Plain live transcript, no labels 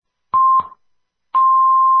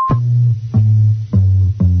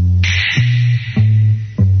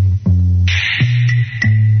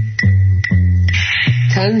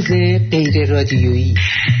طنز غیر رادیویی،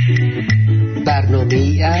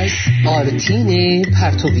 برنامه‌ای از آرتین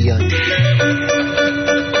پرتویان.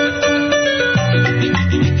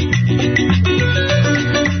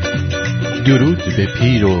 درود به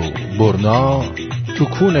پیر و برنا، تو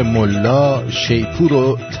کون ملا شیپور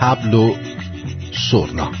و طبل و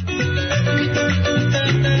سرنا.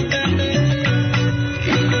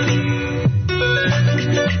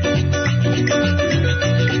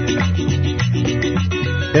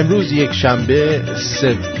 امروز یک شنبه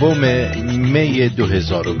 3 می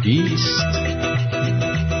 2020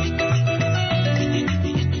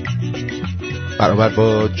 برابر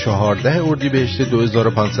با 14 اردیبهشت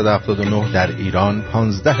 2579 در ایران،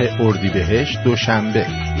 15 اردیبهشت دوشنبه.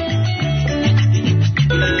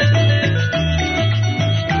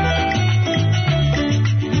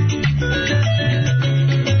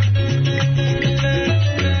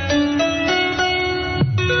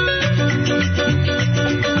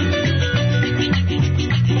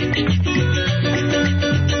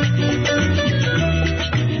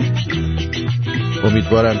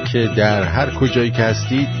 امیدوارم که در هر کجایی که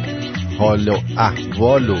هستید حال و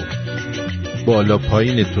احوال و بالا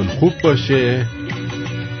پایینتون خوب باشه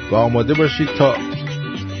و آماده باشید تا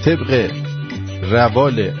طبق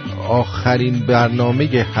روال آخرین برنامه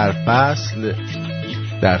هر فصل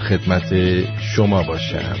در خدمت شما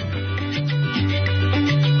باشم.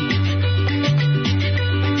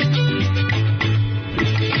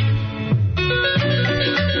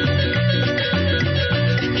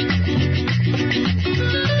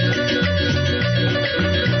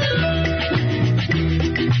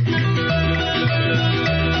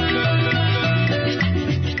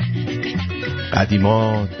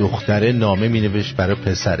 قدیما دختره نامه می نوشت برای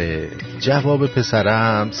پسره، جواب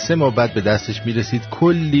پسرم 3 ماه بعد به دستش می رسید،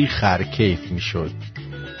 کلی خرکیف می شد.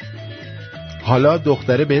 حالا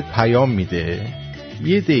دختره بهت پیام میده،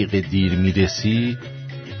 1 دقیقه دیر می رسی،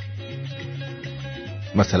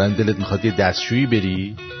 مثلا دلت میخواد یه دستشویی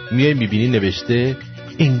بری، میای می بینی نوشته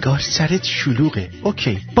انگار سرت شلوغه،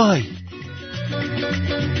 اوکی بای.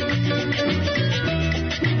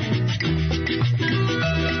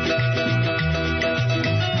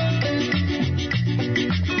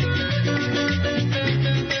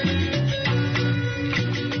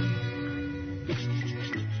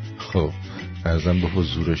 عرضم به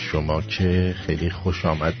حضور شما که خیلی خوش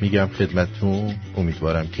آمد میگم خدمتتون.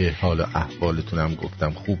 امیدوارم که حالا احوالتون هم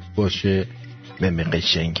گفتم خوب باشه، مم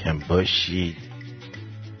قشنگ هم باشید.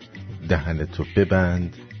 دهنتو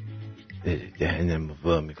ببند، دهنم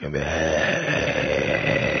وا میکنم،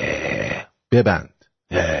 ببند.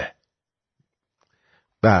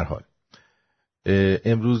 به هر حال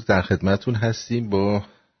امروز در خدمتتون هستیم با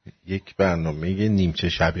یک برنامه نیمچه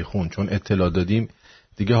شبیخون، چون اطلاع دادیم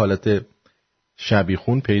دیگه حالت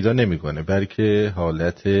شبیخون پیدا نمیکنه، بلکه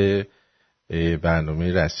حالت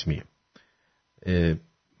برنامه رسمی.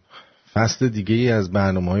 فصل دیگه ای از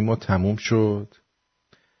برنامه‌های ما تموم شد،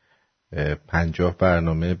 50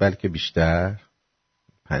 برنامه بلکه بیشتر،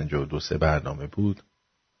 52 برنامه بود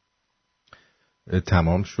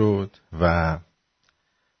تمام شد و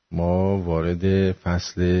ما وارد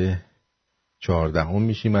فصل 14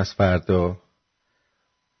 میشیم از فردا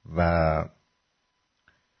و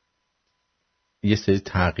یه سری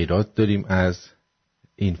تغییرات داریم از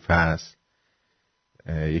این فصل.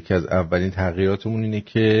 یکی از اولین تغییراتمون اینه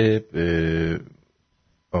که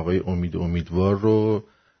آقای امیدوار رو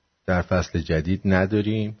در فصل جدید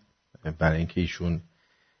نداریم، برای اینکه ایشون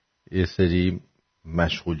یه سری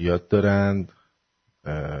مشغولیات دارند،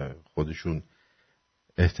 خودشون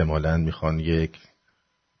احتمالاً میخوان یک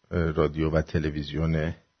رادیو و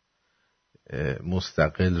تلویزیون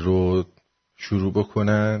مستقل رو شروع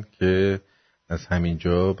بکنن که از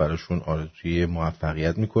همینجا براشون آرزوی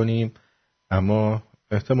موفقیت میکنیم، اما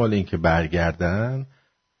احتمال اینکه برگردن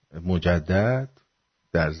مجدد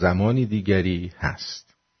در زمانی دیگری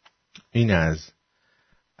هست. این از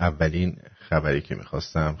اولین خبری که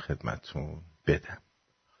میخواستم خدمتتون بدم.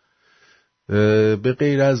 به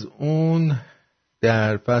غیر از اون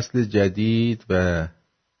در فصل جدید و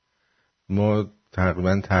ما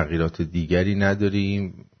تقریبا تغییرات دیگری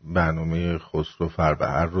نداریم. برنامه خسرو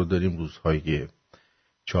فربهر رو داریم روزهای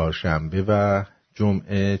چهارشنبه و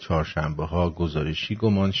جمعه. چهارشنبه ها گزارشی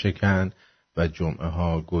گمان شکن و جمعه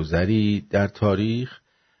ها گذری در تاریخ.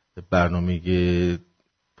 برنامه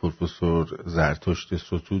پروفسور زرتشت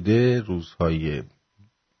ستوده روزهای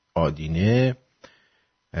آدینه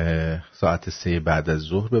ساعت 3 بعد از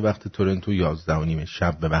ظهر به وقت تورنتو، 11:30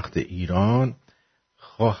 شب به وقت ایران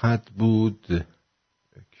خواهد بود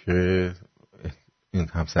که این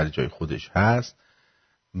هم سر جای خودش هست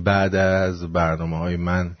بعد از برنامه‌های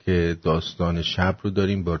من که داستان شب رو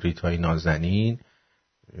داریم با ریتای نازنین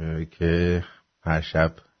که هر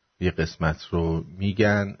شب یه قسمت رو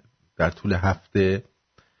میگن در طول هفته.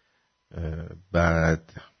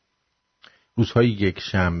 بعد روزهای یک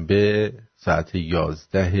شنبه ساعت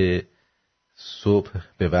 11 صبح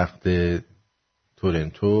به وقت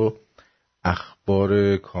تورنتو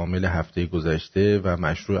اخبار کامل هفته گذشته و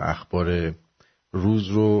مشروع اخبار روز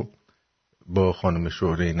رو با خانم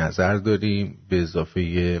شهره نظر داریم به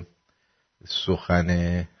اضافه سخن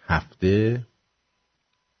هفته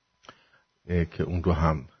که اون رو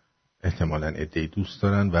هم احتمالاً عده‌ای دوست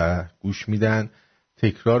دارن و گوش میدن.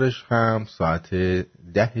 تکرارش هم ساعت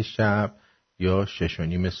 10 شب یا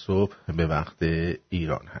 6:30 صبح به وقت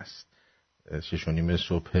ایران هست. 6:30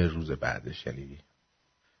 صبح روز بعدش یعنی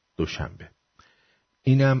دوشنبه.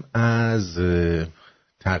 اینم از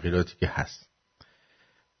تغییراتی که هست.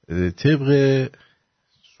 طبق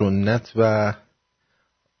سنت و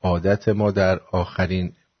عادت ما در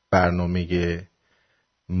آخرین برنامه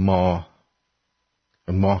ماه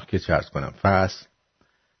که چرس کنم فصل،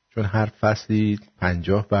 چون هر فصلی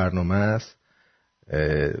 50 برنامه است،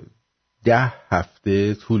 10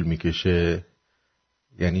 هفته طول میکشه،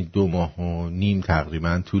 یعنی 2.5 ماه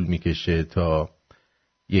تقریبا طول میکشه تا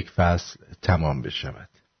یک فصل تمام بشود.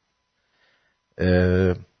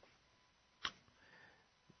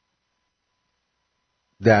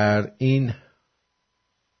 در این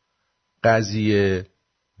قضیه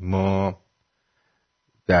ما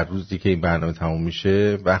در روزی که این برنامه تموم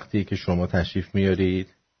میشه، وقتی که شما تشریف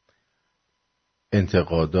میارید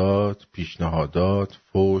انتقادات، پیشنهادات،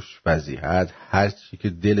 فحش، وضیحت، هر چی که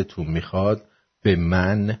دلتون میخواد به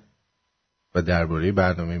من و درباره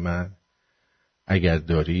برنامه من اگر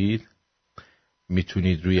دارید،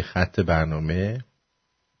 میتونید روی خط برنامه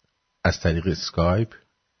از طریق اسکایپ،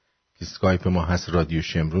 که اسکایپ ما هست رادیو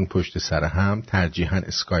شمرون پشت سر هم، ترجیحاً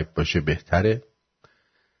اسکایپ باشه بهتره،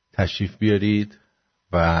 تشریف بیارید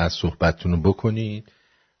و صحبتتون رو بکنید،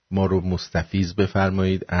 ما رو مستفیض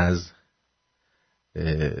بفرمایید از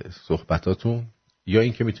صحبتاتون، یا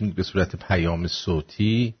اینکه میتونید به صورت پیام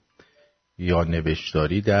صوتی یا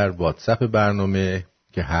نوشتاری در واتساپ برنامه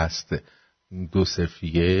که هست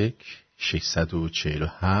 201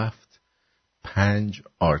 647 5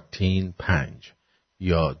 آرتین 5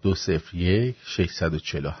 یا 201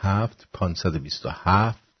 647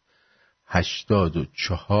 527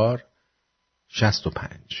 84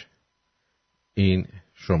 65. این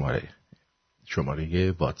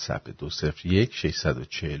شماره واتساپ 201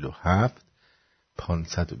 647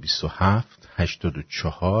 527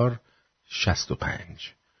 84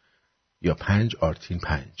 65 یا 5 آرتین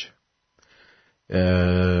 5.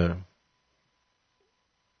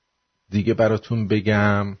 دیگه براتون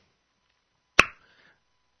بگم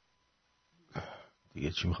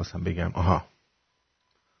دیگه چی میخواستم بگم.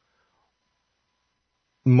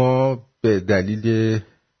 ما به دلیل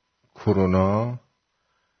کرونا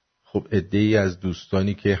خب عده‌ای از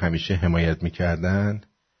دوستانی که همیشه حمایت میکردن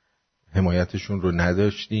حمایتشون رو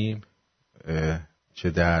نداشتیم، چه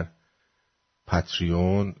در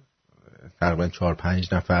پاتریون تقریبا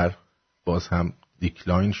 4-5 نفر باز هم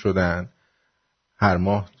دیکلاین شدن. هر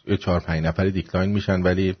ماه 4-5 نفر دیکلاین میشن،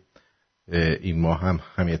 ولی این ماه هم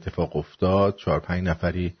همین اتفاق افتاد، 4-5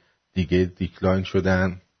 نفری دیگه دیکلاین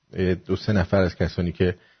شدن. 2-3 نفر از کسانی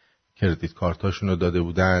که کردیت کارتاشون رو داده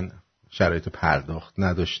بودن شرایط پرداخت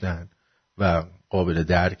نداشتن و قابل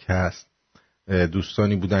درک هست.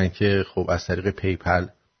 دوستانی بودن که خب از طریق پیپل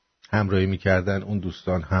همراهی میکردن، اون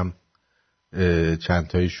دوستان هم چند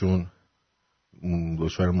تایشون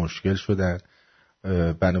دچار مشکل شدن.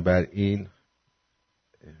 بنابراین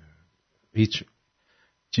هیچ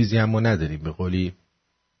چیزی هم ما نداریم. به قولی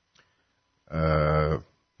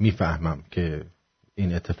میفهمم که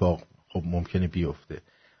این اتفاق خب ممکنه بیفته،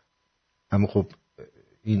 اما خب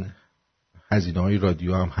این هزینه‌های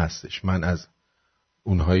رادیو هم هستش. من از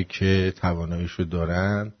اونهایی که تواناییشو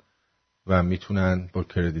دارن و میتونن با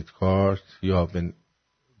کردیت کارت یا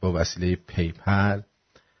با وسیله پیپل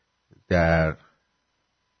در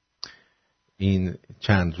این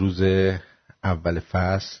چند روز اول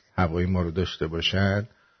فصل هوای ما رو داشته باشن،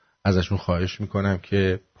 ازشون خواهش میکنم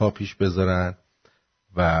که پا پیش بذارن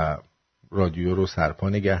و رادیو رو سرپا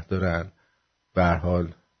نگه دارن. به هر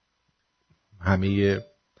حال همه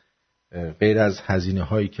غیر از هزینه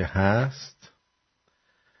هایی که هست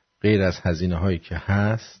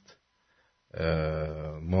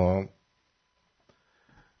ما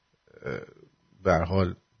به هر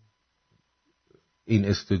حال این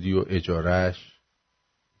استودیو اجارهش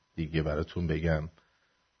دیگه براتون بگم،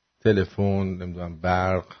 تلفن، نمیدونم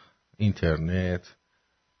برق، اینترنت،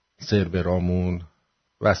 سرورامون،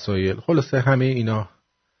 وسایل، خلاصه همه اینا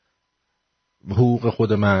حقوق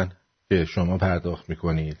خود من که شما پرداخت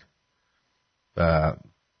میکنید و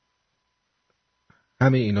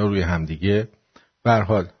همه اینا روی همدیگه. به هر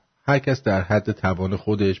حال هر کس در حد توان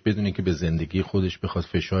خودش، بدونی که به زندگی خودش بخواد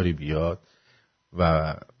فشاری بیاد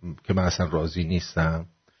و که من اصلا راضی نیستم،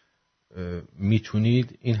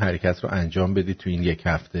 میتونید این حرکت رو انجام بدید تو این یک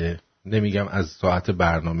هفته. نمیگم از ساعت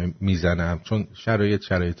برنامه میزنم، چون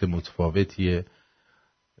شرایط متفاوتیه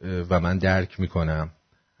و من درک میکنم،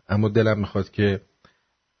 اما دلم میخواد که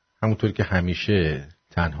همونطور که همیشه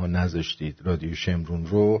تنها نذاشتید رادیو شمرون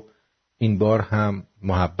رو، این بار هم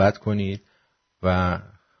محبت کنید و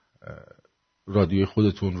رادیوی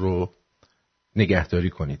خودتون رو نگهداری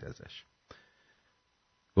کنید ازش.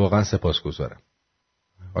 واقعا سپاسگزارم.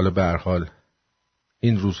 حالا به هر حال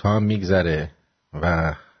این روزها هم میگذره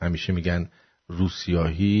و همیشه میگن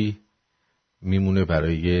روسیاهی میمونه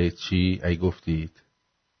برای چی؟ ای گفتید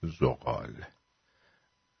زغال.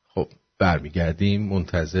 خب برمیگردیم،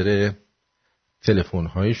 منتظر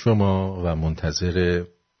تلفن‌های شما و منتظر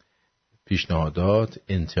پیشنهادات،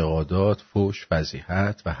 انتقادات، فحش،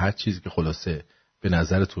 فضیحت و هر چیزی که خلاصه به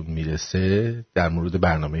نظرتون میرسه در مورد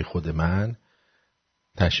برنامه خود من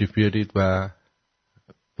تشریف بیارید و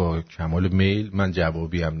با کمال میل. من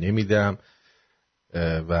جوابی هم نمیدم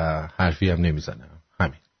و حرفی هم نمیزنم.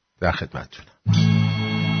 همین، در خدمتتونم.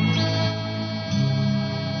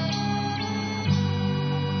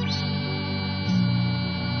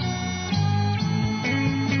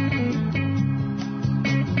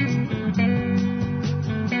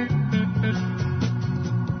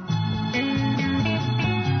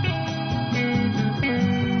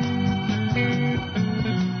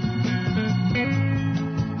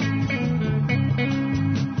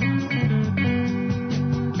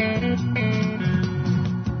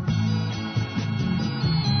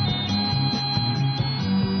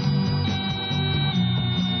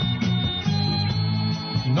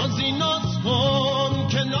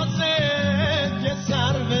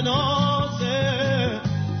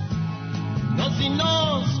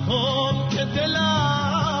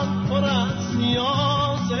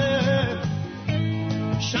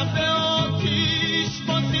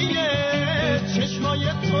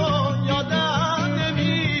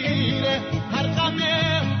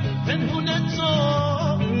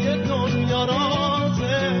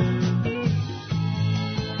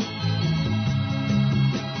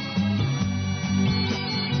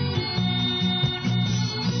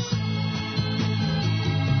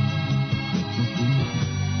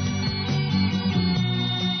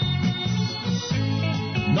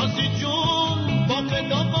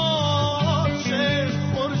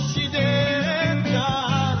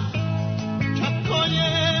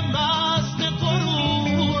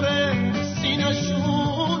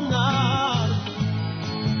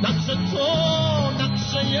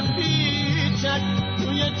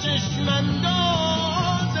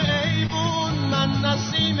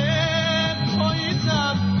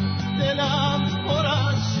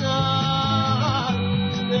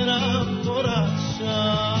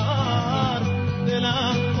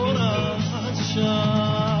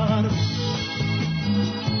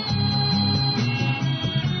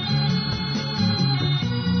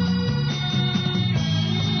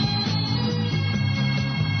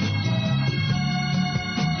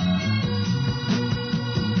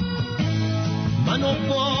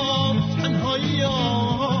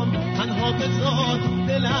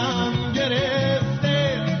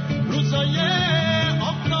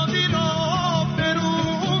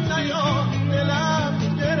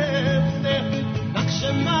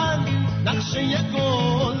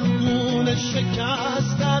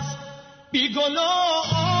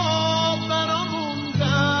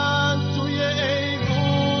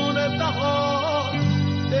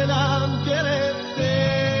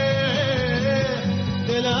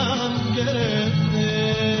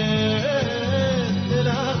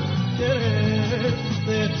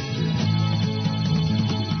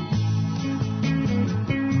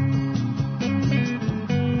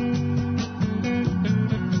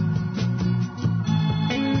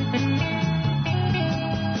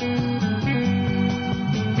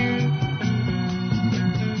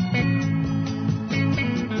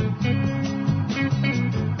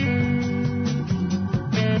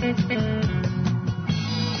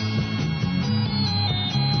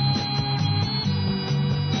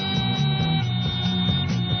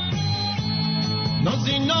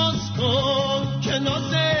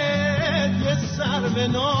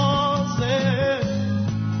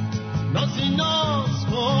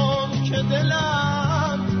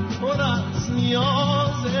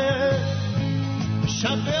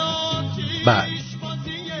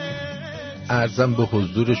 عرضم به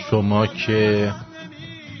حضور شما که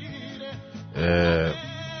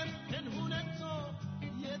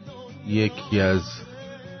یکی از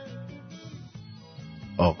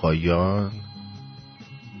آقایان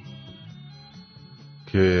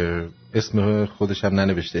که اسم خودش هم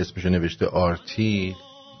ننوشته، اسمشو نوشته آرتی،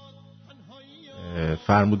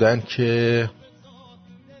 فرمودن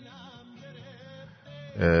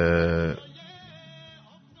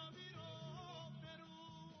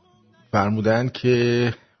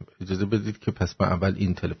که اجازه بدید که پس من اول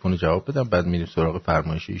این تلفن رو جواب بدم، بعد میریم سراغ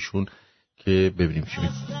فرمایش ایشون که ببینیم چی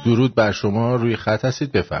میگه. درود بر شما، روی خط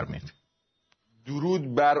هستید، بفرمایید.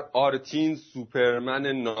 درود بر آرتین، سوپرمن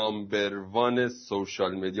نامبر وان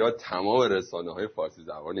سوشال مدیا، تمام رسانه‌های فارسی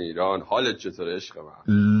زبان ایران. حالت چطوره عشق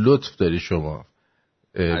من؟ لطف داری شما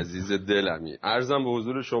عزیز دلمی. عرضم به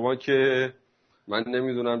حضور شما که من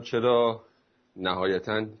نمیدونم چرا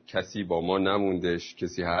نهایتاً کسی با ما نموندش،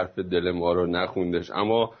 کسی حرف دل ما رو نخوندش،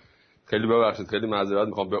 اما خیلی ببخشید، خیلی معذرت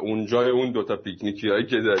میخوام به اون جای اون دوتا پیکنیکیایی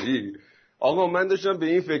که داری. آقا من داشتم به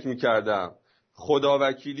این فکر میکردم،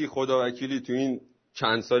 خداوکیلی تو این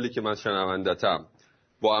چند سالی که من شنوندتم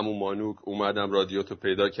با عمو مانوک اومدم رادیو تو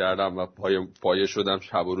پیدا کردم و پایه شدم،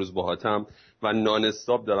 شب و روز باهاتم و نان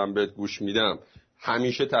استاپ دارم بهت گوش میدم.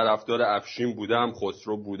 همیشه طرفدار افشین بودم،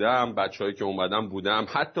 خسرو بودم، بچه‌هایی که اومدم بودم،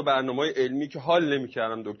 حتی برنامه‌های علمی که حال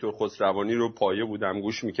نمی‌کردم دکتر خسروانی رو پایه بودم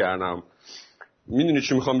گوش می‌کردم. میدونی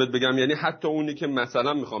چی میخوام بهت بگم؟ یعنی حتی اونی که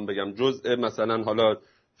مثلا میخوام بگم جزء مثلا حالا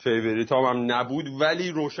فیوریتام هم نبود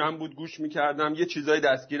ولی روشن بود گوش میکردم، یه چیزای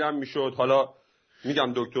دستگیرم میشد. حالا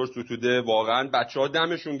میگم دکتر ستوده واقعا بچه‌ها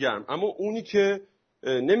دمشون گرم، اما اونی که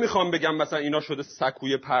نمیخوام بگم مثلا اینا شده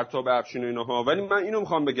سکوی پرتاب افشین و اینها، ولی من اینو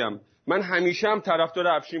میخوام بگم، من همیشه هم طرفدار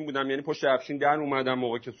افشین بودم، یعنی پشت افشین در اومدم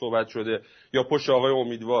موقعی که صحبت شده یا پشت آقای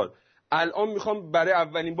امیدوار. الان میخوام برای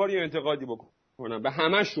اولین بار یه انتقادی بکنم به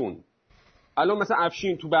همشون. الان مثلا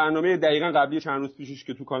افشین تو برنامه دقیقاً قبلی چند روز پیشش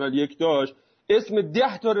که تو کانال یک داشت، اسم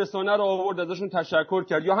 10 تا رسانه رو آورد، ازشون تشکر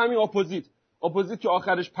کرد. یا همین اپوزیت که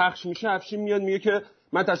آخرش پخش میشه، افشین میاد میگه که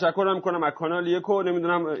من تشکر میکنم از کانال یک و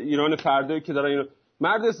نمیدونم ایران فردایی که دارن اینو.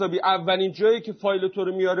 مرد حسابی اولین جایی که فایل تو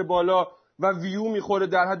رو میاره بالا و ویو میخوره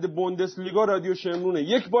در حد بوندسلیگا رادیو شمرونه.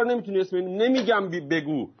 یک بار نمیتونی اسم نمیگم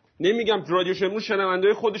بگو، نمیگم رادیو شمرون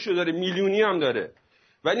شنونده‌های خودشو داره، میلیونی هم داره،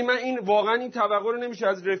 ولی من این واقعا این توقع رو نمیشه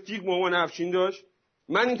از رفیق به عنوان افشین داشت.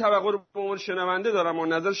 من این توقع رو به عنوان شنونده دارم و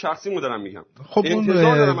نظر شخصیمو دارم میگم. خب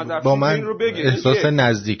اون با من احساس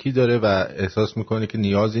نزدیکی داره و احساس میکنه که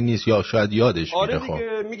نیازی نیست یا شاید یادش میره. خب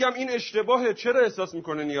میگم این اشتباهه. چرا احساس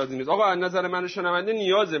میکنه نیازی نیست؟ آقا از نظر من شنونده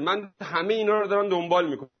نیازه. من همه اینا رو دارم دنبال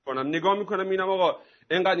میکنم، نگاه میکنم، میبینم آقا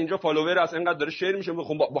اینقدر اینجا فالوور هست، اینقدر داره شیر میشه.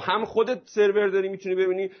 خب با هم خودت سرور داری میتونی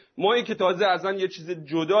ببینی. ما که تازه ازن یه چیز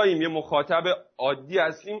جداییم، یه مخاطب عادی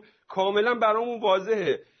هستیم، کاملا برامون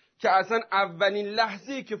واضحه که اصلا اولین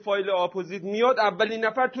لحظه‌ای که فایل اپوزیت میاد اولین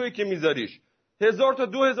نفر تویی که میذاریش. 1000 تا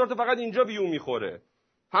 2000 تا فقط اینجا ویو میخوره.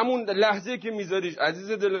 همون لحظه‌ای که میذاریش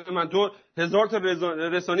عزیز دل من، تو 1000 تا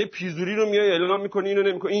رسانه پیزوری رو میای اعلام میکنی، اینو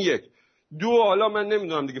نمیکنی. این یک. دو، حالا من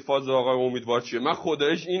نمیدونم دیگه فاز آقای امیدوار چیه. من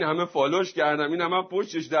خدایش این همه فالوش کردم، این همه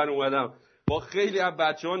پشتش در اومدم، با خیلی از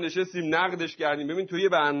بچه‌ها نشستیم نقدش کردیم. ببین تو یه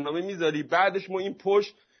برنامه میذاری، بعدش ما این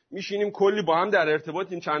پشت میشینیم کلی با هم در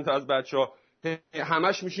ارتباطیم، چند تا از بچه‌ها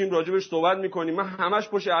همش میشیم راجبش صحبت میکنیم. من همش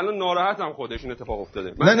پشت الان ناراحتم خودش این اتفاق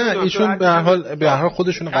افتاده. نه ایشون به هر حال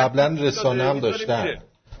خودشون قبلا رسانه هم داشتن.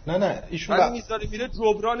 نه ایشون میذاره میره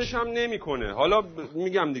جبرانش هم نمیکنه. حالا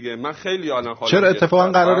میگم دیگه من خیلی الان خاله چرا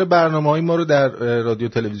اتفاقا قراره برنامه‌های ما رو در رادیو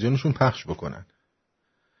تلویزیونشون پخش بکنن.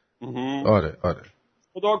 آره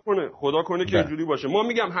خدا کنه که اینجوری باشه. ما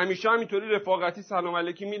میگم همیشه همینطوری رفاقتی سلام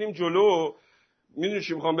علیکی میریم جلو. میدونی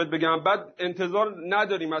چی میخوام بهت بگم؟ بعد انتظار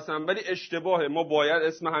نداریم مثلا، ولی اشتباهه. ما باید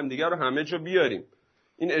اسم همدیگه رو همه جا بیاریم.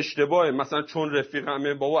 این اشتباهه. مثلا چون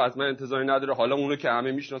رفیقمه بابا از من انتظاری نداره، حالا اونو که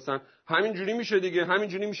همه میشناسن همینجوری میشه دیگه.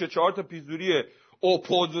 همینجوری میشه 4 تا پیزوری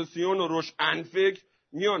اپوزیسیون و روش انفک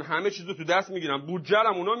میان همه چیزو تو دست میگیرن، بودجه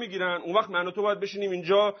هم اونا میگیرن. اون وقت من و تو باید بشینیم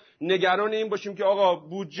اینجا نگران این باشیم که آقا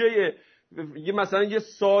بودجه یه مثلا یه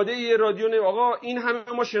ساده یه رادیو نه. آقا این همه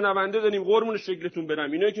ما شنونده داریم، قربون شکلتون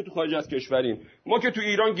برم. اینایی که تو خارج از کشورین، ما که تو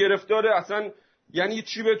ایران گرفتاره اصلا. یعنی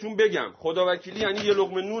چی بهتون بگم؟ خداوکیلی یعنی یه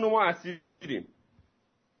لقمه نون ما اسیریم.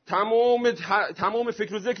 تمام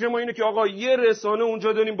فکر و ذکر ما اینه که آقا یه رسانه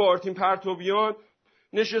اونجا داریم با آرتین پرتویان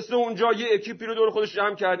نشسته اونجا، یه اکیپی رو دور خودش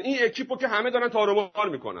جمع کرده. این اکیپو که همه دارن تارومار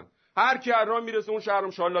میکنن. هر کی هر راه میرسه اون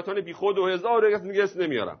شهرام شارلاتان بیخود و هزار و میگه اسم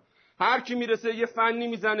نمیارم. هر کی میرسه یه فنی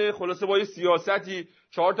میزنه، خلاصه با یه سیاستی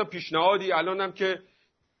 4 تا پیشنهادی. الانم که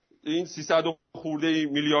این 300 خورده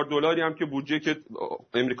میلیارد دلاری هم که بودجه که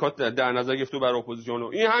امریکا در نظر گرفته برای اپوزیسیون،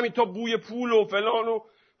 این همین تا بوی پول و فلان و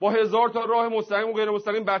با 1000 تا راه مستقیم و غیر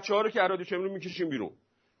مستقیم بچه‌ها رو که رادیو شمرون میکشیم بیرون.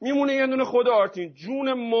 میمونه یه دونه خود آرتین.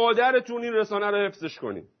 جون مادرتون این رسانه رو حفظش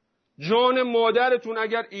کنین. جان مادرتون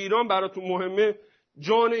اگر ایران براتون مهمه،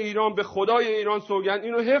 جان ایران به خدای ایران سوگند،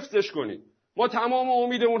 اینو حفظش کنین. ما تمام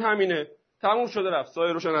امیدمون همینه. تموم شده رفت.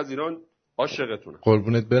 سایه روشن از ایران، عاشقتونم.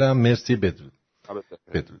 قربونت برم. مرسی. بدرود.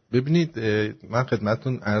 ببینید من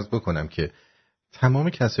خدمتتون عرض بکنم که تمام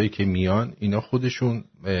کسایی که میان اینا خودشون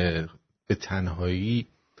به تنهایی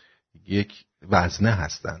یک وزنه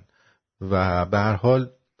هستن و به هر حال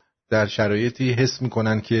در شرایطی حس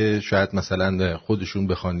میکنن که شاید مثلا خودشون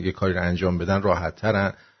بخوان یه کاری رو انجام بدن راحت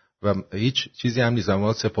ترن و هیچ چیزی هم نیست.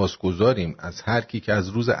 ما سپاسگزاریم از هر کی که از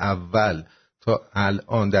روز اول تا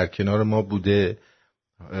الان در کنار ما بوده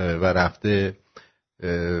و رفته.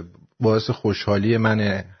 باعث خوشحالی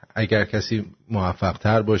منه اگر کسی موفق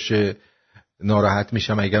تر باشه، ناراحت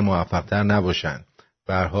میشم اگر موفق تر نباشن.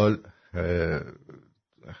 به هر حال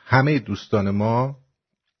همه دوستان ما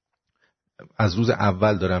از روز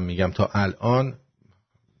اول دارم میگم تا الان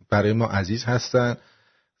برای ما عزیز هستن،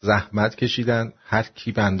 زحمت کشیدن، هر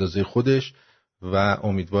کی به اندازه خودش، و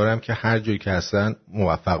امیدوارم که هر جایی که هستن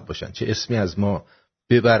موفق باشن، چه اسمی از ما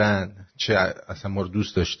ببرن، چه اصلا ما رو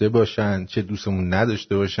دوست داشته باشن، چه دوستمون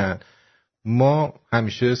نداشته باشن. ما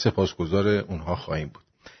همیشه سپاسگزار اونها خواهیم بود.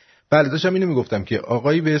 بله، داشتم اینو میگفتم که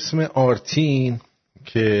آقایی به اسم آرتین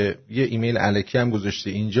که یه ایمیل الکی هم گذاشته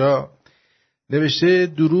اینجا، نوشته: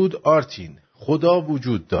 درود آرتین، خدا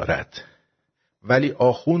وجود دارد ولی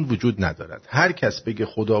آخوند وجود ندارد. هر کس بگه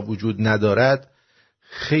خدا وجود ندارد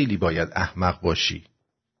خیلی باید احمق باشی،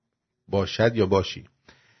 باشد یا باشی.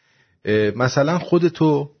 مثلا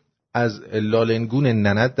خودتو از لالنگون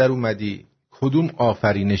ننت در اومدی، کدوم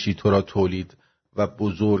آفرینشی تو را تولید و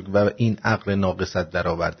بزرگ و این عقل ناقصت در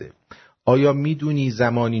آورده؟ آیا میدونی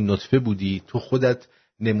زمانی نطفه بودی؟ تو خودت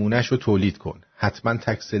نمونهشو تولید کن. حتما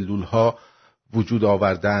تک سلول ها وجود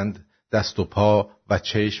آوردند، دست و پا و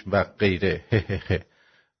چشم و غیره.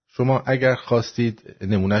 شما اگر خواستید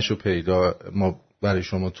نمونهشو پیدا ما برای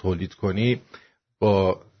شما تولید کنی،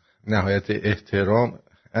 با نهایت احترام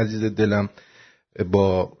عزیز دلم،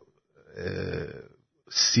 با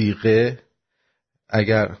صیغه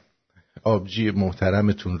اگر آبجی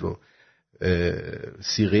محترمتون رو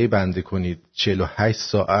صیغه بنده کنید 48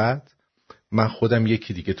 ساعت، من خودم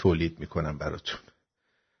یکی دیگه تولید میکنم براتون.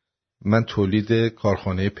 من تولید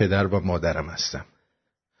کارخانه پدر و مادرم هستم.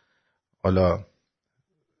 حالا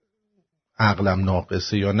عقلم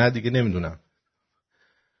ناقصه یا نه دیگه نمیدونم.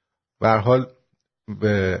 به هر حال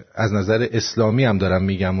از نظر اسلامی هم دارم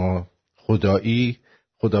میگم و خدایی،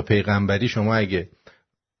 خدا پیغمبری، شما اگه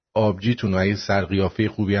آبجیتون و اگه سرقیافه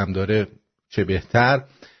خوبی هم داره چه بهتر،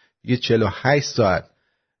 یه 48 ساعت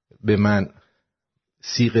به من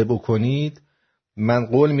صیغه بکنید، من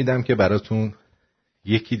قول میدم که براتون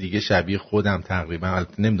یکی دیگه شبیه خودم تقریبا،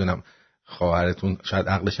 نمیدونم خواهرتون شاید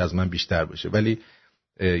عقلش از من بیشتر باشه، ولی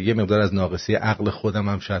یه مقدار از ناقصی عقل خودم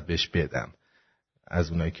هم شاید بهش بدم،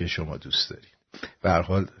 از اونایی که شما دوست دارید. به هر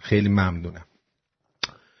حال خیلی ممنونم.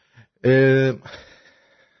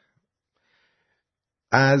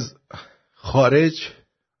 از خارج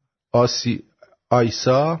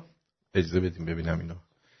آیسا، اجازه بدیم ببینم اینو.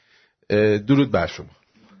 درود بر شما.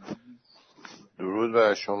 درود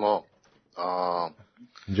بر شما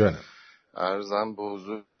جانم. عرضم به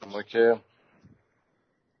حضور شما که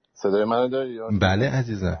صدای منو داری؟ بله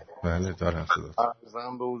عزیزم، بله دارم صدا.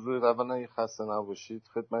 عرضم به حضور، اولا اگه خسته نباشید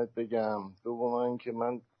خدمت بگم. دوما این که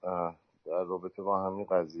من در رابطه با همین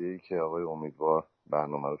قضیه‌ای که آقای امیدوار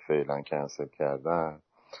برنامه رو فعلا کنسل کردن،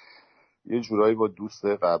 یه جورایی با دوست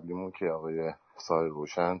قبلیمون که آقای سایه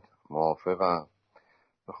روشن موافقم،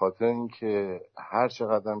 به خاطر اینکه هر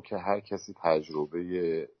چقدرم که هر کسی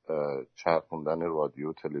تجربه چرخوندن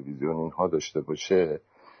رادیو، تلویزیون اینها داشته باشه،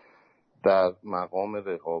 در مقام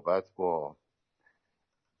رقابت با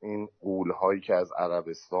این غول‌هایی که از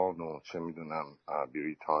عربستان و چه میدونم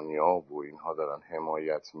بریتانیا و اینها دارن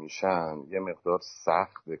حمایت میشن، یه مقدار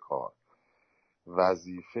سخت کار.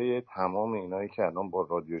 وظیفه تمام اینایی که الان با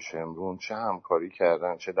رادیو شمرون چه همکاری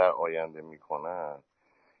کردن چه در آینده میکنن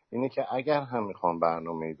اینه که اگر هم میخوان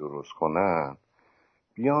برنامه درست کنن،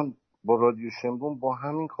 بیان با رادیو شمرون با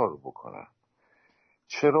همین کار رو بکنن.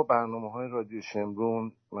 چرا برنامه‌های رادیو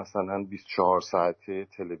شمرون مثلا 24 ساعته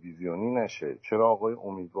تلویزیونی نشه؟ چرا آقای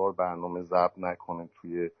امیدوار برنامه ضبط نکنه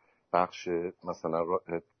توی بخش مثلا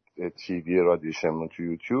تیوی رادیو شمرون تو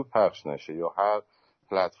یوتیوب پخش نشه یا هر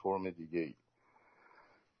پلتفرم دیگه ای؟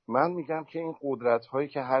 من میگم که این قدرت هایی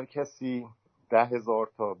که هر کسی 10,000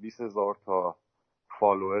 تا 20,000 تا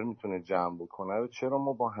فالوور میتونه جمع بکنه رو چرا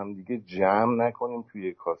ما با همدیگه جمع نکنیم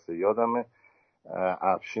توی کاسه؟ یادمه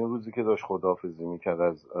افشین روزی که داشت خداحافظی میکرد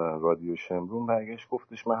از رادیو شمرون برگشت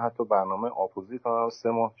گفتش من حتی برنامه اپیزود هم 3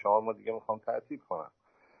 ماه 4 ماه دیگه میخوام تعطیل کنم.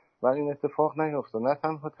 ولی این اتفاق نیفتاد. نه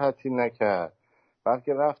تنها تعطیل نکرد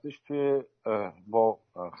بلکه رفتش توی با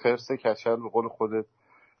خرس کچل به قول خودت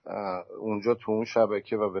اونجا تو اون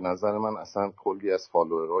شبکه و به نظر من اصلا کلی از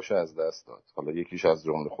فالووراش از دست داد. حالا یکیش از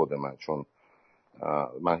جمله خود من، چون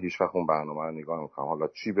من هیچ وقت اون برنامه رو نگاه نمیکنم. حالا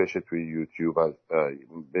چی بشه توی یوتیوب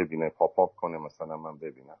ببینه پاپ اپ کنه مثلا من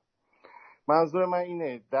ببینم. منظور من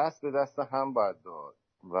اینه دست به دست هم باید داد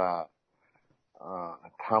و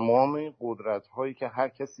تمام قدرت هایی که هر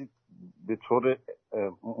کسی به طور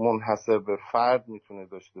منحصر به فرد میتونه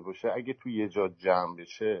داشته باشه اگه توی یه جا جمع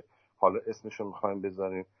بشه، حالا اسمشو میخوایم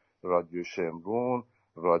بذاریم رادیو شمرون،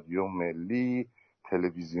 رادیو ملی،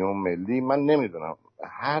 تلویزیون ملی، من نمیدونم،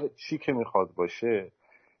 هر چی که میخواد باشه،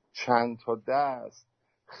 چند تا دست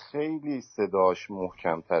خیلی صداش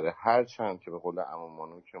محکم‌تره. هر چند که به قول عمو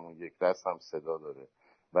مانوکمون یک دست هم صدا داره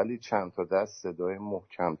ولی چند تا دست صدای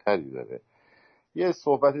محکم‌تری داره. یه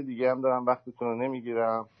صحبت دیگه هم دارم وقتتون رو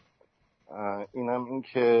نمیگیرم، اینم این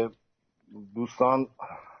که دوستان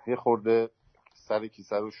یه خورده سر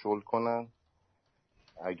کیسه رو شل کنن.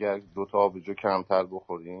 اگر 2 تا آبجو کمتر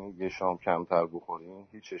بخورین، یه شام کمتر بخورین،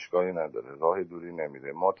 هیچ اشکالی نداره، راه دوری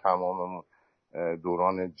نمیره. ما تماممون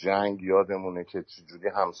دوران جنگ یادمونه که چجوری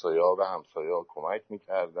همسایه‌ها به همسایه‌ها کمک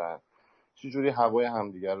میکردن، چجوری هوای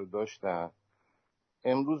همدیگر رو داشتن.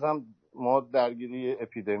 امروز هم ما درگیری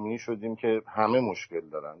اپیدمی شدیم که همه مشکل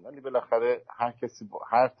دارن، ولی بالاخره هر کسی با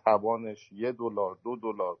هر توانش $1،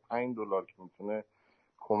 $2، $5 که میتونه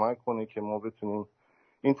کمک کنه که ما بتونیم.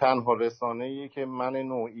 این تنها رسانه‌ایه که من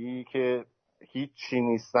نوعی که هیچ چی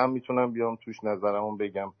نیستم میتونم بیام توش نظرمو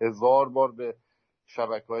بگم. 1000 بار به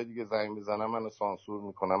شبکه‌های دیگه زنگ بزنم منو سانسور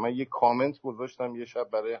میکنم. من یه کامنت گذاشتم یه شب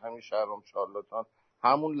برای همین شهرام شارلاتان،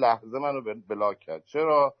 همون لحظه منو بلاک کرد.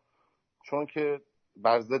 چرا؟ چون که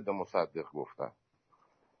بر ضد مصدق گفتم،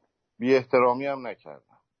 بی احترامی هم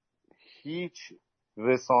نکردم. هیچ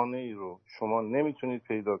رسانه‌ای رو شما نمیتونید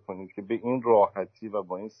پیدا کنید که به این راحتی و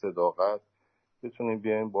با این صداقت بتونید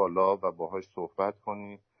بیاین بالا و باهاش صحبت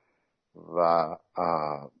کنید و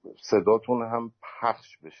صداتون هم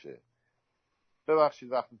پخش بشه.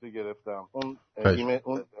 ببخشید وقتتو گرفتم. اون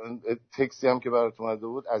تکسی هم که برات اومده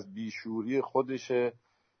بود از بیشوری خودشه،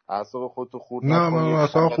 اعصاب خودتو خورد نکن. نه من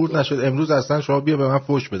اصلا خورد نشد. امروز اصلا شما بیا به من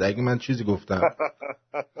فوش بده اگه من چیزی گفتم.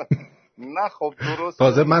 نه خب درست.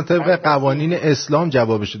 تازه من طبق قوانین اسلام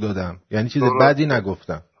جوابشو دادم، یعنی چیز بدی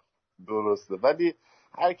نگفتم. درسته، ولی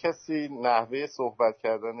هر کسی نحوه صحبت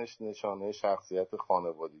کردنش نشانه شخصیت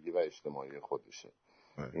خانوادگی و اجتماعی خودشه.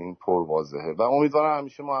 این پر واضحه و امیدوارم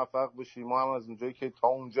همیشه موفق باشی. ما هم از اونجایی که تا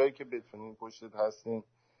اونجایی که بتونیم پشتت هستیم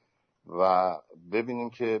و ببینیم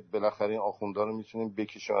که بالاخره این آخوندا رو میتونیم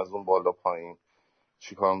بکشیم از اون بالا پایین.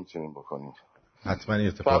 چیکار میتونیم بکنیم؟ حتما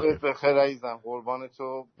اتفاقی. شبت بخیر عزیزم، قربان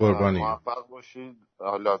تو، موفق باشید.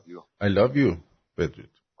 I love you. بدرود.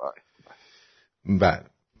 بله،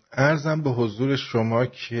 عرضم به حضور شما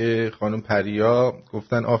که خانم پریا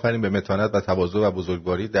گفتن آفرین به متانت و تواضع و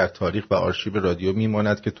بزرگواری در تاریخ و آرشیو رادیو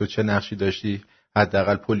میماند که تو چه نقشی داشتی،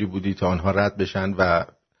 حداقل پلی بودی تا آنها رد بشن و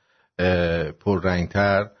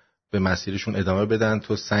پررنگتر به مسیرشون ادامه بدن.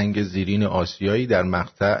 تو سنگ زیرین آسیایی در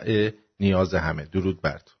مقطع نیاز همه. درود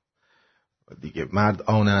بر تو. دیگه مرد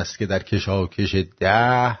آن است که در کشاکش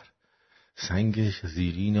دهر سنگ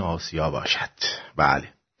زیرین آسیا باشد.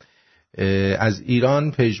 بله. از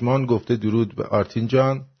ایران پژمان گفته درود به آرتین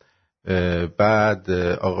جان. بعد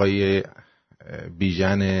آقای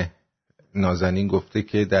بیژن نازنین گفته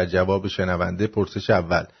که در جواب شنونده پرسش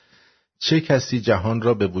اول چه کسی جهان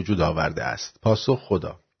را به وجود آورده است؟ پاسخ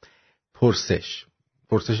خدا.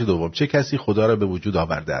 پرسش دوم چه کسی خدا را به وجود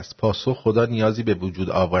آورده است؟ پاسخ خدا نیازی به وجود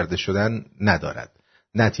آورده شدن ندارد.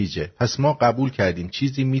 نتیجه پس ما قبول کردیم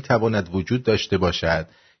چیزی میتواند وجود داشته باشد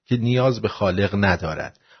که نیاز به خالق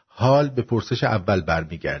ندارد. حال به پرسش اول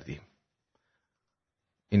برمیگردیم.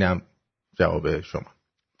 اینم جواب شما.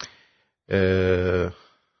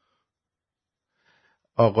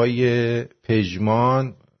 آقای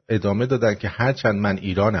پژمان ادامه دادن که هرچند من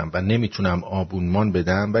ایرانم و نمیتونم آبونمان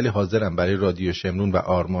بدم ولی حاضرم برای رادیو شمرون و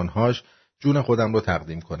آرمانهاش جون خودم رو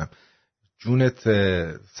تقدیم کنم. جونت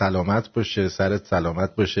سلامت باشه، سرت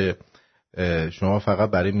سلامت باشه. شما فقط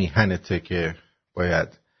برای میهنته که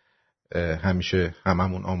باید همیشه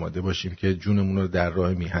هممون آماده باشیم که جونمون رو در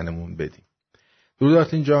راه میهنمون بدیم. درود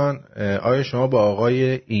آرتین جان. آیا شما با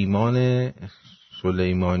آقای ایمان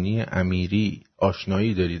سلیمانی امیری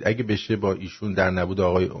آشنایی دارید؟ اگه بشه با ایشون در نبود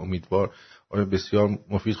آقای امیدوار بسیار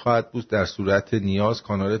مفید خواهد بود. در صورت نیاز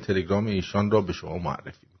کانال تلگرام ایشان را به شما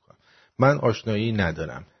معرفی میکنم. من آشنایی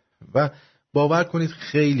ندارم و باور کنید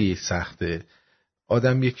خیلی سخته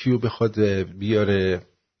آدم یکی رو بخواد بیاره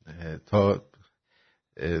تا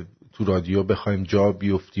تو رادیو بخوایم جا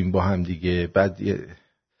بیفتیم با هم دیگه، بعد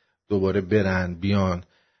دوباره برن بیان.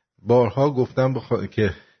 بارها گفتم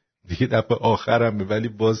که دیگه دفعه آخرم، ولی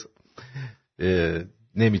باز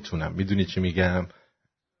نمیتونم. میدونی چی میگم؟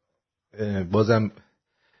 بازم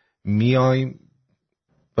میایم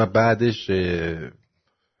و بعدش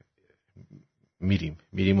میریم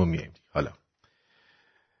و میایم. حالا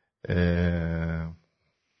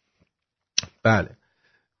بله،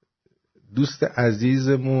 دوست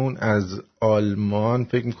عزیزمون از آلمان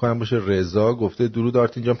فکر میکنم باشه رضا گفته درود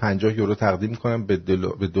آرتین جان، 50 یورو تقدیم میکنم به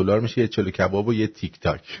دلار میشه یه چلو کباب و یه تیک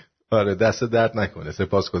تاک. آره دست درد نکنه،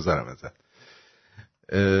 سپاسگزارم ازت.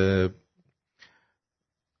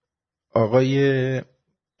 آقای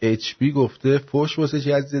HP گفته فوش واسه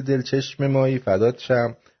چی عزیز دل، چشم مایی فدات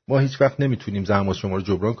شم. ما هیچ وقت نمیتونیم زحمات شما رو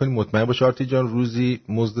جبران کنیم. مطمئن باش آرتی جان، روزی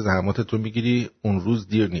مزد زحماتت رو میگیری، اون روز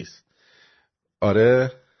دیر نیست.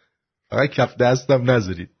 آره فقط کف دستم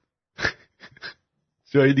نذارید.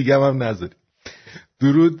 جای دیگه هم نذارید.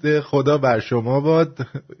 درود خدا بر شما باد.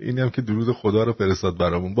 اینم که درود خدا رو فرستاد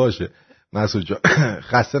برامون. باشه مسعود جان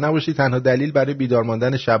خسته نباشی. تنها دلیل برای بیدار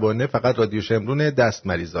ماندن شبانه فقط رادیو شمرون دست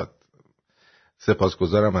مریضات.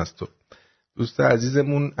 سپاسگزارم از تو. دوست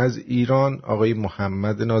عزیزمون از ایران آقای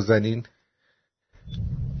محمد نازنین،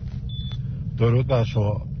 درود بر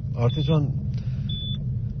شما آرتی جان.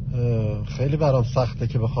 خیلی برام سخته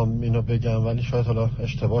که بخوام اینو بگم، ولی شاید حالا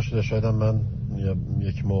اشتباه شده، شاید من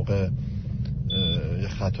یک موقع یه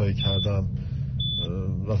خطایی کردم.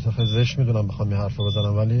 راستش خیلی زشت میدونم بخوام این حرفو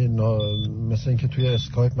بزنم، ولی مثل اینکه توی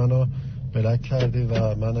اسکایپ منو بلاک کردی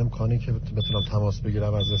و من امکانی که بتونم تماس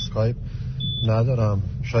بگیرم از اسکایپ ندارم.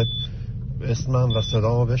 شاید اسمم و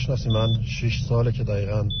صدامو بشناسی. من 6 ساله که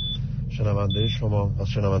دقیقاً شنونده شما و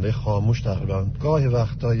شنونده خاموش تقریبا گاهی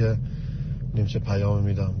وقتای نیمچه پیام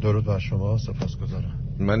میدم. درود بر شما،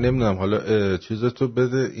 سپاسگزارم. من نمیدونم حالا چیزتو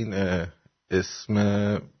بده، این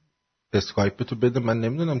اسم اسکایپ تو بده. من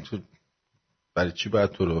نمیدونم تو برای چی باید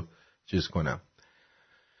تو رو چیز کنم.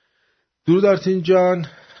 درود آرتین جان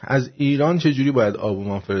از ایران، چجوری باید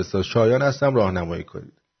آبومان فرستاد؟ شایان هستم، راهنمایی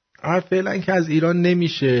کنید. فعلا که از ایران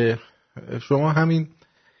نمیشه. شما همین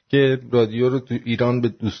که رادیو رو تو ایران به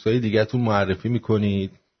دوستای دیگه‌تون معرفی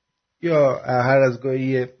میکنید، یا هر از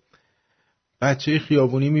گاهی بچه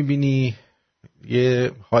خیابونی میبینی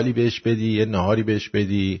یه حالی بهش بدی، یه نهاری بهش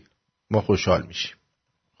بدی، ما خوشحال میشیم.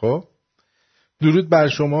 خب درود بر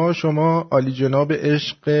شما. شما عالی جناب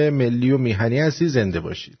عشق ملی و میهنی هستی. زنده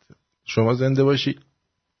باشید. شما زنده باشید.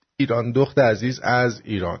 ایران دخت عزیز از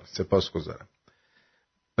ایران. سپاسگزارم.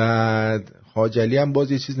 بعد حاجلی هم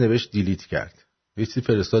باز یه چیز نوشت دیلیت کرد، یه چیزی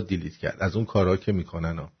فرستاد دیلیت کرد. از اون کارها که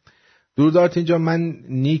میکنن ها. درود اینجا من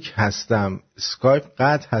نیک هستم. اسکایپ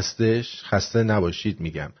قطع هستش، خسته نباشید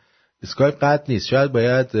میگم. اسکایپ قطع نیست، شاید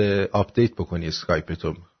باید آپدیت بکنی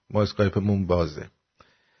اسکایپتون. ما اسکایپمون بازه.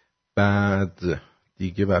 بعد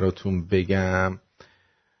دیگه براتون بگم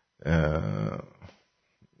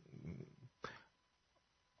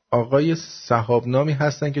آقای صحاب نامی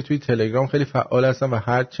هستن که توی تلگرام خیلی فعال هستن و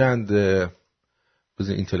هر چند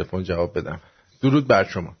بذار این تلفن جواب بدم. درود بر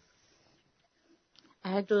شما.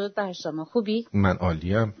 درود بر شما. خوبی؟ من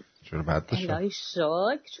عالیم. چرا بد باشم؟ الهی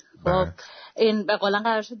شکر. خب این به قولن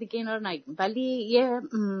قرار شد دیگه اینا رو نگیم، ولی یه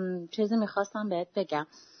چیزی میخواستم بهت بگم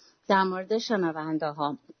در مورد شنونده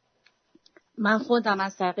ها. من خودم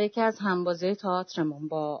از طریق که از همبازی تئاترمون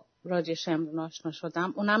با رادیو شمرون آشنا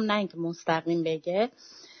شدم، اونم نه اینکه مستقیم بگه،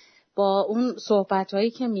 با اون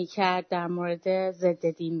صحبت‌هایی که میکرد در مورد ضد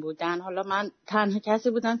دین بودن. حالا من تنها کسی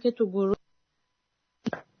بودم که تو گروه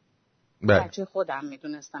بچه خودم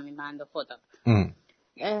میدونستم این بنده خدا.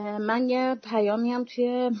 من یه پیامی هم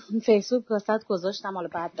توی فیسبوک واسط گذاشتم، حالا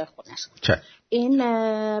بعد بخونش. این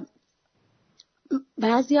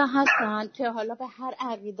بعضیا هستن که حالا به هر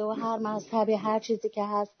عقیده و هر مذهبی هر چیزی که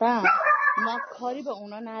هستن ما کاری به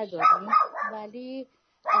اونا نداریم، ولی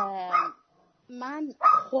من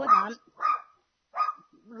خودم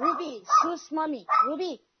روبی شوش مامی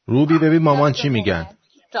روبی ببین مامان چی میگن.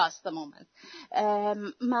 just a moment.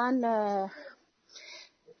 من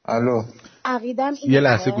الو عقیدم اینه، یه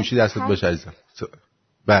لحظه گوشی دستت باشه عزیزم.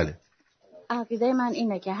 بله، عقیده من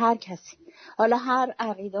اینه که هر کسی حالا هر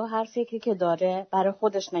عقیده و هر فکری که داره برای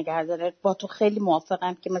خودش نگه داره. با تو خیلی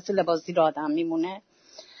موافقم که مثل لباس زیر آدم میمونه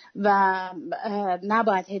و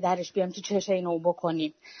نباید هی درش بیام تو چشه اینو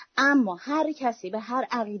بکنیم. اما هر کسی به هر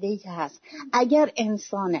عقیده‌ای که هست اگر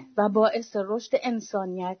انسانه و باعث رشد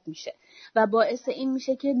انسانیت میشه و باعث این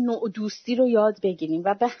میشه که نوع دوستی رو یاد بگیریم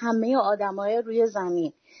و به همه آدمای روی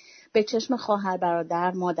زمین به چشم خواهر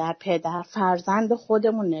برادر، مادر، پدر، فرزند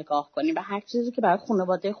خودمون نگاه کنیم و هر چیزی که برای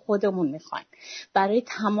خانواده خودمون میخوایم برای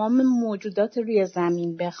تمام موجودات روی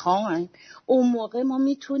زمین بخوایم، اون موقع ما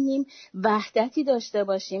میتونیم وحدتی داشته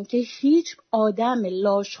باشیم که هیچ آدم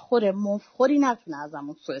لاشخور مفخوری نتونه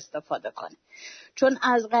ازمون سوء استفاده کنه. چون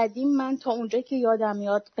از قدیم من تا اونجا که یادم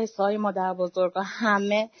میاد قصه های مادر بزرگا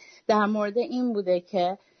همه در مورد این بوده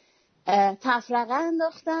که تفرقه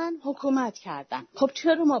انداختن، حکومت کردن. خب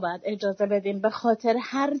چرا ما باید اجازه بدیم به خاطر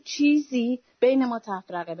هر چیزی بین ما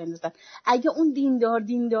تفرقه بندازن؟ اگه اون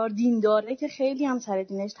دینداره که خیلی هم سر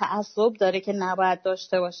دینش تعصب داره که نباید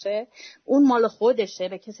داشته باشه، اون مال خودشه،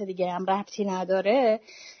 به کسی دیگه هم ربطی نداره،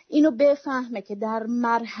 اینو بفهمه که در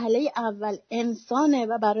مرحله اول انسانه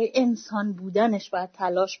و برای انسان بودنش باید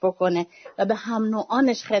تلاش بکنه و به هم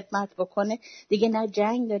نوعانش خدمت بکنه. دیگه نه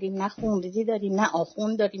جنگ داریم، نه خونریزی داریم، نه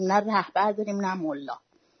آخوند داریم، نه رهبر داریم، نه ملا.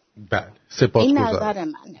 بله، سپاسگزارم. این نظر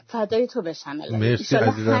منه. فدای تو بشم الهی. مرسی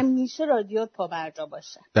عزیزم. همیشه رادیوت پابرجا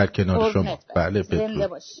باشه. در کنار شما. بله، زنده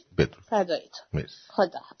باشی. بدرود. فدای تو. مرسی.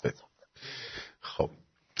 خدا حافظ. خب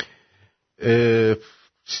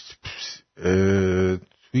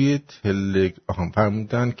توی تلگرام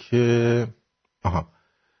فرمودن که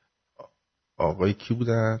آقای کی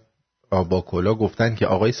بودن؟ با کلا گفتن که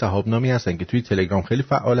آقای صحاب نامی هستن که توی تلگرام خیلی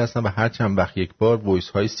فعال هستن و هر چند وقت یک بار وایس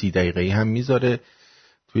های 30 دقیقه‌ای هم میذاره.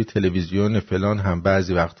 توی تلویزیون فلان هم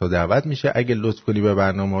بعضی وقتا دعوت میشه. اگه لطف کنی به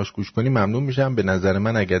برنامه‌هاش گوش کنی ممنون میشم. به نظر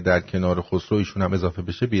من اگر در کنار خسرو ایشون هم اضافه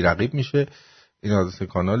بشه بی‌رقیب میشه. این آدرس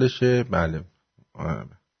کانالشه. بله.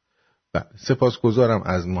 سپاسگزارم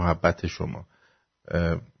از محبت شما.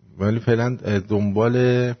 ولی فعلا دنبال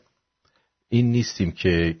این نیستیم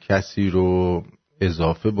که کسی رو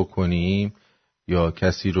اضافه بکنیم یا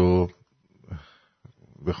کسی رو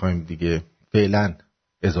بخوایم دیگه فعلا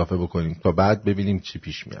اضافه بکنیم تا بعد ببینیم چی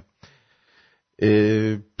پیش میاد.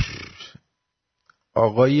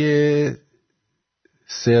 آقای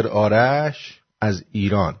سر آرش از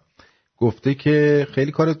ایران گفته که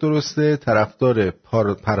خیلی کار درسته، طرفدار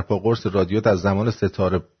پرپاقرص رادیوت از زمان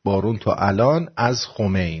ستاره بارون تا الان از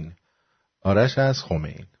خمین. آرش از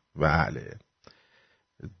خمین. بله.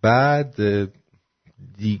 بعد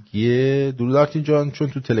دیگه درود آرتین جان، چون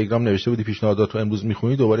تو تلگرام نوشته بودی پیشنهادات رو امروز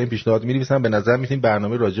میخونی، دوباره این پیشنهاد می‌نویسم. به نظر میتونیم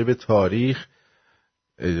برنامه راجع به تاریخ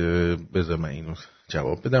بذار من اینو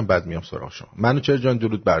جواب بدم بعد میام سراغ شما. منوچهر جان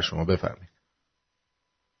درود بر شما، بفرمایید.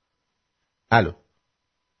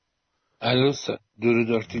 الو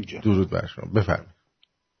درود آرتین جان. درود بر شما، بفرمایید.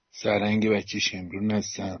 سرنگ بچه شمرون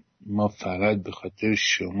هستم. ما فقط به خاطر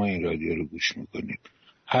شما این رادیو رو گوش میکنیم.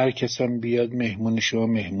 هر کس هم بیاد مهمون شما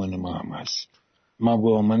مهمون ما هم هست. ما به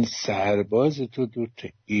عنوان سرباز تو دور تا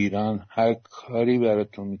ایران هر کاری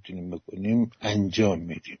براتون میتونیم بکنیم انجام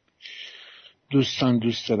میدیم. دوستان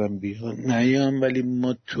دوست دارم بیان نیام، ولی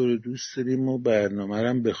ما تو رو دوست داریم و برنامه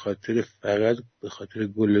رو فقط به خاطر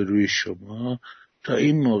گل روی شما تا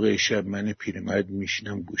این موقع شب من پیرمرد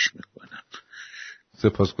میشینم گوش میکنم.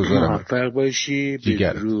 سپاسگزارم. موفق باشی.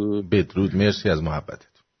 بدرود. مرسی از محبتت.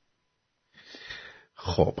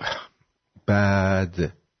 خب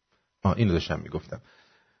بعد اینو داشتم میگفتم.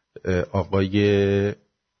 آقای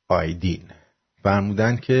آیدین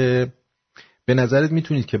فرمودن که به نظرت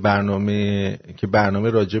میتونید که برنامه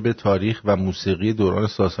راجع به تاریخ و موسیقی دوران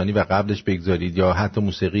ساسانی و قبلش بگذارید، یا حتی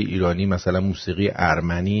موسیقی ایرانی، مثلا موسیقی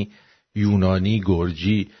ارمنی، یونانی،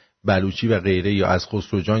 گرجی، بلوچی و غیره، یا از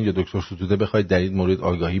خسرو جان یا دکتر ستوده بخواید در این مورد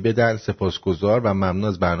آگاهی بدن. سپاسگزار و ممنون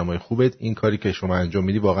از برنامه خوبت. این کاری که شما انجام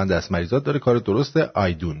میدی واقعا دستمریزات داره، کار درسته.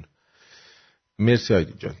 آیدون. مرسی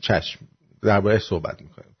آیدون جان. چشم، درباره‌اش صحبت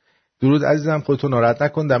میکنیم. درود عزیزم، خودتو ناراحت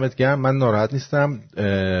نکن. دمت گرم. من ناراحت نیستم.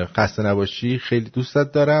 خسته نباشی. خیلی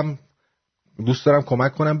دوستت دارم. دوست دارم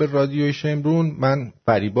کمک کنم به رادیوی شمرون. من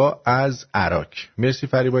فریبا از عراق. مرسی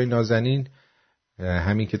فریبای نازنین،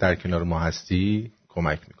 همین که در کنار ما هستی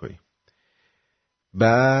کمک میکنی.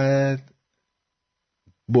 بعد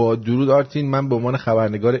با درود آرتین، من به عنوان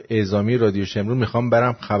خبرنگار اعزامی رادیو شمرون میخوام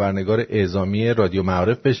برم خبرنگار اعزامی رادیو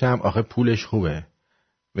معارف بشم. آخه پولش خوبه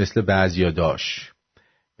مثل بعضیا داشت.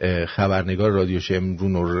 خبرنگار رادیو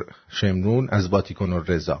شمرون از واتیکان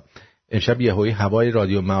الرضا. امشب یهویی هوای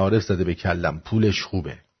رادیو معارف زده به کلم، پولش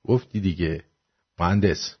خوبه. گفتی دیگه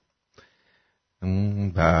مهندس.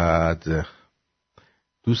 بعد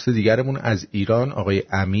دوست دیگرمون از ایران آقای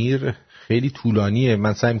امیر، خیلی طولانیه،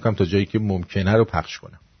 من سعی میکنم تا جایی که ممکنه رو پخش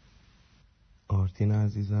کنم. آرتین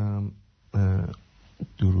عزیزم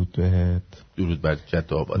درود بهت. درود بر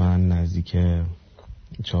جد آباد. من نزدیک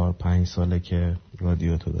 4-5 ساله که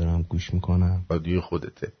رادیو تو دارم گوش میکنم.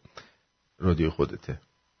 رادیو خودته.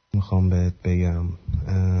 میخوام بهت بگم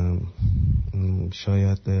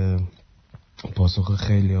شاید پاسخ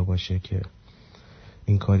خیلی ها باشه که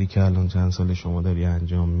این کاری که الان چند سال شما داری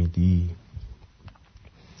انجام میدی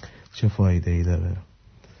چه فایده ای داره.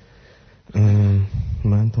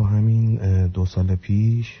 من تا همین 2 سال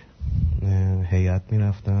پیش هیئت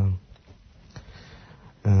میرفتم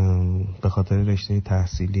به خاطر رشته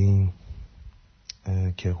تحصیلی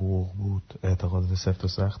که حقوق بود، اعتقادات سفت و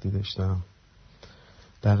سختی داشتم.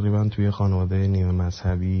 تقریبا توی خانواده نیمه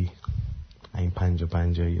مذهبی این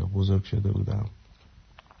 50-50 یا بزرگ شده بودم،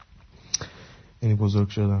 یعنی بزرگ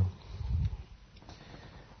شدم.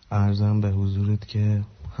 عرضم به حضورت که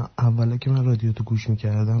اولا که من رادیو تو گوش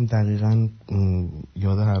میکردم دقیقاً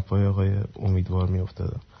یاد حرفای آقای امیدوار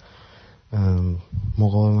میافتادم.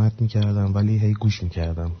 مقاومت میکردم ولی هی گوش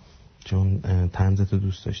میکردم چون طنزتو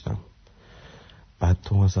دوست داشتم. بعد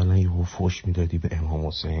تو مثلا یهو فوش میدادی به امام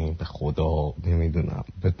حسین، به خدا، نمیدونم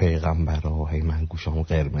به پیغمبرها، هی من گوشام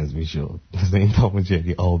قرمز میشد، مثلا این تام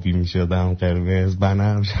جری آبی میشدم، قرمز،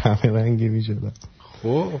 بنفش، همه رنگی میشدم.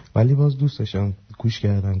 خب ولی باز دوست داشتم گوش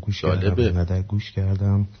کردم ندر گوش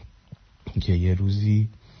کردم که یه روزی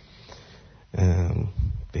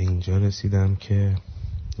به اینجا رسیدم که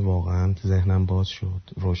واقعا ذهنم باز شد،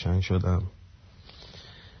 روشن شدم.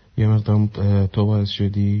 یه مقدار تو باعث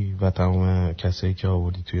شدی و تمام کسایی که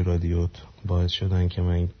آوردی توی رادیوت باعث شدن که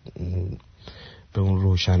من به اون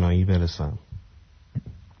روشنایی برسم.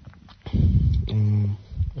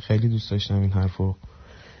 خیلی دوست داشتم این حرفو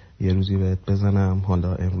یه روزی بهت بزنم.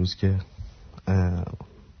 حالا امروز که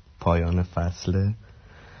پایان فصله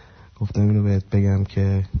گفتم اینو بهت بگم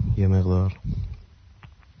که یه مقدار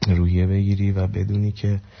روحیه بگیری و بدونی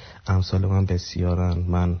که امثال من بسیارن.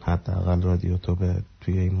 من حداقل رادیو تو به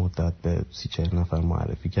توی این مدت به 30-40 نفر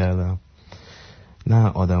معرفی کردم. نه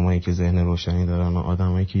آدمایی که ذهن روشنی دارن،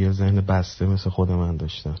 آدمایی که یه ذهن بسته مثل خود من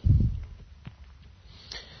داشتن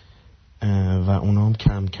و اونام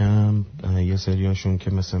کم کم یه سریاشون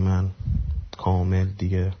که مثل من کامل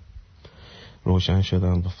دیگه روشن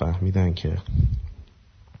شدن و فهمیدن که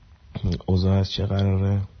اوضاع از چه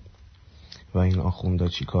قراره و این آخوندا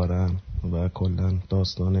چی کارن و کلن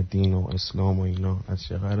داستان دین و اسلام و اینا از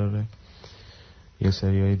چه قراره. یه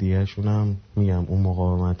سریای دیگه شونم میگم اون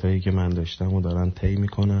مقاومت هایی که من داشتم و دارن طی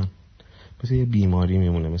میکنن. مثل یه بیماری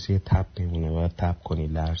میمونه، مثل یه تب میمونه و تب کنی،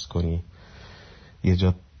 لرز کنی، یه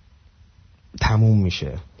جا تموم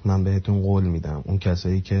میشه. من بهتون قول میدم اون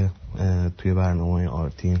کسایی که توی برنامه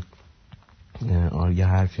آرتین یه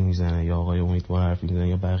حرفی میزنه یا آقای امیدوار حرفی میزنه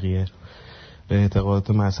یا بقیه به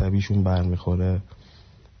اعتقادات مذهبیشون برمیخوره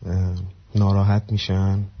ناراحت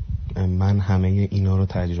میشن. من همه اینا رو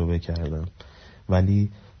تجربه کردم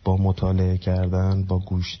ولی با مطالعه کردن، با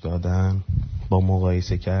گوش دادن، با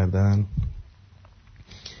مقایسه کردن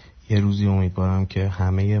یه روزی امیدوارم که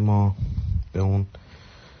همه ما به اون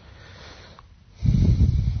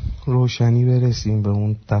روشنی برسیم، به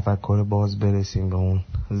اون تفکر باز برسیم، به اون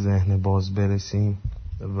ذهن باز برسیم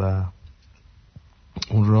و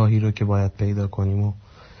اون راهی رو که باید پیدا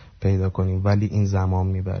کنیم ولی این زمان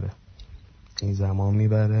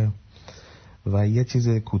میبره. و یه چیز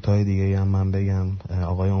کوتاه دیگه هم من بگم.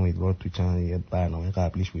 آقای امیدوار تو چند یه برنامه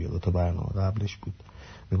قبلیش بود یا 2 تا برنامه قبلش بود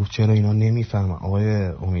میگفت چرا اینا نمیفهمن. آقای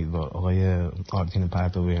امیدوار، آقای آرتین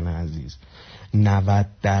پرتویان عزیز،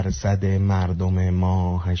 90% مردم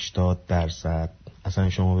ما، 80%، اصلا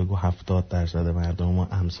شما بگو 70% مردم ما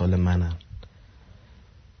امثال منن.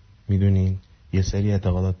 میدونین یه سری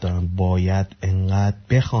اعتقادات دارن باید انقدر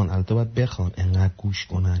بخوان، البته باید بخوان، انقدر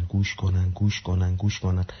گوش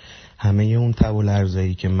کنن همه اون تب و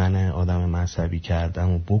لرزایی که من آدم مذهبی کردم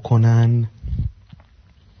و بکنن،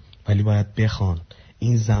 ولی باید بخوان.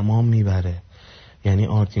 این زمان میبره. یعنی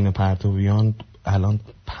آرتین پرتویان الان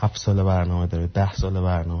 7 سال برنامه داره، 10 سال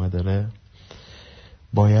برنامه داره،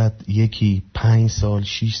 باید یکی 5 سال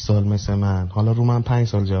 6 سال مثل من، حالا رو من 5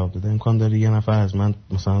 سال جواب داده، امکان داره یه نفر از من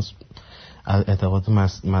مثلا اعتقاد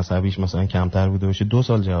مذهبیش مثلا کمتر بوده باشه 2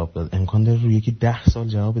 سال جواب داد، امکان داره رو یکی 10 سال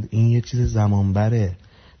جواب بده. این یه چیز زمان بره،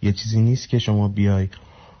 یه چیزی نیست که شما بیای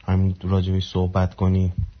همین راجبش صحبت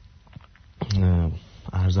کنی.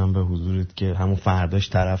 عرضم به حضورت که همون فرداش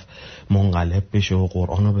طرف منقلب بشه و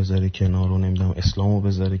قرآن رو بذاره کنار و نمیدونم اسلام رو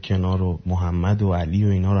بذاره کنار و محمد و علی و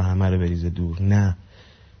اینا رو همه رو بریزه دور. نه،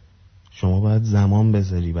 شما باید زمان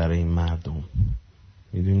بذاری برای این مردم.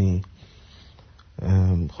 میدونی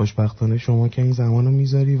خوشبختانه شما که این زمان رو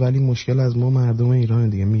میذاری، ولی مشکل از ما مردم ایران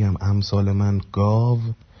دیگه. میگم امثال من گاو،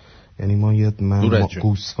 یعنی ما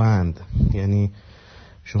گوسفند. یعنی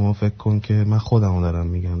شما فکر کن که من خودمو دارم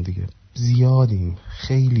میگم دیگه، زیادیم،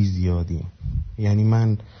 خیلی زیادیم. یعنی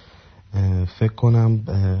من فکر کنم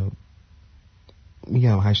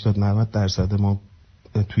میگم 80-90% ما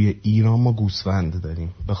توی ایران ما گوسفند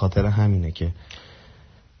داریم، به خاطر همینه که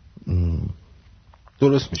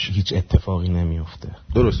درست میشه، هیچ اتفاقی نمیفته،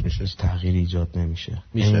 درست میشه، هیچ تغییری ایجاد نمیشه.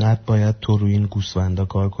 اینقدر باید تو روی این گوسفندا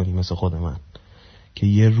کار کنی مثل خود من که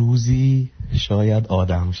یه روزی شاید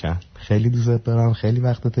آدم شن. خیلی دوست دارم، خیلی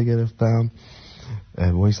وقتت گرفتم،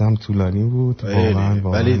 وایس هم طولانی بود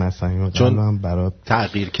ولی نصمی چون برات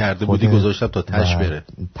تغییر کرده بودی گذاشتم تا تش بره.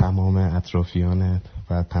 تمام اطرافیانت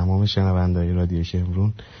و تمام شنونده‌های رادیو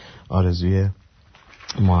شمرون آرزوی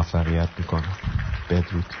موفقیت میکنم.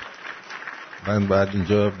 بدرود. من باید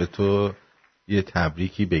اینجا به تو یه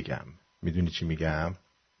تبریکی بگم. میدونی چی میگم؟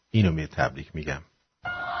 اینو می تبریک میگم.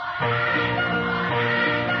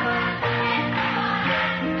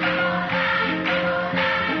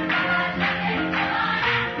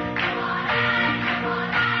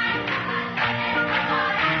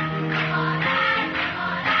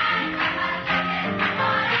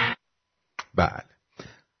 بله،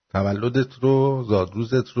 تولدت رو،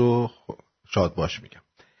 زادروزت رو شاد باش میگم.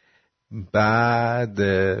 بعد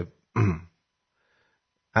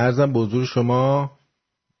عرضم به حضور شما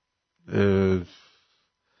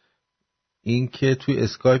این که توی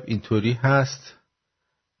اسکایپ اینطوری هست.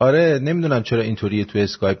 آره نمیدونم چرا اینطوریه توی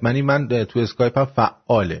اسکایپ. من توی اسکایپ هم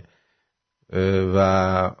فعاله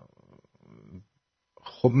و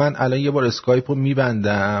خب من الان یه بار اسکایپ رو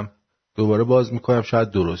میبندم دوباره باز میکنم،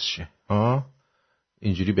 شاید درست شه.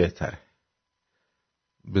 اینجوری بهتره.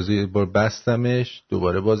 بذار یه بار بستمش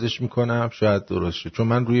دوباره بازش میکنم، شاید درست شه، چون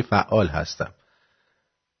من روی فعال هستم.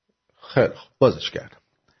 خیلی خوب، بازش کردم.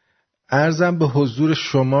 عرضم به حضور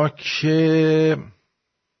شما که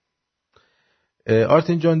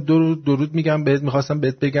آرتین جان درود میگم بهت. میخواستم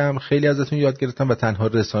بهت بگم خیلی ازتون یاد گرفتم و تنها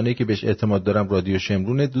رسانه‌ای که بهش اعتماد دارم رادیو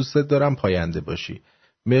شمرونه. دوستت دارم، پاینده باشی.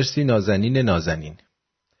 مرسی نازنین.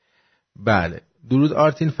 بله درود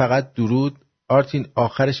آرتین، فقط درود. آرتین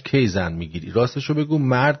آخرش کی زن میگیری؟ راستشو بگو،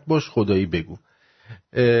 مرد باش، خدایی بگو.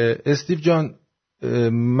 استیو جان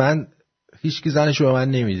من هیچکی زنشو به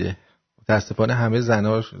من نمیده، متاسفانه همه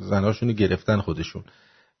زناشونو گرفتن خودشون،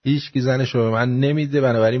 هیچکی زنشو به من نمیده،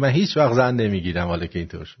 بنابراین من هیچ وقت زن نمیگیرم. حالا که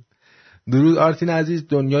اینطور شد. درود آرتین عزیز.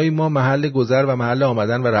 دنیای ما محل گذر و محل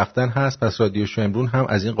آمدن و رفتن هست، پس رادیو شمرون هم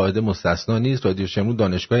از این قاعده مستثنا نیست. رادیو شمرون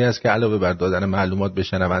دانشگاهی است که علاوه بر دادن معلومات به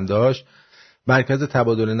شنونده‌هاش مرکز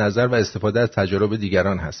تبادل نظر و استفاده از تجارب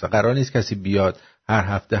دیگران هست و قرار نیست کسی بیاد هر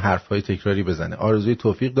هفته حرفهای تکراری بزنه. آرزوی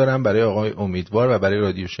توفیق دارم برای آقای امیدوار و برای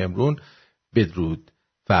رادیو شمرون. بدرود.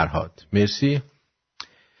 فرهاد. مرسی.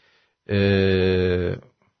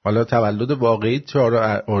 حالا تولد واقعی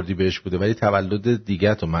 4 اردیبهشت بوده ولی تولد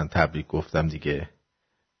دیگه تو من تبریک گفتم دیگه.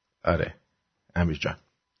 آره امیر جان.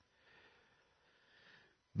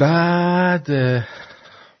 بعد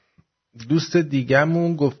دوست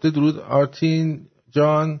دیگه‌مون گفته درود آرتین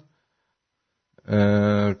جان.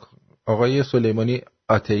 آقای سلیمانی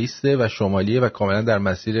آتئیسته و شمالیه و کاملا در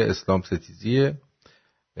مسیر اسلام ستیزیه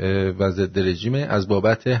و ضد رژیمه. از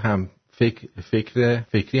بابت هم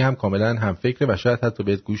فکری هم کاملا هم فکره و شاید حتی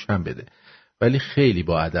بهت گوش هم بده، ولی خیلی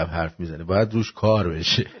با ادب حرف میزنه، باید روش کار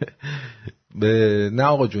بشه. نه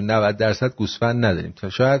آقا جون 90% گوسفند نداریم،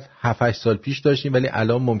 شاید 7-8 سال پیش داشتیم ولی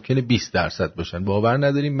الان ممکنه 20% باشن. باور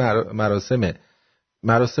نداریم.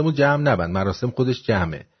 مراسمو جمع نبند، مراسم خودش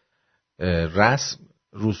جمعه.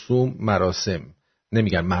 رسوم مراسم،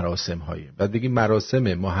 نمیگن مراسم هایی. بعد بگیم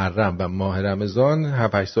مراسم محرم و ماه رمضان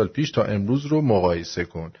 7-8 سال پیش تا امروز رو مقایسه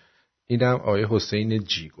کن. اینم آقای حسین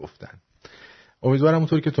جی گفتن. امیدوارم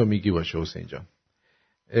اونطور که تو میگی باشه حسین جان.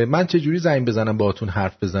 من چجوری زنگ بزنم باهاتون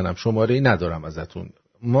حرف بزنم؟ شماره‌ای ندارم ازتون.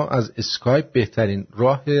 ما از اسکایپ بهترین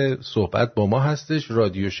راه صحبت با ما هستش.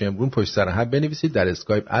 رادیو شمرون پشت سر هم بنویسید، در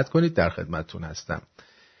اسکایپ اد کنید، در خدمتتون هستم.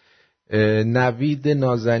 نوید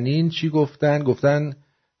نازنین چی گفتن؟ گفتن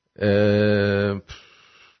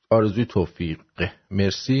آرزوی توفیق.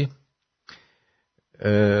 مرسی.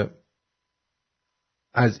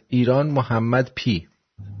 از ایران محمد پی.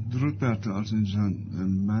 درود بر تو آرتین جان.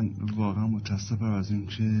 من واقعا متاسفم از این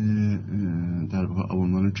که در واقع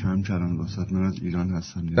آبونمان کم کردن واسط. من از ایران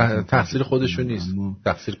هستم. تقصیر خودشون نیست،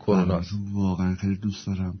 تقصیر کروناست. واقعا خیلی دوست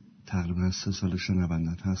دارم. تقریبا 3 سال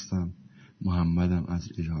شنوندت هستم. محمدم از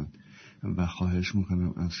ایران و خواهش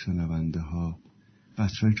میکنم از شنونده ها،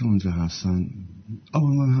 بچه‌ای که اونجا هستن،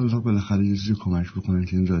 آبونمان حالا بالاخره یه چیزی کمک بکنن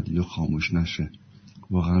که این رادیو خاموش نشه.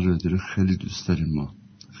 واقعا رادیو خیلی دوست داریم، ما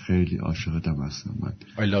خیلی عاشقتم هستم. من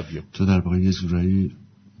I love you. تو در واقع یه جورایی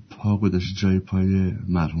پا گذاشتی جای پای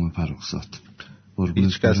مرحوم فرخزاد.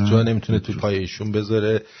 هیچ کس جا نمیتونه تو پای ایشون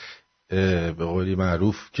بذاره. به قولی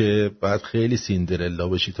معروف که باید خیلی سیندرلا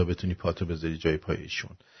باشی تا بتونی پاتو بذاری جای پای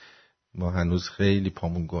ایشون. ما هنوز خیلی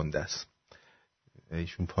پامون گنده است.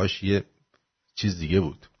 ایشون پاش یه چیز دیگه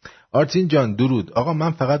بود. آرتین جان درود. آقا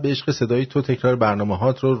من فقط به عشق صدای تو تکرار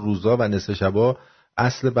برنامه‌هات رو روزا و نصف شبا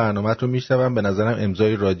اصل برنامه‌ت رو میشنوم. به نظرم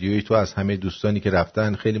امضای رادیویی تو از همه دوستانی که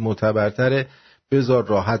رفتن خیلی معتبرتره. بذار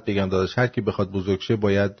راحت بگم داداش، هر کی بخواد بزرگ شه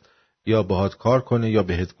باید یا باهات کار کنه یا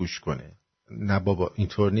بهت گوش کنه. نه بابا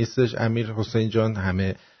اینطور نیستش امیر حسین جان،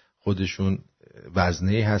 همه خودشون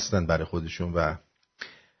وزنه‌ای هستن برای خودشون و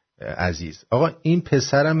عزیز. آقا این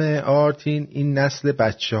پسرم آرتین، این نسل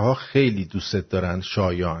بچه‌ها خیلی دوستت دارن.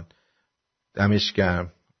 شایان دمش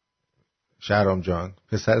گرم. شهرام جان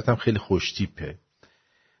پسرت هم خیلی خوش تیپه.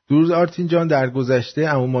 درود آرتین جان. در گذشته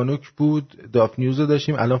عمو مانوک بود، داف نیوز رو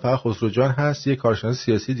داشتیم، الان فقط خسرو جان هست. یه کارشناس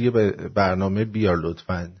سیاسی دیگه به برنامه بیار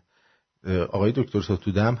لطفاً. آقای دکتر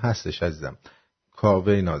ستوده هم هستش عزیزم.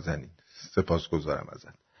 کاوه نازنین سپاسگزارم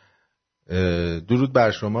ازت. درود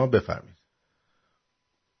بر شما، بفرمایید.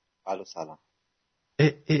 الو سلام.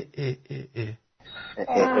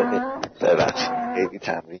 خیلی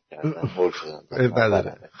تمرین کردم بول شدم.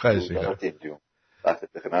 خواهش میکنم. وقتی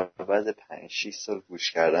بخیرم بعد 5-6 سال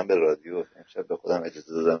گوش کردم به رادیو، امشب به خودم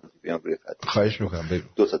اجازه دادم بیام روی خط. خواهش میکنم. بگو.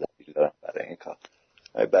 2 تا دلیل دارم برای این کار.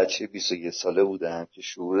 بچه 21 ساله بودم که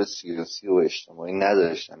شعور سیاسی و اجتماعی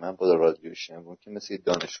نداشتم. من با رادیو شمرون که مثل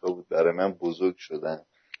دانشگاه بود برای من بزرگ شدم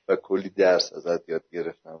و کلی درس ازت یاد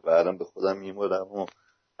گرفتم و الان به خودم میمالم و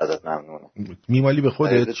ازت ممنونم. میمالی به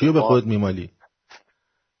خودت؟ چیو به خودت میمالی؟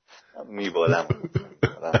 میبالم.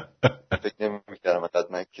 فکر نمی‌کردم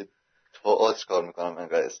من که تئاتر کار میکنم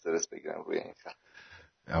انقدر استرس بگیرم روی این کار.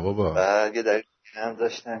 بابا. و یه دلیل هم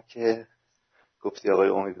داشتم که گفتی آقای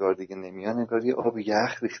امیدوار دیگه نمیان، انگار یه آب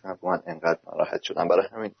یخ ریختن رو من، انقدر ناراحت شدم. برای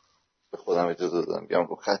همین به خودم اجازه دادم بیام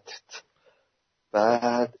رو خطت.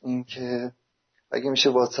 بعد اینکه اگه میشه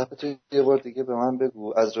واتساپ تو یه بار دیگه به من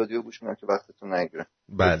بگو، از رادیو گوش میدم که وقتتون نگیره.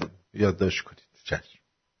 بله یادداشت کنید. چشم.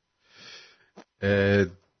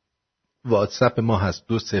 واتساپ ما هست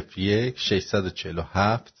 201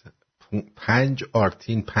 647 5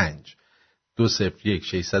 آرتین 5 201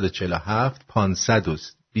 647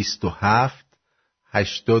 527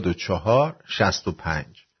 84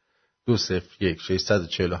 65 201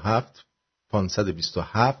 647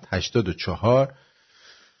 527 84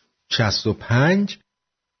 65.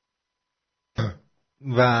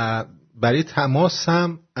 و برای تماس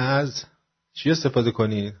هم از چی استفاده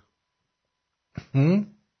کنید؟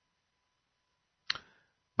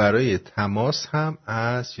 برای تماس هم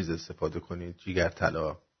از چیز استفاده کنید جیگر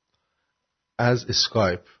طلا، از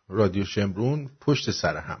اسکایپ رادیو شمرون پشت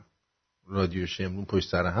سر هم، رادیو شمرون پشت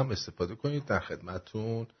سر هم استفاده کنید. در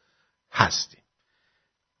خدمتون هستیم.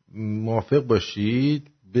 موافق باشید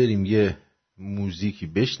بریم یه موزیکی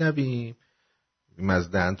بشنویم،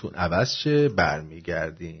 مزدنتون عوض شه،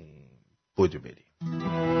 برمیگردیم. بودو بریم.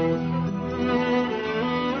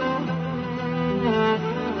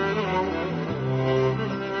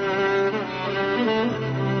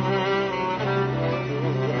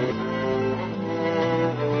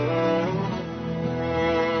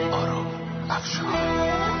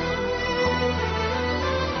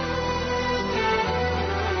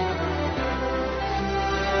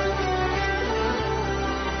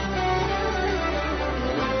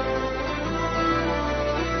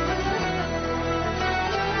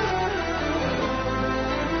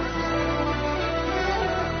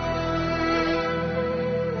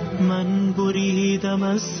 من بریدم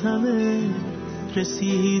از همه،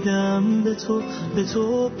 رسیدم به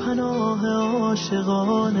تو پناه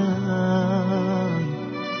عاشقانم.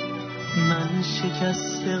 من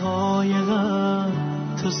شکست قایقم،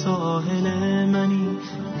 تو ساحل منی،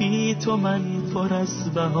 بی تو من پر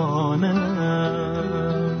از بهانم.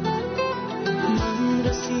 من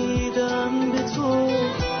رسیدم به تو،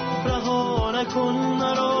 رها نکن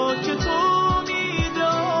مرا که تو امید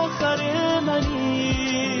آخر منی.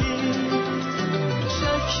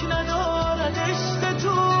 شک ندارد عشق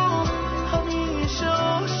تو، همیشه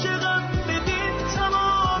عاشقم، ببین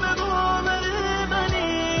تمام باور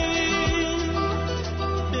منی.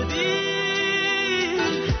 ببین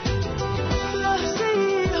لحظه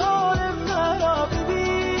ای حال مرا،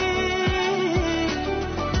 ببین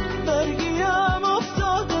برگیم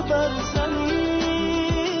افتاده بر زمین.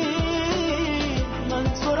 من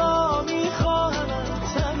تو را میخواهم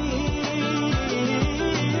تمین.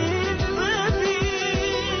 ببین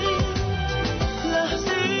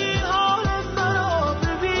لحظه ای حال مرا،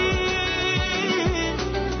 ببین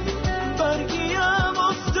برگیم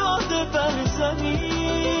افتاده بر زمین.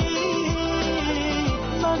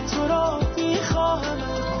 من تو را میخواهم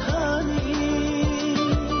همین.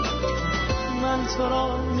 من تو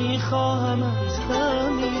را میخواهم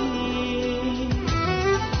همین.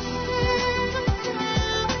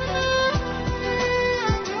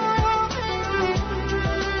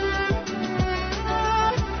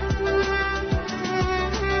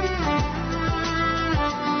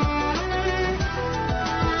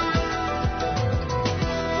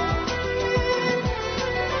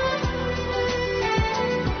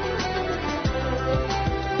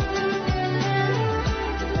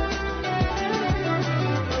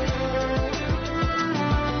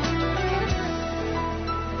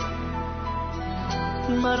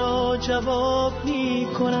 جواب می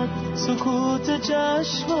کند سکوت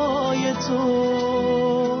چشمای تو.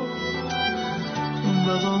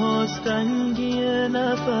 و باز تنگی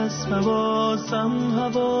نفس و بازم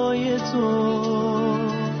هوای تو.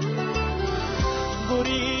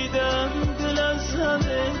 بریدم دل از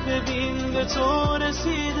همه ببین به تو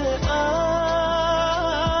رسیده ام،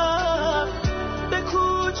 به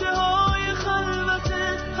کوچه های خلوت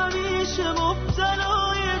همیشه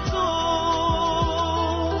مبتلای تو.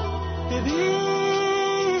 ببین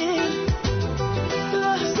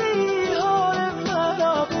لحظه ای حال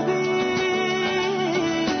مرا ببین،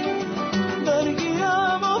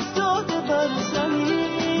 برگیم افتاده بر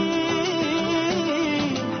زمین،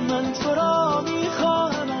 من تو را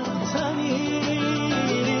میخواهم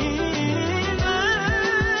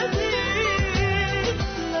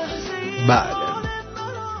بله.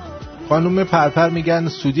 خانم پرپر میگن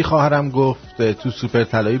سودی خواهرم گفت تو سوپر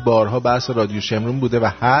طلایی بارها بحث رادیو شمرون بوده و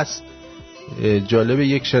هست. جالب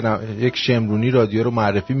یک شمرونی رادیو رو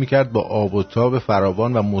معرفی میکرد با آب و تاب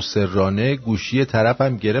فراوان و مصرانه، گوشی طرف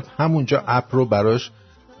هم گرفت همونجا اپ رو براش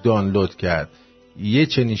دانلود کرد. یه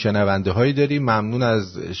چنین شنونده هایی داریم. ممنون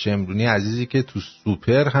از شمرونی عزیزی که تو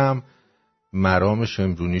سوپر هم مرام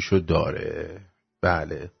شمرونیشو داره.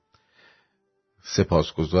 بله،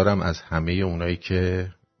 سپاسگزارم از همه اونایی که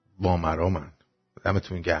با مرامن.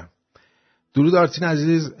 دمتون گرم. درود آرتین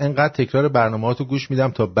عزیز، انقدر تکرار برنامه‌هاتو گوش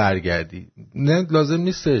میدم تا برگردی. نه لازم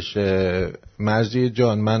نیستش مجدی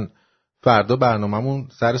جان، من فردا برنامه‌مون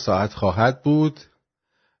سر ساعت خواهد بود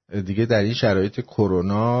دیگه. در این شرایط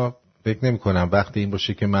کرونا فکر نمی‌کنم وقت این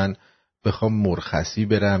باشه که من بخوام مرخصی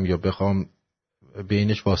برم یا بخوام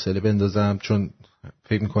بینش فاصله بندازم، چون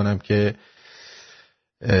فکر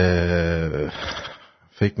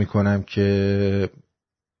می‌کنم که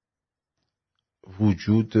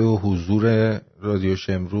وجود و حضور رادیو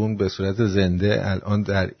شمرون به صورت زنده الان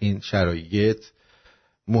در این شرایط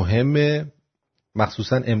مهمه.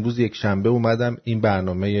 مخصوصا امروز یک شنبه اومدم این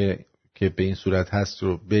برنامه که به این صورت هست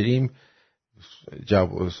رو بریم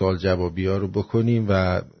سوال جوابی ها رو بکنیم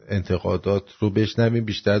و انتقادات رو بشنویم.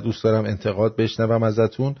 بیشتر دوست دارم انتقاد بشنوم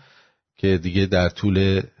ازتون که دیگه در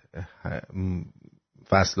طول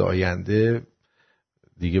فصل آینده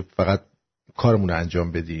دیگه فقط کارمون رو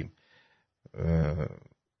انجام بدیم.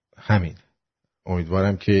 همین،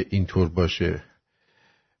 امیدوارم که اینطور باشه.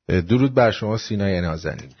 درود بر شما سینای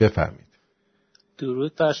نازنین، بفرمید.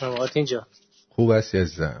 درود بر شما آرتین جان، خوب هستی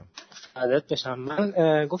عزیزم؟ عادت بشم.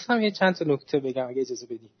 من گفتم یه چند تا نکته بگم اگه اجازه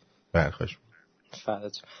بدی. بله خوش.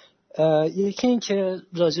 فدات. یکی این که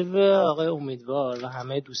راجع به آقای امیدوار و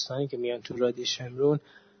همه دوستانی که میان تو رادیو شمرون،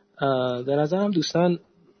 به نظرم دوستان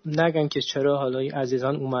نگن که چرا حالا این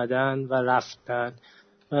عزیزان اومدن و رفتن.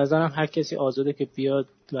 به نظرم هر کسی آزاده که بیاد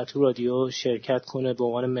و تو رادیو شرکت کنه به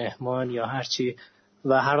عنوان مهمان یا هر چی،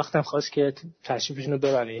 و هر وقت هم خواست که تشریفشون رو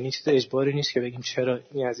ببره. یعنی چیز اجباری نیست که بگیم چرا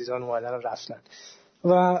این عزیزان اومدن و رفتن.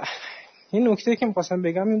 و این نکته که می‌خواستم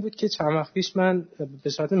بگم این بود که چند وقت پیش من به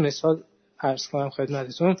صورت مثال عرض کنم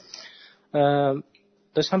خدمتتون،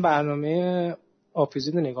 داشتم برنامه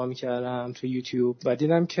اپیزود نگاه می‌کردم تو یوتیوب و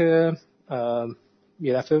دیدم که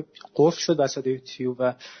یه دفعه قفل شد وسط یوتیوب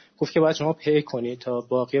و گفت که باید شما پی کنید تا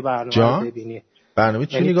باقی برنامه رو ببینید. برنامه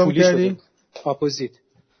چی نگاه می‌کردی؟ اپوزیت.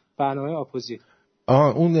 برنامه اپوزیت.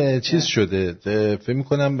 اون چیز شده فکر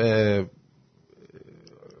می‌کنم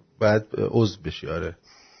باید عضو بشی.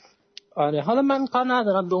 آره حالا من کار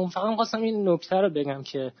ندارم به اون، فقط خواستم این نکته رو بگم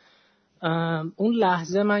که اون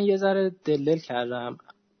لحظه من یه ذره دلدل کردم.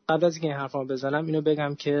 قبل از اینکه این حرفا بزنم اینو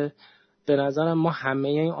بگم که به نظرم ما همه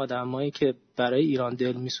این آدمایی که برای ایران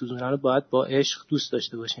دل میسوزونن رو باید با عشق دوست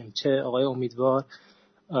داشته باشیم، چه آقای امیدوار،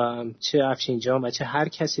 چه افشین جان و چه هر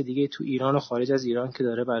کسی دیگه تو ایران و خارج از ایران که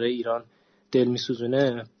داره برای ایران دل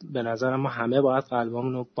میسوزونه. به نظرم ما همه باید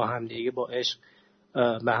قلبمون رو با هم دیگه با عشق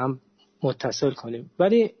به هم متصل کنیم.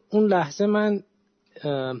 ولی اون لحظه من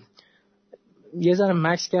یه ذره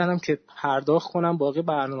مکس کردم که پرداخت کنم باقی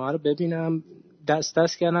برنامه رو ببینم،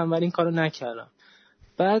 دست کردم ولی این کارو نکردم.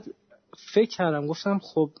 بعد فکر کردم گفتم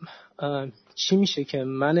خب چی میشه که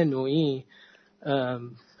من نوعی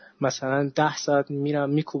مثلا 10 ساعت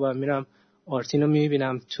میرم آرتین رو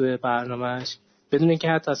میبینم توی برنامهش بدون اینکه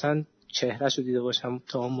حتی اصلا چهرهش رو دیده باشم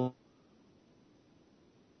تا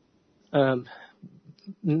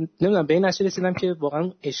نمیدونم به این نتیجه رسیدم که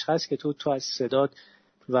واقعا عشق هست که تو از صدات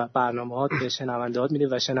و برنامه‌هات به شنونده‌هات میدی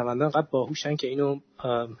و شنونده‌ها انقدر باهوشن که اینو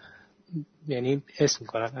یعنی حس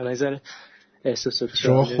میکنن. از نظر احساساتی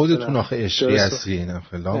شما خودتون آخه عشقی هستین.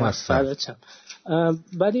 فلام هستن.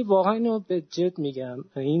 ولی واقعا اینو به جد میگم،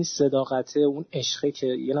 این صداقته، اون عشقه که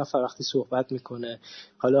یه نفر وقتی صحبت میکنه،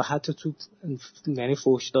 حالا حتی تو یعنی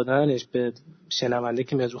فحش دادنش به شنونده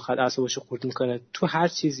که میاد رو خط اعصابش خورد میکنه، تو هر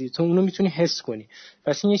چیزی تو اونو میتونی حس کنی.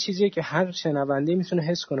 پس این یه چیزیه که هر شنونده میتونه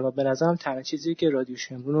حس کنه و به نظرم تنها چیزیه که رادیو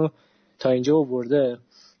شمرون رو تا اینجا آورده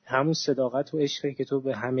همون صداقت و عشقی که تو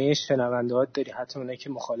به همه شنونده‌هات داری، حتی اونایی که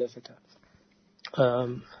مخالفتن.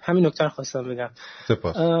 همین نکته رو خواستم بگم.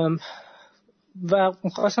 سپاس. و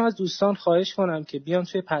خواستم از دوستان خواهش کنم که بیان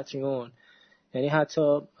توی پاتریون، یعنی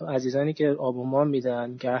حتی عزیزانی که آبومان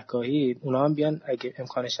میدن گهگاهی، اونا هم بیان اگه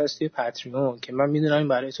امکانش هست توی پاتریون، که من میدونم این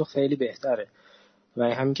برای تو خیلی بهتره و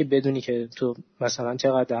همین که بدونی که تو مثلا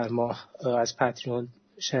چقدر در ماه از پاتریون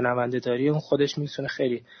شنونده داری، اون خودش میتونه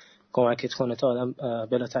خیلی کمکت کنه تا آدم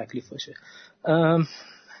بلا تکلیف باشه.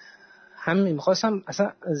 همین میخواستم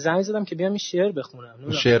اصلا زنگ زدم که بیام این شعر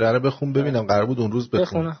بخونم. شعر رو بخون ببینم، قرار بود اون روز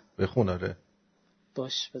بخون. آره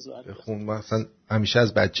باش بذار بخون. من اصلا همیشه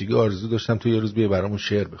از بچگی آرزو داشتم تو یه روز بیا برامون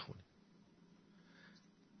شعر بخونی.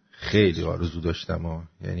 خیلی آرزو داشتم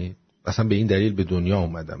یعنی اصلا به این دلیل به دنیا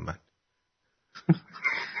اومدم من.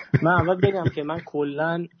 من اول بگم که من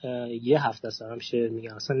کلا یه هفته سرم شعر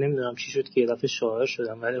میگم، اصلا نمیدونم چی شد که یه دفعه شاعر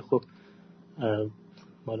شدم، ولی خب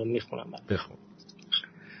حالا میخونم. بخون.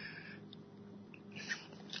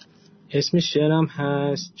 اسم شعرم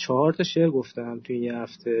هست 4 تا شعر گفتم توی یه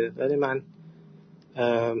هفته، ولی من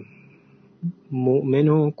مؤمن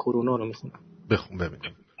و کرونا رو میخونم. بخون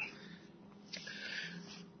ببینم.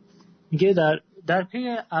 میگه در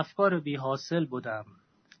پی افکار بی حاصل بودم،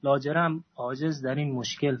 لاجرم عاجز در این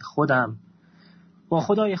مشکل خودم، با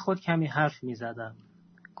خدای خود کمی حرف میزدم،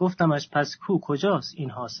 گفتمش پس کجاست این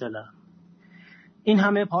حاصلم، این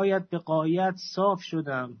همه پایت به غایت صاف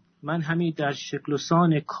شدم، من همی در شکل و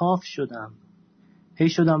سان کاف شدم، هی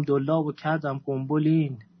شدم دلا و کردم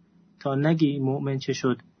قنبلین، تا نگی مؤمن چه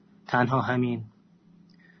شد تنها همین،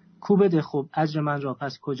 کو بده خب اجر من را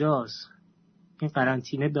پس کجاست، این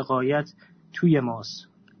قرنطینه به غایت توی ماست،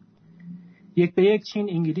 یک به یک چین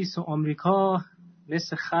انگلیس و آمریکا،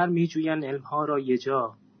 مثل خر می جوین علمها را یه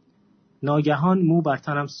جا، ناگهان مو بر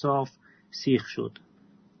تنم صاف سیخ شد،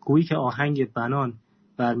 گویی که آهنگ بنان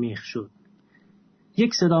برمیخ شد،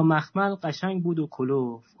 یک صدا مخمل قشنگ بود و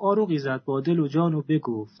کلوف، آروغی زد با دل و جان و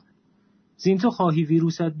بگفت، زین تو خواهی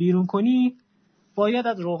ویروست بیرون کنی، باید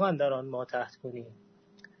از روغن در آن ما تحت کنی،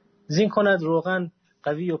 زین کند روغن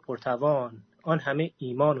قوی و پرتوان، آن همه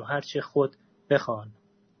ایمان و هرچه خود بخوان،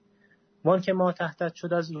 وان که ما تحتت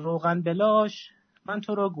شد از روغن بلاش، من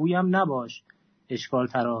تو را گویم نباش اشکال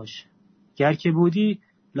تراش، گر که بودی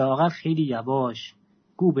لاغر خیلی یواش،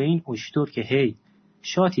 گو به این اشتر که هی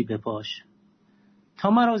شاتی بپاش، تا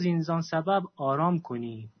مرا زینزان سبب آرام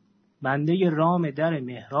کنی، بنده رام در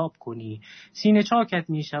محراب کنی، سینه چاکت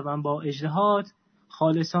می شوم با اجتهاد،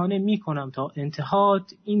 خالصانه می کنم تا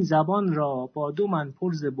انتهاد، این زبان را با 2 من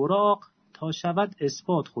پرز براق، تا شود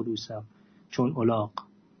اثبات خلوصم چون الاغ،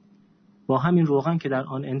 با همین روغن که در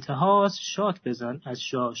آن انتهاست، شات بزن از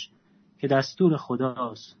شاش که دستور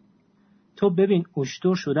خداست، تو ببین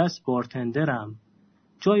اشتر شده است بارتندرم،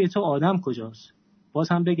 جای تو آدم کجاست، باز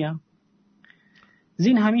هم بگم،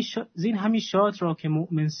 زین همی شات را که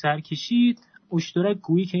مؤمن سر کشید، اشترک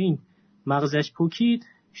گویی که این مغزش پکید،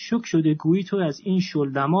 شک شده گویی تو از این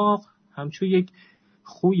شل دماغ، همچو یک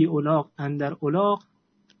خوی الاغ اندر الاغ،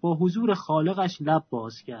 با حضور خالقش لب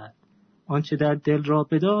باز کرد، آنچه در دل را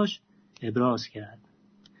بداشت ابراز کرد،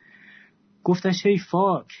 گفتش ای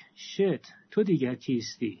فاک شت تو دیگر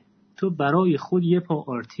کیستی، تو برای خود یه پا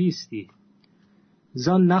آرتیستی،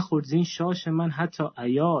 زان نخورد زین شاش من حتی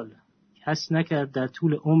عیال، کس نکرد در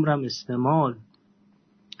طول عمرم استعمال،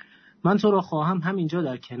 من تو را خواهم همینجا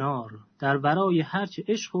در کنار، در ورای هرچه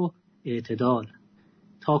عشق و اعتدال،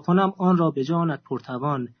 تا کنم آن را به جانت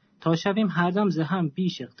پرتوان، تا شویم هر دم ز هم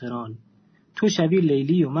بیش اقتران، تو شوی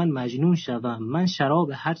لیلی و من مجنون شوم، من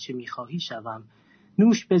شراب هرچه میخواهی شوم،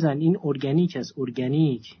 نوش بزن این ارگانیک از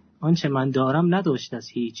ارگانیک، آنچه من دارم نداشت از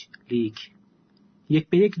هیچ لیک، یک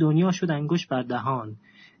به یک دنیا شد انگشت بر دهان،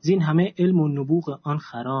 زین همه علم و نبوغ آن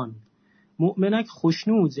خران، مؤمنک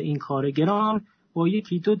خوشنود ز این کار گران، با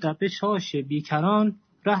 1-2 دبه شاش بیکران،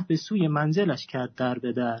 ره به سوی منزلش کرد در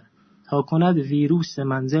به در، تا کند ویروس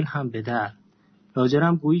منزل هم به در،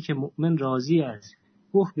 لاجرم گویی که مؤمن راضی است،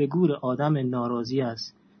 گوه به گور آدم ناراضی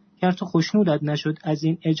است، گر تو خوشنودت نشد از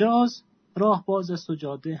این اجاز، راه باز است و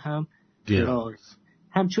جاده هم دراز،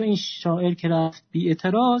 همچون این شاعر که رفت بی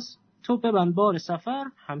اعتراض، تو ببند بار سفر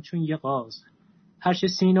همچون یه غاز، هرچه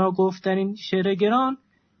سینا گفت در این شعر گران،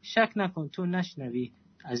 شک نکن تو نشنوی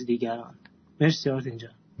از دیگران. مرسی آرتین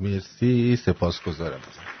جان. مرسی، سپاسگزارم.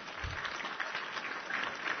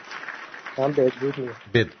 من بدرود میگم.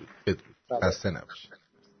 بدرود خسته نباشه.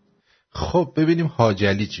 خب ببینیم حاج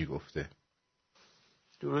علی چی گفته.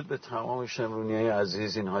 درود به تمام شمرونیای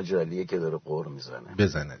عزیز. این حاج علیه که داره قور میزنه.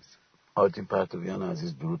 بزن عزیز. آرتین پرتویان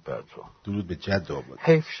عزیز، درود بر تو. درود به جد آباد.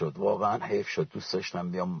 حیف شد، واقعا حیف شد. دوست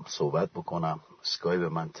داشتم بیام صحبت بکنم، اسکای به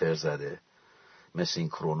من تر زده، مثل این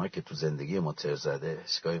کرونا که تو زندگی ما تر زده.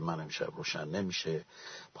 اسکای من امشب روشن نمیشه،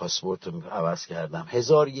 پاسپورت رو عوض کردم،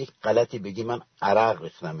 1001 غلطی بگی من عرق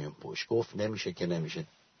ریختم این پشت. گفت نمیشه که نمیشه،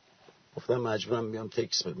 گفتم مجبورم بیام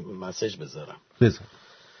تکست مسیج بذارم. بذار.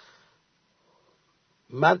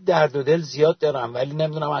 من درد و دل زیاد دارم ولی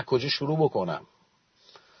نمیدونم از کجا شروع بکنم.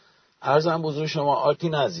 عرضم بزرگ شما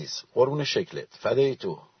آرتین عزیز، قربون شکلت، فدای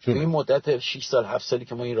تو. تو این مدت 6 سال 7 سالی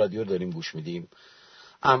که ما این رادیو داریم گوش میدیم،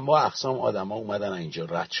 اما اقسام آدما اومدن اینجا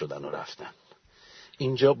رد شدن و رفتن.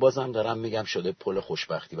 اینجا بازم دارم میگم شده پل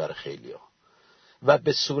خوشبختی برای خیلیا و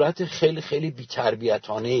به صورت خیلی خیلی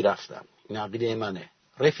بی‌تربیتانه‌ای رفتن. این عقیده منه.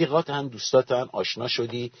 رفیقاتن، دوستاتن، آشنا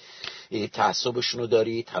شدی، تعصبشونو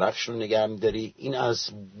داری، طرفشونو نگه می‌داری. این از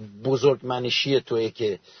بزرگمنشی توئه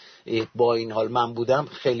که با این حال من بودم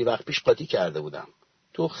خیلی وقت پیش قاطی کرده بودم.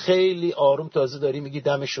 تو خیلی آروم تازه داری میگی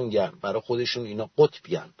دمشون گرم، برای خودشون اینا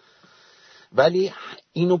قطبیان. ولی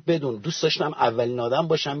اینو بدون، دوست داشتم اولین آدم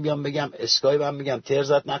باشم بیام بگم اسکای من میگم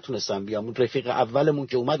ترزت نتونستم بیام. اون رفیق اولمون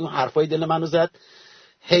که اومد اون حرفای دل منو زد،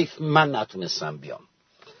 حیف من نتونستم بیام.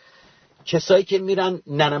 کسایی که میرن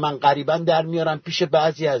ننه من قریبن در میارن پیش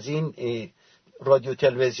بعضی از این رادیو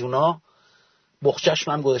تلویزیونا،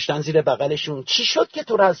 بخچشم گذاشتن زیر بغلشون. چی شد که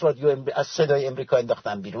تو رو از رادیو از صدای امریکا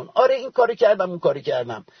انداختن بیرون؟ آره این کاری کردم اون کاری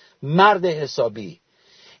کردم. مرد حسابی.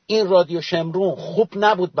 این رادیو شمرون خوب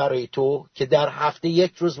نبود برای تو که در هفته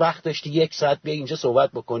یک روز وقت داشتی 1 ساعت بیا اینجا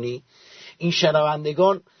صحبت بکنی؟ این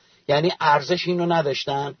شنوندگان یعنی ارزش اینو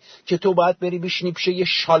نداشتن که تو باید بری بشینی پیش یه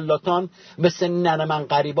شالاتان مثل ننه من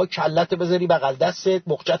قریبا، کلت بذاری بغل دستت،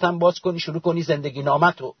 بخچت هم باز کنی، شروع کنی زندگی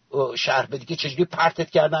نامت رو شرح بدی که چجوری پرتت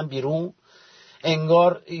کردن بیرون.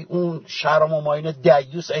 انگار اون شهرام و ماین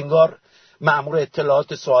دیوس انگار مأمور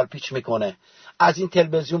اطلاعات سوال پیچ میکنه، از این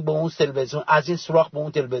تلویزیون به اون تلویزیون، از این سوراخ به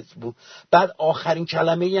اون تلویزیون. بعد آخرین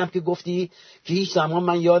کلمه ای هم که گفتی که هیچ زمان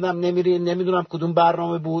من یادم نمیره، نمیدونم کدوم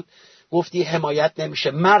برنامه بود، گفتی حمایت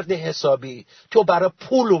نمیشه. مرد حسابی، تو برای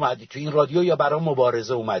پول اومدی تو این رادیو یا برای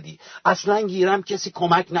مبارزه اومدی؟ اصلا گیرم کسی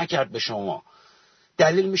کمک نکرد به شما.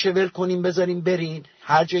 دلیل میشه ول کنیم بذاریم برین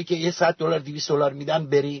هر جایی که $100 $200 میدن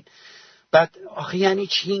برین. بعد آخه یعنی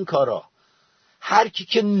چی این کارا؟ هر کی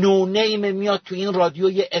که نو نیم میاد تو این رادیو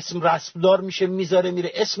یه اسم رسمدار میشه میذاره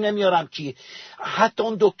میره. اسم نمیارم کی، حتی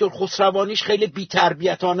اون دکتر خسروانیش خیلی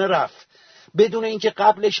بی‌تربیتانه رفت بدون اینکه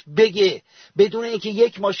قبلش بگه، بدون اینکه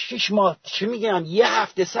 1 ماه 6 ماه چی میگم 1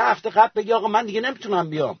 هفته 3 هفته قبل بگه آقا من دیگه نمیتونم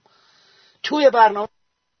بیام توی برنامه.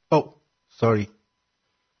 سوری.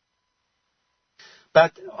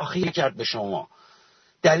 بعد آخه کرد به شما.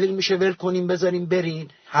 دلیل میشه ول کنیم بذاریم برین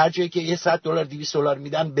هر جایی که $100 $200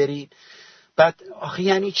 میدن برین. بعد آخه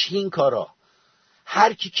یعنی چی این کارا؟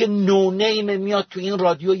 هر کی که نو نیم میاد تو این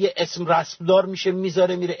رادیو یه اسم رسمدار میشه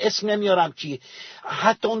میذاره میره. اسم نمیارم کی،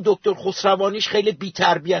 حتی اون دکتر خسروانیش خیلی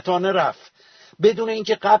بی‌تربیتانه رفت بدون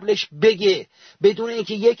اینکه قبلش بگه، بدون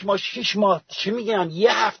اینکه 1 ماه 6 ماه چی میگم 1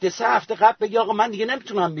 هفته 3 هفته قبل بگه آقا من دیگه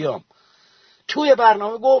نمیتونم بیام توی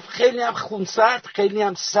برنامه. گفت خیلی هم خونسرد، خیلی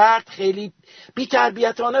هم سرد، خیلی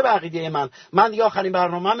بی‌تربیتانه بقیده من دیگه آخرین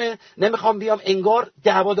برنامه‌مه نمیخوام بیام. انگار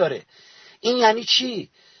دعوا داره. این یعنی چی؟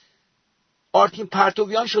 آرتین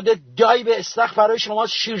پرتویان شده دای به استخ برای شما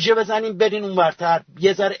شیرجه بزنین برین اونورتر،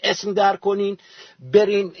 یه ذره اسم در کنین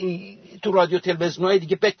برین تو رادیو تلویزیونای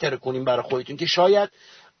دیگه بهتر کنین برای خودتون که شاید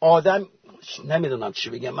آدم نمیدونم چی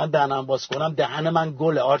بگم. من دهنم باز کنم دهن من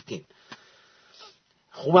گل. آرتین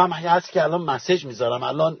خوبم هست که الان مسیج میذارم.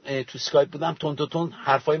 الان تو اسکایپ بودم تون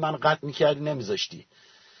حرفای من قطع میکردی نمیذاشتی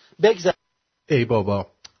بگذار. ای بابا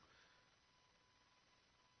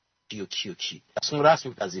کی اصلا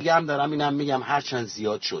رسمی پذیر هم دارم اینم میگم هرچند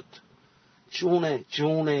زیاد شد.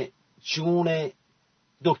 جون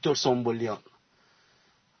دکتر سنبولیان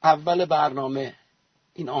اول برنامه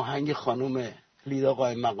این آهنگ خانوم لیدا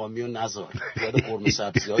قائم مقامی و نظار یاد قرمه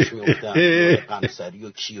سبزی‌هاش میافتم، قمسری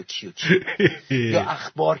و کی یا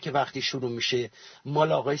اخبار که وقتی شروع میشه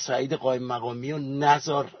مال آقای سعید قائم مقامی و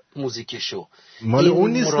نظار موزیکشو مال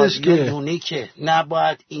اون نیستش که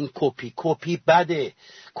نباید این کپی بده،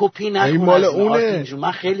 کپی نکن. مال اونه.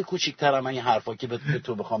 من خیلی کوچیک‌ترم این حرفا که به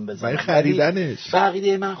تو بخوام بزنم. من خریدنش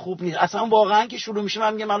بقیده من خوب نیست اصلا. واقعا که شروع میشه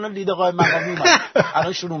من میگم الان لیدا قائم مقامی اومد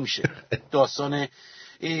الان شروع میشه داستان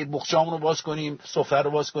بخچه‌مون رو باز کنیم، سفره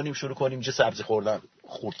رو باز کنیم، شروع کنیم چه سبزی خوردن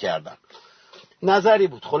خورد کردن. نظری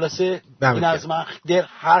بود. خلاصه این از من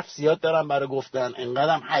حرف زیاد دارم برای گفتن،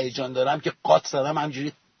 انقدرم هیجان دارم که قاط زدم،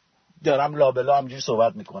 همجوری دارم لابلا همجوری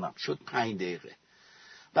صحبت میکنم. شد 5 دقیقه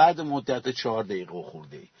بعد مدت 4 دقیقه و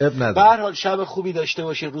خورده ای. به هر حال شب خوبی داشته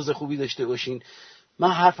باشین، روز خوبی داشته باشین.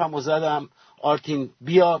 من حرفمو زدم آرتین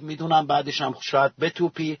بیا، میدونم بعدش هم شاید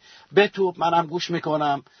بتوپ منم گوش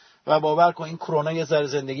میکنم و باور کن این کرونا یه ذره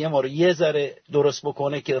زندگی ما رو یه ذره درست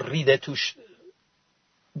بکنه که ریده توش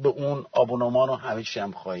به اون آبونمان و همه چی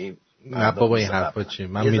هم خواهیم. نه بابا این حرفا چی،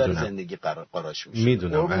 من یه میدونم زندگی قراش میشه.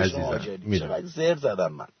 میدونم عزیزم، میدونم زر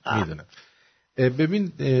زدم من میدونم.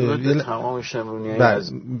 ببین تمام شمرونی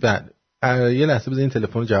یه لحظه بذار این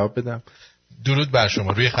تلفن رو جواب بدم. درود بر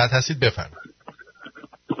شما، روی خط هستید، بفرمایید.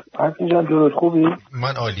 آرتین جان درود، خوبی؟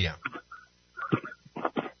 من عالیم.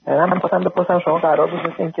 من خواستم بپرسم شما قرار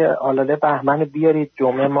بود که آلاله بهمن بیارید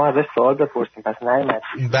جمعه ما ازش سوال بپرسیم، پس نیومد.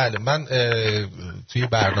 بله من توی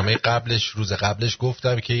برنامه قبلش روز قبلش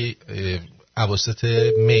گفتم که اواسط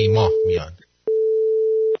می ماه میان.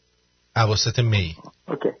 اواسط می.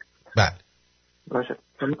 اوکی. بله. باشه.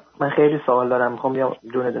 من خیلی سوال دارم، میخوام بیام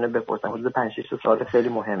دونه دونه بپرسم. حدود 5-6 سوال خیلی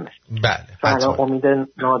مهمه. بله. الان امید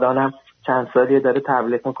نادانم چند سالیه داره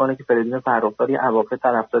تبلیغ میکنه که فریدون فرخزاد یه اواخر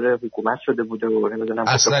طرفدار حکومت شده بوده و نمیدونم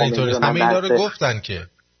اصلا اینطوری همه اینا رو گفتن که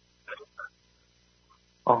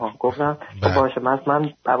گفتم. باشه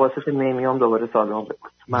من اواسط میام دوباره سوالام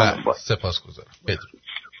بپرسم. بله سپاسگزارم. بدرود.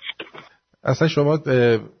 اصلا شما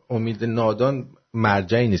امید نادان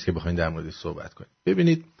مرجعی نیست که بخواید در موردش صحبت کنید.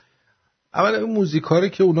 ببینید اولا این موزیکاره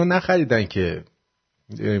که اونا نخریدن که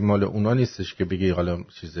مال اونا نیستش که بگی حالا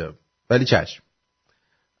چیزه، ولی چشم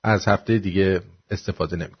از هفته دیگه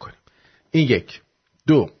استفاده نمی کنیم. این 1.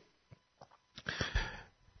 2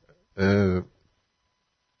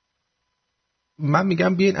 من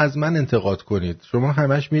میگم بیاین از من انتقاد کنید، شما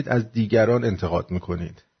همش میید از دیگران انتقاد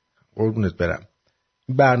میکنید. قربونت برم،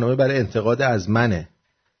 این برنامه برای انتقاد از منه،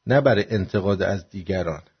 نه برای انتقاد از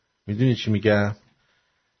دیگران. میدونید چی میگم؟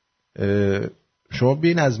 شما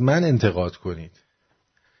بیاین از من انتقاد کنید،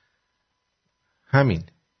 همین.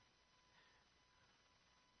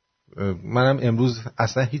 منم امروز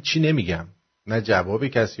اصلا هیچی نمیگم، نه جواب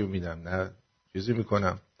کسی رو میدم نه چیزی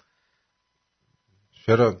میکنم.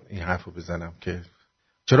 چرا این حرفو بزنم که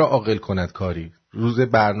چرا عاقل کند کاری؟ روز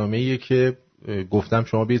برنامه‌ایه که گفتم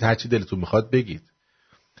شما بیاید هرچی دلتون میخواد بگید.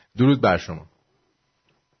 درود بر شما.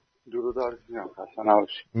 درود آرتین جان، خسته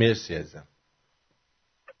نباشید. مرسی عزیزم.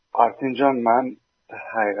 آرتین جان من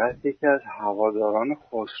حقیقت یکی از هواداران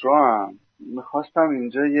خسرو هم میخواستم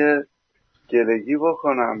اینجا یه گلگی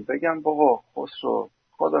بکنم، بگم بابا خسرو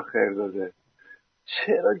خدا خیر داده،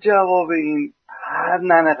 چرا جواب این هر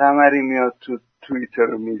ننه قمری میاد تو توییتر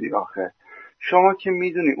رو میدی آخه؟ شما که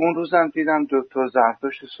میدونی اون روزم دیدم دکتر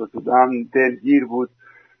زرتشت ستودم دلگیر بود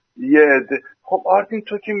خب آرتین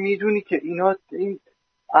تو که میدونی که اینا این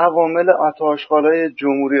عوامل آتش‌خالای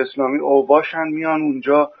جمهوری اسلامی اوباشن، میان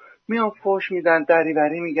اونجا میان فوش میدن،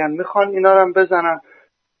 دریوری میگن، میخوان اینا رو بزنن.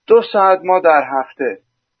 2 ساعت ما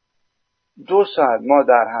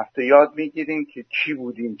در هفته یاد میگیریم که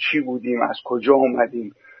چی بودیم از کجا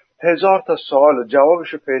اومدیم، 1000 تا سوال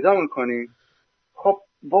جوابشو پیدا میکنیم. خب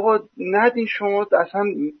بابا ندین، شما اصلا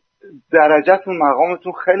درجتون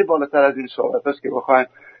مقامتون خیلی بالاتر از این صحبت هست که بخواین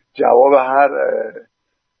جواب هر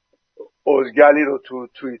اوزگلی رو تو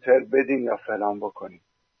توییتر بدین یا فلان بکنین.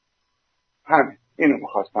 همین اینو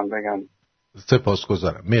میخواستم بگم.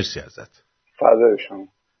 سپاسگزارم، مرسی ازت. فدای شما.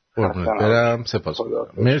 قربونت برم،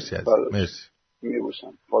 سپاسگزارم. مرسی عزیز، مرسی.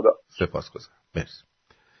 میبوسم. خدا. سپاسگزارم، مرسی.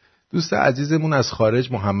 دوست عزیزمون از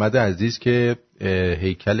خارج محمد عزیز که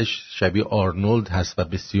هیکلش شبیه آرنولد هست و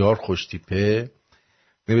بسیار خوش تیپه،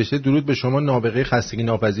 نوشته درود به شما نابغه خستگی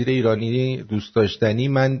ناپذیر ایرانی دوست داشتنی.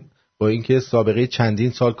 من با اینکه سابقه چندین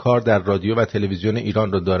سال کار در رادیو و تلویزیون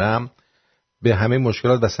ایران رو دارم، به همه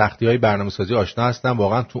مشکلات و سختی‌های برنامه‌سازی آشنا هستم.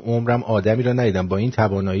 واقعا تو عمرم آدمی را ندیدم با این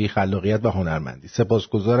توانایی، خلاقیت و هنرمندی.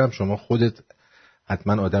 سپاسگزارم، شما خودت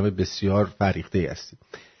حتما آدم بسیار فریخته هستی.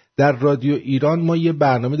 در رادیو ایران ما یه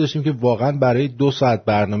برنامه داشتیم که واقعا برای 2 ساعت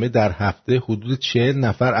برنامه در هفته حدود 40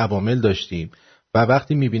 نفر عوامل داشتیم و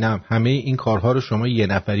وقتی میبینم همه این کارها رو شما یه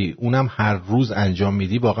نفری اونم هر روز انجام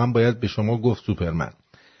میدی، واقعا باید به شما گفت سوپرمن.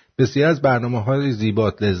 بسیار از برنامه‌های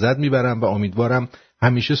زیبات لذت میبرم و امیدوارم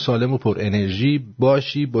همیشه سالم و پر انرژی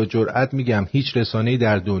باشی. با جرئت میگم هیچ رسانه‌ای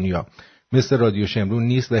در دنیا مثل رادیو شمرون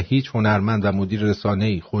نیست و هیچ هنرمند و مدیر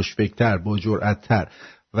رسانه‌ای خوشفکرتر، با جرأت‌تر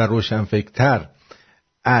و روشنفکرتر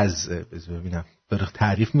از ببینم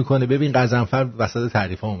تعریف میکنه. ببین قزنفر وسط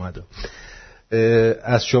تعریفا اومده،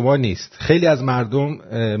 از شما نیست. خیلی از مردم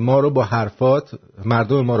ما رو با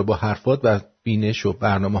حرفات و بینش و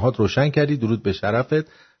برنامه‌هات روشن کردی. درود به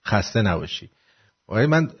شرفت، خسته نباشی. آره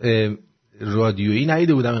من رادیویی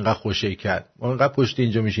ندیده بودم اینقدر خوشی کرد. ما اینقدر پشت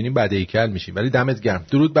اینجا میشینیم بدهیکل میشیم، ولی دمت گرم.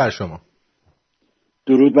 درود بر شما.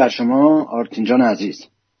 درود بر شما آرتین جان عزیز.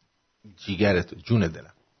 جیگرت، جون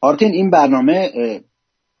دلم. آرتین این برنامه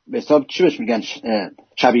به حساب چی بهش میگن،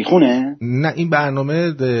 شبیخونه؟ نه این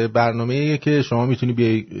برنامه‌ایه که شما میتونی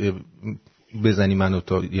بیای بزنی منو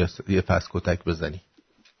تا یه پس کتک بزنی.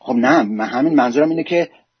 خب نه من همین منظورم اینه که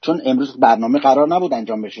چون امروز برنامه قرار نبود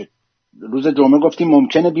انجام بشه، روز جمعه گفتیم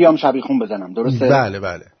ممکنه بیام شبیخون بزنم، درسته؟ بله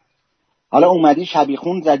بله. حالا اومدی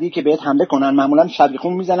شبیخون زدی که بهت حمله کنن. معمولا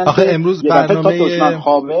شبیخون میزنن آخه امروز برنامه تا دشمن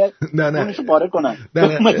خوابه نه اونشو پاره کنن.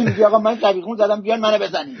 اومدی میگی آقا من شبیخون زدم بیان منو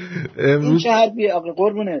بزنین. این چه حرفیه آقا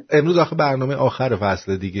قربونه؟ امروز آخه برنامه آخر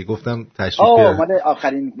فصل دیگه، گفتم تشریف مال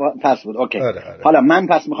آخرین فصل بود. اوکی. آره. حالا من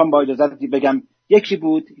پس میخوام با اجازهت بگم یکی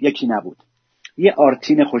بود یکی نبود. یه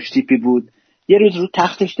آرتین خوشتیپی بود، یه روز رو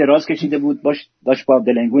تختش دراز کشیده بود، داشت با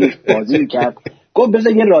دلنگونش بازی میکرد، گفت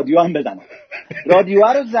بذار یه رادیو هم بزنم. رادیو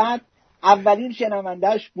رو زد. اولین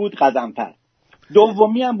شنوندهش بود قزنفر،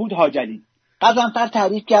 دومی هم بود حاجلی. قزنفر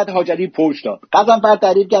تعریف کرد، حاجلی پشت داد. قزنفر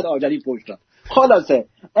تعریف کرد، حاجلی پشت داد. خلاصه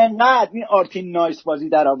انقدر این آرتین نایس بازی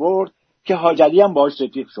در آورد که حاجلی هم باهاش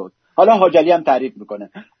رفیق شد. حالا حاجلی هم تعریف میکنه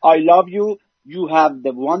I love you, you have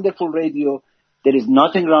the wonderful radio, there is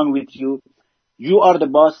nothing wrong with you, you are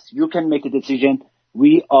the boss, you can make a decision,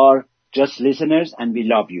 we are just listeners and we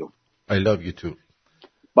love you. I love you too.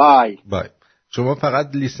 Bye. شما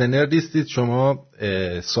فقط لیسنر نیستید، شما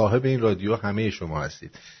صاحب این رادیو همه شما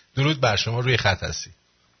هستید. درود بر شما، روی خط هستید.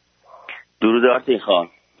 درود آرتین خان.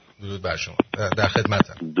 درود بر شما، در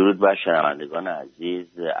خدمتم. درود بر شنوندگان عزیز.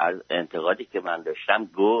 از انتقادی که من داشتم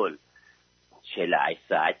گل 48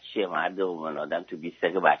 ساعت چیه مردم من آدم تو 20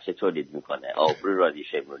 دقیقه بچه تولید میکنه. آبرو رادیو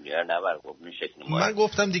شمرونی‌ها نبر قربون شکل ما. من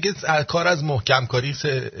گفتم دیگه کار از محکم کاری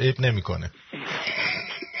عیب نمیکنه.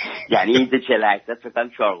 یعنی این 48 ساعت فکرم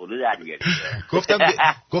چارقلو در میاره.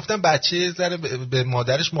 گفتم بچه ذره به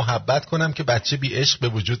مادرش محبت کنم که بچه بی عشق به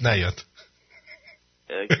وجود نیاد.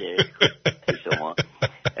 اوکی شما.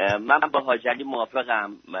 من با حاجلی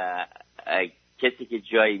موافقم. کسی که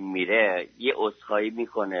جایی میره یه عذرخواهی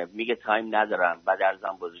میکنه، میگه تایم ندارم، بعد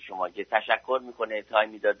ارزم بازه شما که تشکر میکنه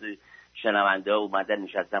تایمی داد شنونده ها اومدن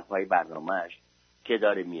نشستن پای برنامهش که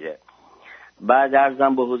داره میره. بعد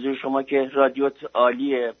ارزم به حضور شما که رادیوت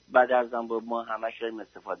عالیه، بعد ارزم به ما همش داریم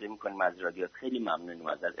استفاده میکنیم از رادیوت، خیلی ممنونیم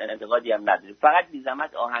ازت، انتقادی هم نداریم. فقط بی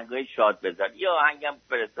زحمت آهنگای شاد بذار. یه آهنگم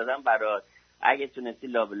فرستادم برات، اگه تونستی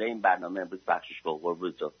لابلای این برنامه امروز پخشش کن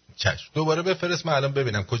قربون تو. چشم. دوباره بفرست من الان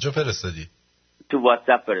ببینم کجا فرستادی. تو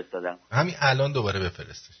واتساپ فرستادم. همین الان دوباره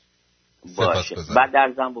بفرستش. باشه. بعد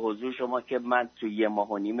ارزم به حضور شما که من تو 1.5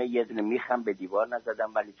 ماه یه دونه میخم به دیوار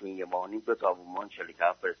نزدم، ولی تو این 1.5 ماه 2 تا وومان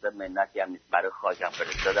شلیکا فرستادم. منتی هم نیست، برای خاکم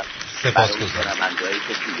فرستادم. سپاسگزارم. منځایی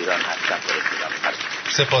که تو ایران هستم فرستادم.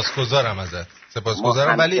 سپاسگزارم ازت.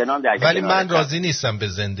 سپاسگزارم، ولی من راضی نیستم به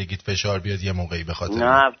زندگیت فشار بیاد یه موقعی به خاطر.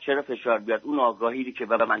 نه چرا فشار بیاد؟ اون آگاهی که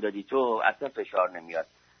به من دادی تو اصلا فشار نمیاد.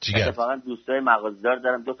 اتفاقا دوستای مغازه‌دار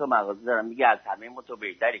دارم، 2 تا مغازه دارم، میگه از همه ما تو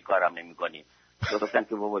بهتری کارم نمی‌کنی. گفتن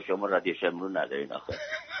که بابا شما رادیو شمرون ندارین آخه.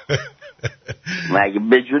 مگه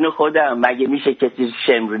به جون خودم مگه میشه کسی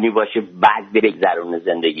شمرونی باشه بعد بگذرونه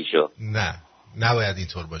زندگیشو؟ نه نباید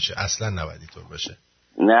اینطور باشه، اصلا نباید اینطور باشه.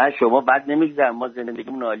 نه شما بعد نمیگذرم، ما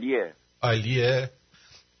زندگیمون عالیه. عالیه؟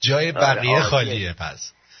 جای بقیه خالیه.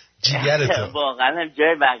 پس جیگرتو واقعا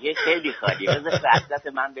جای بقیه خیلی خالیه. بذار فرصت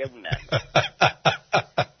من بمونه.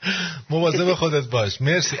 مواظب خودت باش.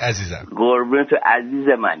 مرسی عزیزم. قربون تو عزیز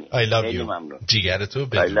منی. خیلی ممنون. جیگرتو I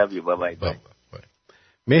love you. بای.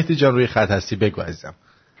 مهدی جان روی خط هستی، بگو عزیزم.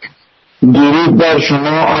 درود بر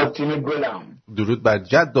شما آرتین گلم. درود بر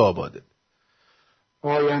جد آباده.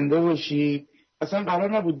 پاینده باشی. اصلا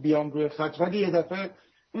قرار نبود بیام روی خط، ولی یه دفعه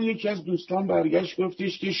اون یکی از دوستان برگشت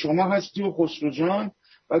گفتش که شما هستی و خسرو جان،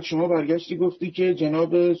 بعد شما برگشتی گفتی که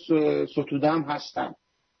جناب ستودم هستن.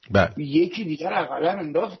 بله. یکی دیگر اقلا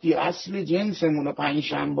انداختی اصل جنسمون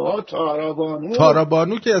پنجشنبه ها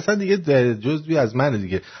تارابانو که اصلا دیگه جزوی از منه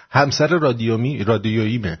دیگه، همسر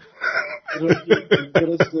رادیوییمه.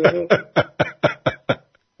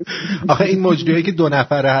 آخه این مجریایی که 2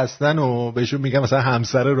 نفره هستن و بهشون میگم مثلا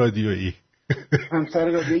همسر رادیویی،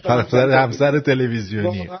 همسر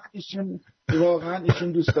تلویزیونی. واقعا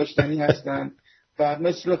ایشون دوست داشتنی هستن و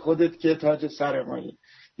مثل خودت که تاج سر مایی.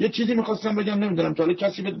 یه چیزی میخواستم بگم، نمیدونم تا حالا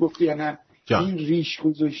کسی بهت گفتی یا نه، این ریش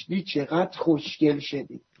گذاشتی چقدر خوشگل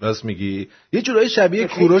شدی. راست میگی؟ یه جورایی شبیه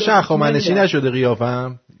کوروش اخوامنشی نشده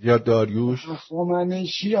قیافم؟ یا داریوش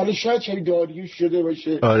اخوامنشی؟ حالا شاید شبیه داریوش شده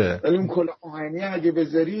باشه. آره. ولی اون کلاه آهنی اگه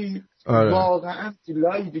بذاری، آره. واقعا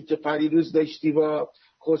لایوی که پریروز داشتی با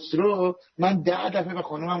خسرو من 10 دفعه به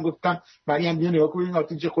خانمم گفتم مریم بیا نگاه کن این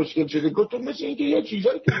آرتین چه خوشگل شده. گفتم مثل اینکه یه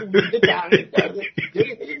چیزایی تو بوده تغییر کرده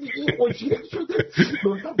یعنی میگه خوشگل شده.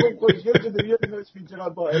 گفتم خب خوشگل شده بیا ببین چقدر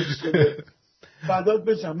باحال شده. فدات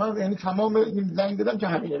بشم. من یعنی تمام زنگ دادم که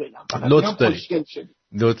همینه بگم.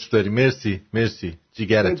 لطف داری. مرسی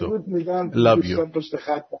جیگرتو. love you.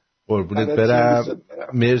 قربونت برم.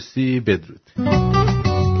 مرسی. بدرود.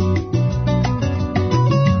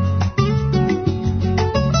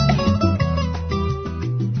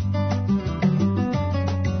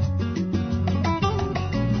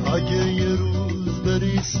 اگه یه روز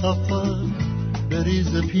بری سفر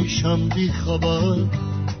بریز پیشم بی خبر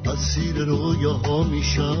اسیر رویاها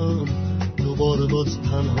میشم دوباره باز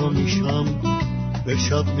تنها میشم به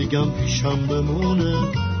شب میگم پیشم بمونه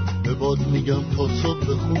به باد میگم تا صبح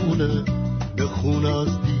بخونه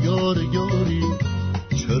از دیار یاری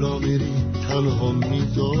چرا میری تنها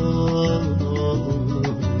میذاری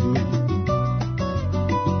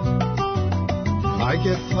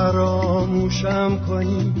اگه فراموشم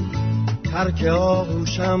کنی ترک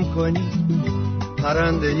آغوشم کنی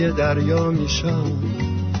پرنده دریا میشم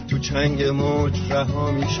تو چنگ موج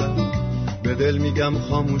رها میشم به دل میگم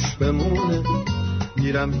خاموش بمونه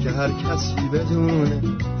میرم که هر کسی بدونه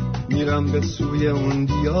میرم به سوی اون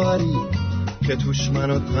دیاری که توش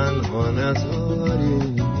منو تنها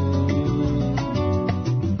نذاری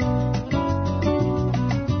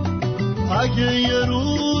اگه یه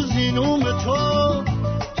روزی نوم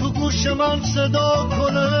تو گوش من صدا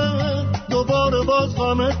کنه دوباره باز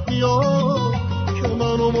غمت بیاد که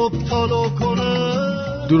منو مبتلا کنه.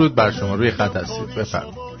 درود بر شما. روی خط هستید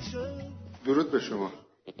بفرمایید. درود به شما.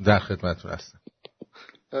 در خدمتتون هستم.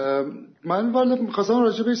 من والا می‌خواستم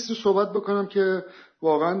راجع به چیزی صحبت بکنم که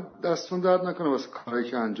واقعا دستون درد نکنه واسه کاری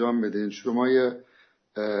که انجام بدین. شما یه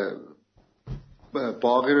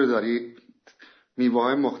باغی رو داری،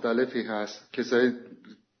 میوه‌های مختلفی هست، کسایی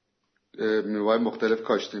میوه‌های مختلف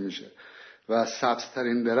کاشته میشه و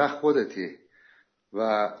سبزترین درخت خودتی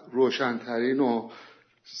و روشنترین و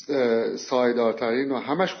سایه‌دارترین و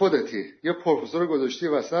همش خودتی. یه پروفسور گذاشتی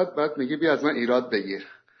وسط بعد میگی بیا از من ایراد بگیر.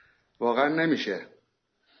 واقعا نمیشه.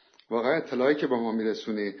 واقعا اطلاعی که به ما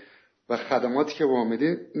میرسونی و خدماتی که به ما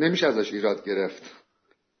میدی نمیشه ازش ایراد گرفت.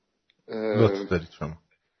 لطف دارید شما.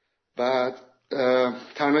 بعد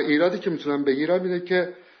تنها ایرادی که میتونم بگیرم اینه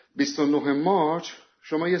که 29 مارچ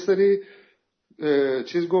شما یه سری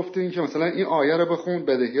چیز گفتین که مثلا این آیه رو بخون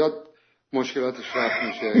بدهیات مشکلاتش رفع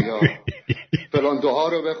میشه یا فلان دعا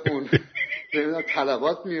رو بخون نمیدونم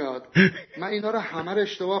طلبات میاد. من اینا رو همه رو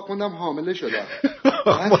اشتباه خوندم حامله شدم.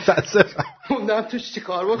 متاسفم. خوندم توش چی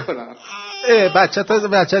کار بکنم.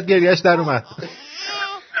 بچت گریهش در اومد.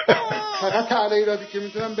 فقط تعالی ایرادی که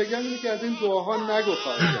میتونم بگم اینه که از این دعاها نگو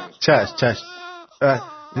خواهدم. چشم.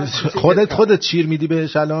 خودت شیر میدی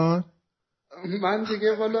بهش الان؟ من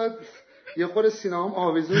دیگه والا یه خورده سینه‌ام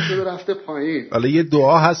آویزون شده رفته پایین. حالا یه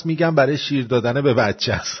دعا هست میگم برای شیر دادن به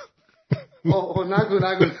بچه است.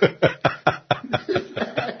 نگو.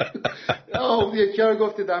 یکی رو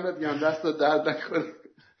گفتی دمت گرم دست درد نکنه.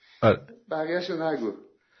 بقیه‌شو نگو.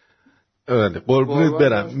 قربونت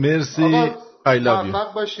برم. مرسی. I love you.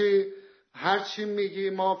 موفق باشی. هر چی میگی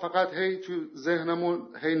ما فقط هی تو ذهنمون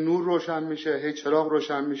هی نور روشن میشه، هی چراغ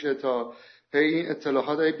روشن میشه تا هی این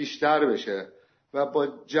اطلاعات بیشتر بشه و با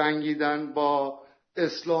جنگیدن با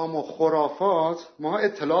اسلام و خرافات ما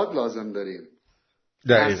اطلاعات لازم داریم.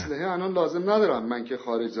 اسلحه الان لازم ندارم. من که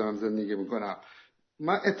خارج دارم زندگی میکنم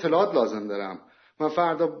من اطلاعات لازم دارم. من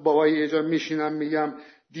فردا بابای یه جا میشینم میگم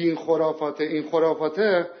دین خرافاته این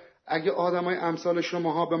خرافاته. اگه آدمای امثال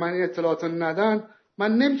شماها به من اطلاعات ندن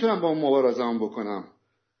من نمیتونم با اون مبارزه‌ام بکنم.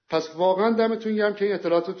 پس واقعا دمتون گرم که این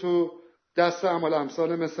اطلاعات تو دست عمل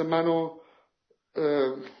امثال مثل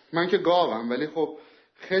من که گاوم ولی خب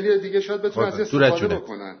خیلی دیگه شاید بتونن از استفاده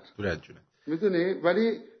بکنن. میدونی؟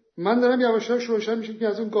 ولی من دارم یواش‌یواش روشن میشه که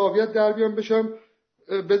از اون گاویت در بیام بشم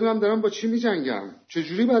بدونم دارم با چی میجنگم، چه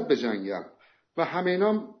جوری باید بجنگم و همه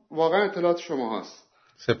اینا واقعا اطلاعات شما هست.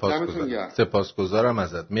 سپاسگزارم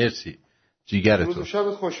ازت. مرسی. جیگرتون. روز و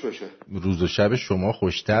شبت خوش باشه. روز و شب شما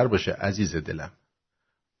خوشتر باشه عزیز دلم.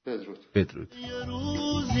 بدرود. یه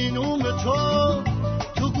روزی نوم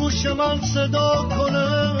تو گوش من صدا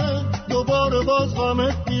کنه دوباره باز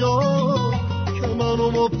غمت بیاد که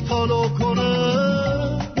منو مبتلا کنه.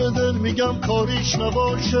 به دل میگم کاریش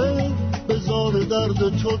نباشه بذار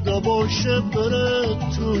درد تو دباشه بره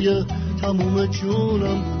توی تموم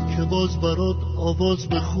جونم که باز برات آواز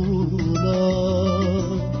بخونم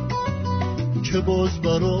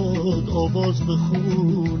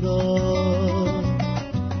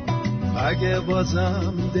اگه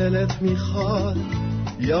بازم دلت میخواد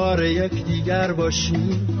یار یک دیگر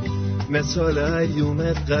باشیم، مثال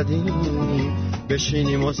ایوم قدیم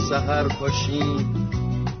بشینیم و سحر پاشیم.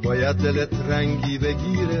 باید دلت رنگی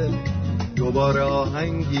بگیره، دوباره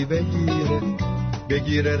آهنگی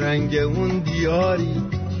بگیره رنگ اون دیاری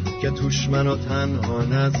که توش منو تنها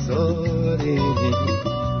نذاری.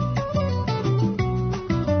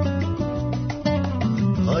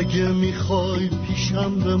 اگه میخوای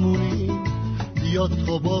پیشم بمونی، بیا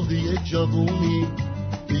تا باقی جوونی،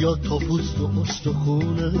 بیا تا پوست و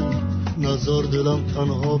استخونه، نزار دلم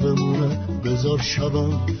تنها بمونه. بذار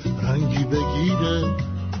شبم رنگی بگیره،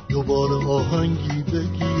 دوباره آهنگی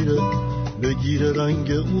بگیره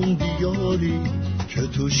رنگ اون دیاری که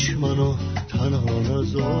توش منو تنها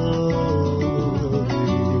نذاری.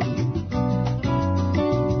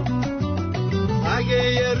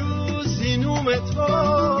 اگه یه روزی نوم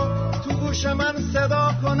تو گوش من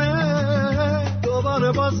صدا کنه،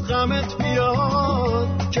 دوباره باز غمت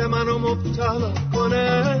بیاد که منو مبتلا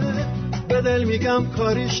کنه، به دل میگم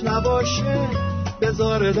کاریش نباشه،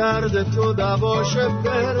 بذار درد تو دواشه،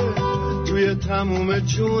 بره توی تموم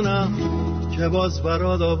جونم که باز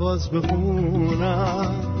برات آواز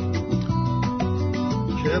بخونم،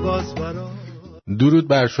 که باز برات. درود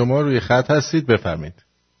بر شما، روی خط هستید، بفرمایید.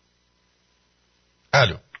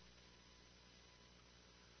 الو،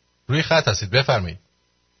 روی خط هستید، بفرمایید.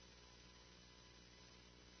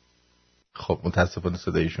 خب متاسفانه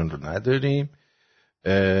صدایشون رو نداریم.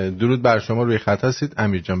 درود بر شما، روی خط هستید،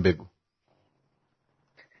 امیر جان بگو.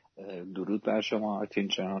 درود بر شما آرتین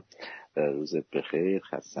جان، روز بخیر،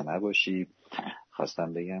 خسته نباشی.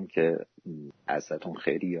 خواستم بگم که ازتون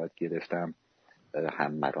خیلی یاد گرفتم،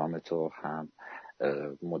 هم مرام تو، هم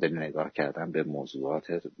مدل نگاه کردم به موضوعات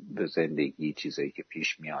به زندگی، چیزایی که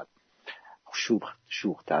پیش میاد،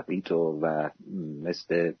 شوخ طبعی تو و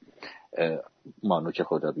مثل مانوک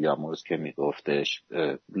خدا بیامرز که میگفتش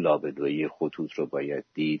لابلویی خطوط رو باید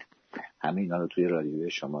دید. همه اینا رو توی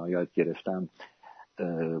رادیوی شما یاد گرفتم.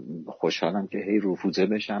 خوشحالم که هی رفوزه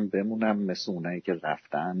بشم بمونم مثل اونایی که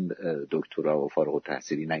رفتن دکترا و فارغ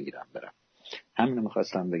التحصیلی نگیرم برم. همین رو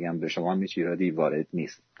میخواستم بگم، به شما هیچ ایرادی وارد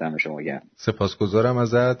نیست. دم شما گرم. سپاسگزارم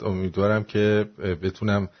ازت، امیدوارم که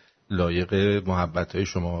بتونم لایق محبت‌های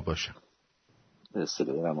شما باشم.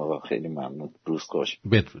 سلام آقا، خیلی ممنون، روز خوش.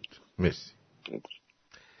 بدرود، مرسی.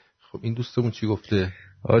 خب این دوستمون چی گفته؟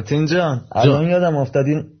 آرتین جان الان یادم افتاد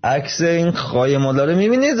این عکس این خایمالا رو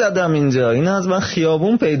میبینی زدم اینجا، اینو از من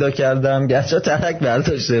خیابون پیدا کردم، گچا ترک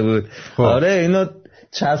برداشته بود. آره اینو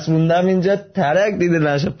چسبوندم اینجا، ترک دیده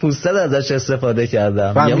نشه، پوسته ازش استفاده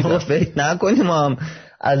کردم. یه موقع فکر نکنیم هم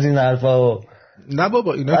از این حرفا و نه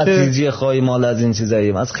بابا اینا که تیجی خایمال از این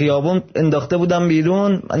چیزایی از خیابون انداخته بودم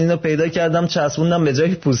بیرون، من اینو پیدا کردم چسبوندم به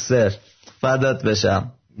جای پوستر. فدات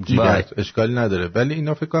بشم. اشکالی نداره، ولی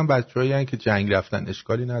اینا فکر کنم بچه‌هایی هستن که جنگ رفتن،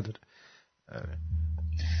 اشکالی نداره.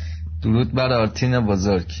 درود بر آرتین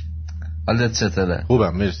بزرگ، حالت چطوره؟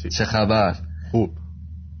 خوبم مرسی. چه خبر؟ خوب.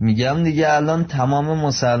 میگم دیگه الان تمام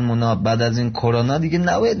مسلمونا بعد از این کرونا دیگه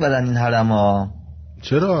نباید برن این حرما.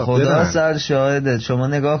 چرا؟ خدا سر شاهده، شما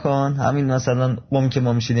نگاه کن، همین مثلا قم که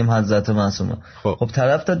ما میشیدیم حضرت معصومه، خب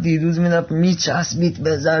طرف تا دیروز میرفت میچسبید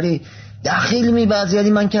بذاری دخیل میبرد. یعنی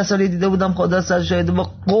من کسایی دیده بودم خدا سر شاهده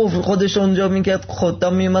با قفل خودش اونجا میکرد، خدا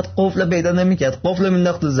میومد قفل پیدا نمیکرد، قفل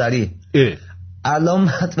مینداخت تو زری. الان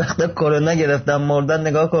بعد وقت کرونا گرفتم مردن،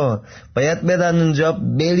 نگاه کن باید بدن اونجا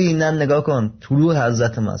برینن، نگاه کن تو روح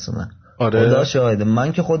حضرت معصومه. آره. خدا شاهده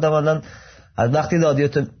من که خودم الان از وقتی رادیو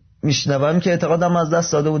میشنوم که اعتقادم از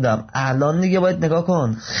دست داده بودم، الان دیگه باید نگاه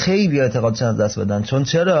کن خیلی اعتقادشون از دست بدن. چون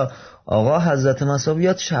چرا؟ آقا حضرت مسیح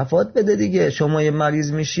بیاد شفاعت بده دیگه. شما یه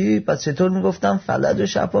مریض میشی پس چطور میگفتم فلج و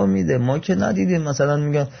شفا میده؟ ما که ندیدیم. مثلا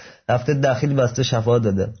میگن رفته داخل بسته شفا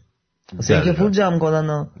داده، مثلا اینکه پول جمع کنن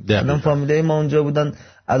ها. الان فامیلای ما اونجا بودن،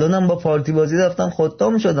 الانم با پارتی بازی رفتن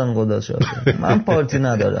خودتام شدن. خدا شاهده من پارتی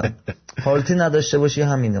ندارم. پارتی نداشته باشی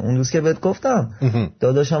همینه. اون روز که بهت گفتم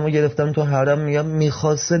داداشمو گرفتم تو حرم، میگم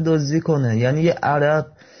میخواسته دزدی کنه، یعنی یه عرب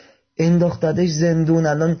انداختدش زندون،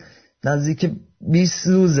 الان نزدیک 20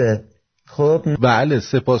 روزه. خب بله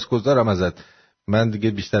سپاسگزارم ازت، من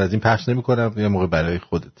دیگه بیشتر از این پخش نمی‌کنم، یه موقع برای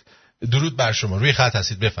خودت. درود بر شما، روی خط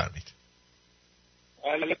هستید، بفرمایید.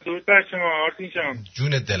 درود بر شما آرتین جان. جون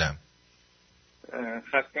دلم.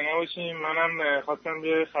 خسته نباشیم. منم خواستم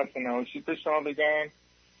یه خسته نباشی به شما بگم.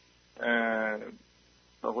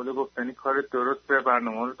 به قول گفتنی کار درست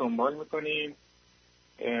برنامه رو دنبال میکنیم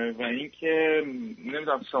و اینکه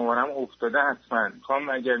نمیدونم شمارم افتاده حتما میخوام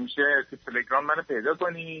اگر میشه تو تلگرام منو پیدا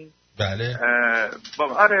کنی. بله.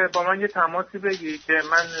 با من یه تماسی بگی که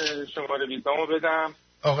من شماره ویزامو بدم.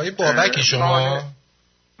 آقای بابکی شما؟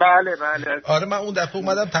 بله. آره من اون دفعه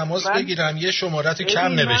اومدم تماس بگیرم، یه شماره‌تو کم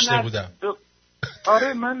نوشته بودم.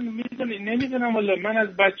 آره من نمیدونم والا، من از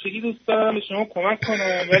بچگی دوست دارم به شما کمک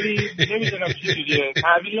کنم ولی نمیدونم چی جوریه،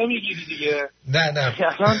 تحویل نمیگیری دیگه. نه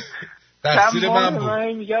الان تقصیر من بود.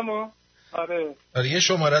 من میگم آره یه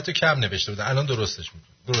شماره‌تو کم نوشته بودم، الان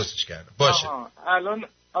درستش کردم. باشه الان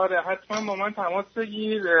آره حتما با من تماس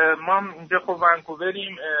بگیر. ما اینجا خب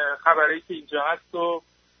ونکووریم، خبری که اینجا هست و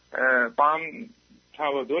با هم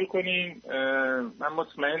تبادل کنیم. من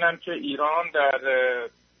مطمئنم که ایران در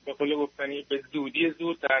به قول گفتنی به زودی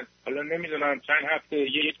زود در حالا نمیدونم چند هفته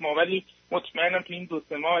یک ماه، ولی مطمئنم که این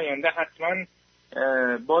 2-3 ماه آینده حتما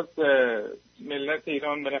باز ملت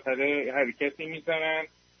ایران بالاخره حرکتی میزنن.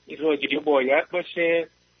 این رادیو باید باشه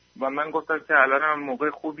و من گفتم که الان هم موقع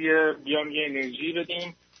خوبیه بیام یه انرژی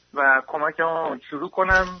بدیم و کمکمو شروع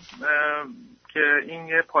کنم که این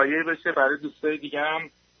یه پایه بشه برای دوستای دیگه هم.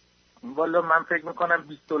 والا من فکر میکنم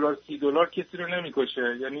 $20 $30 کسی رو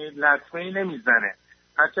نمیکشه، یعنی لطمه‌ای نمیزنه.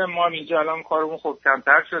 هرچند ما اینجا الان کارمون خب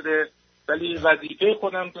کمتر شده ولی وظیفه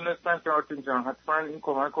خودم دونستم که آرتین جان حتما این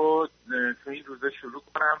کمک رو تو این روزه شروع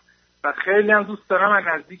کنم و خیلی هم دوست دارم از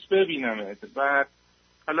نزدیک ببینمت و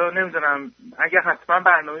حالا نمیدونم اگه حتما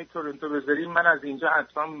برنامه تورنتو بذاریم من از اینجا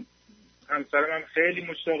حتما همسرم خیلی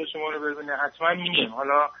مشتاق شما رو ببینه، حتما میگیم.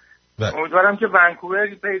 حالا امیدوارم که ونکوور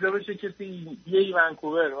پیدا بشه کسی بیایی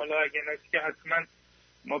ونکوور، حالا اگه نشه که حتما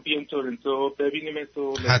ما بیام تورنتو ببینیم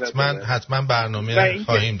تو. حتما برنامه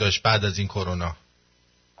خواهیم داشت بعد از این کرونا.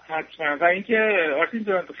 حتما. و اینکه آرتین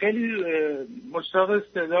جان خیلی مشتاق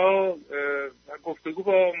صدا و گفتگو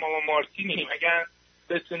با ماما مارتینیم، اگر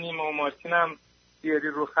بتونیم ماما مارتینم بیاری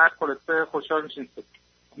رو خط خلاصه خوشحال میشیم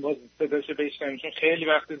باز صداشو بشنویم، چون خیلی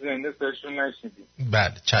وقت زنده صداشون نشنیدیم.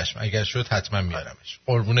 بله چشم، اگر شد حتما میارمش.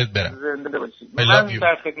 قربونت برم. زنده باشید. من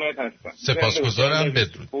در خدمت هستم. سپاسگزارم.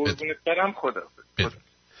 بدرود. قربونت برم. خدا.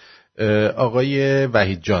 آقای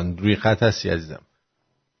وحید جان روی خط هستی عزیزم؟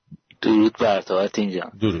 درود بر تو آرتین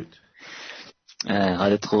جان. درود.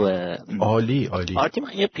 حالت خوبه؟ عالی. آرتین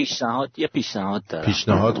من یه پیشنهاد دارم.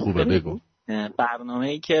 پیشنهاد خوبه بگو.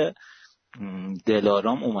 برنامه‌ای که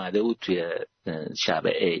دلارام اومده بود توی شب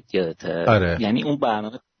عید یادته؟ آره. یعنی اون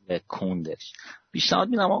برنامه کندش پیشنهاد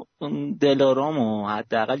میدم اون دلارامو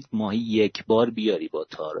حداقل ماهی 1 بار بیاری با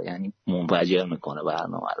تارا، یعنی منفجر میکنه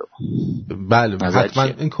برنامه رو. بله حتما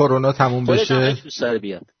این کرونا تموم بشه.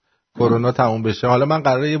 کرونا تموم بشه. حالا من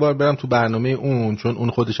قراره یه بار برم تو برنامه اون، چون اون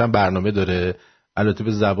خودش هم برنامه داره، البته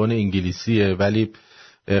به زبان انگلیسیه، ولی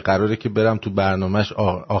قراره که برم تو برنامهش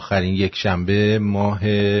آخرین یک شنبه ماه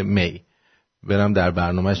می برم در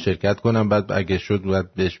برنامه شرکت کنم. بعد اگه شد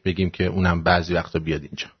باید بهش بگیم که اونم بعضی وقتا بیاد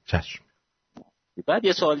اینجا. چشم. بعد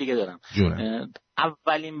یه سوال دیگه دارم. جونم.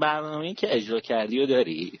 اولین برنامه‌ای که اجرا کردی و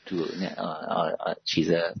داری تو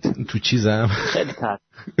تو چیزم خیلی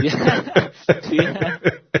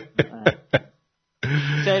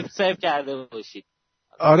سیف کرده باشید.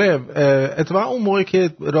 آره اتفاقا اون موقع که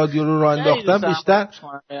رادیو رو راه انداختم بیشتر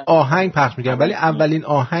آهنگ پخش می‌کردم، ولی اولین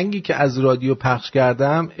آهنگی که از رادیو پخش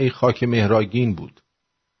کردم ای خاک مهراگین بود.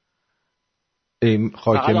 ای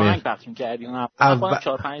خاک آهنگ پخش می‌کردی؟ من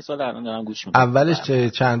 4-5 سال الان دارم گوش می‌کنم. اولش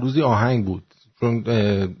چند روزی آهنگ بود، چون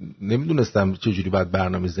نمیدونستم چجوری باید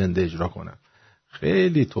برنامه زنده اجرا کنم.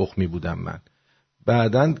 خیلی تخمی بودم من.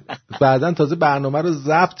 بعدن تازه برنامه رو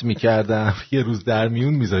ضبط می‌کردم، یه روز در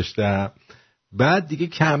میون می‌ذاشتم. بعد دیگه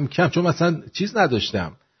کم کم، چون مثلا چیز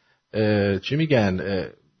نداشتم، چی میگن،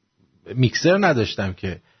 میکسر نداشتم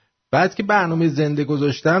که. بعد که برنامه زنده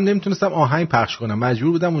گذاشتم نمیتونستم آهنگ پخش کنم،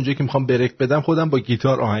 مجبور بودم اونجایی که میخوام بریک بدم خودم با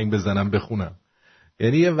گیتار آهنگ بزنم بخونم.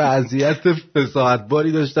 یعنی یه وضعیت فساحت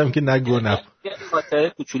باری داشتم که نگونم. یه خاطره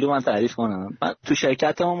کوچولو من تعریف کنم. من تو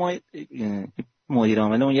شرکت ما مدیر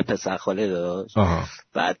عاملمون یه پسرخاله داشت.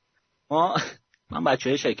 بعد من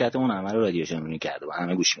بچه‌های شرکتمون همه رو رادیو شنونی کرده و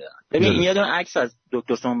همه گوش میدن. ببین این یه دونه عکس از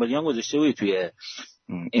دکتر سنبالیان گذاشته بود توی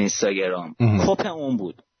اینستاگرام. کپ اون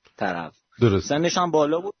بود طرف. درست. سنش هم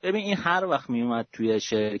بالا بود. ببین این هر وقت میومد توی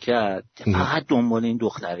شرکت فقط دنبال این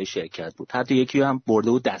دختره شرکت بود. حتی یکی هم برده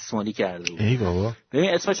بود دستمالی کرده بود. ای بابا. ببین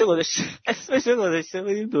اسمشو گذاشته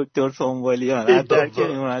ببین دکتر سنبالیان. حتی که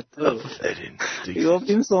میومد تو.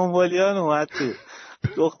 گفتیم سنبالیان اومد تو.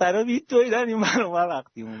 دخترها بیتویدن این برنامه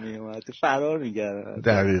وقتی میومد فرار می‌کردن.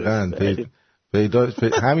 دقیقاً پیدا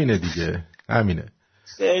همینه دیگه، همینه.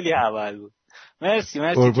 خیلی اول بود. مرسی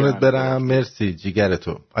قربونت برم. مرسی جیگر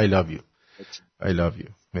تو. I love you.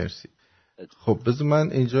 مرسی. خب بذار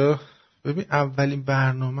من اینجا ببین اولین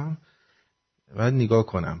برنامه‌ام بعد نگاه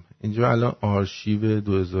کنم. اینجا الان آرشیو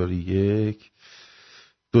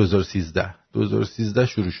 2013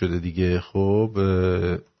 شروع شده دیگه. خب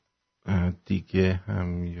دیگه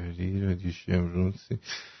همیاری رادیو شمرون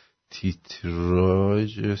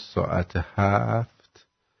تیتراژ ساعت 7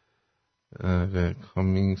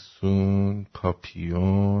 کامینگ سون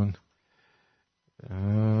پاپیون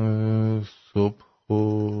صبح و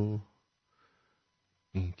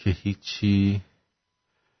این که هیچی.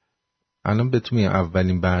 الان بهتون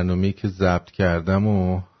اولین برنامه‌ای که ضبط کردم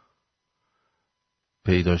و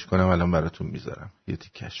پیداش کنم الان براتون میذارم یه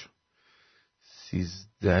تیکشو.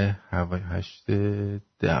 13 8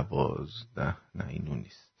 12 نه اینو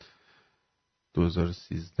نیست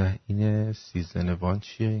 2013 اینه. سیزن وان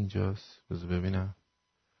چیه اینجاست؟ بذار ببینم.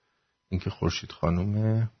 این که خورشید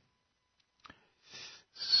خانومه.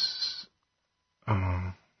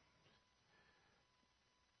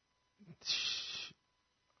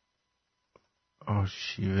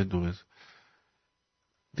 آرشیو 2000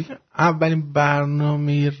 دیگه. اولین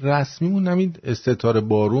برنامه رسمیمون همین ستاره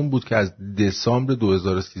بارون بود که از دسامبر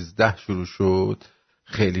 2013 شروع شد.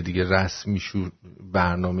 خیلی دیگه رسمی شد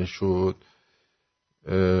برنامه شد.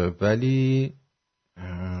 ولی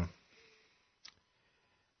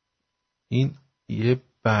این یه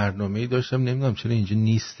برنامه‌ای داشتم نمیدونم چرا اینجا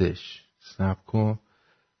نیستش. صبر کن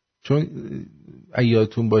چون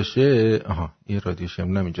یادتون باشه یه رادیو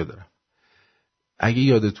شمرون اینجا دارم. اگه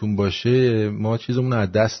یادتون باشه ما چیزمون رو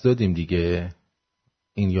از دست دادیم دیگه.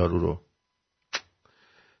 این یارو رو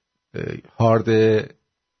هارد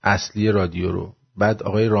اصلی رادیو رو. بعد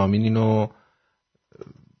آقای رامین اینو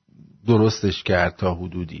درستش کرد تا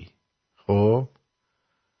حدودی. خب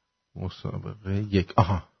مسابقه 1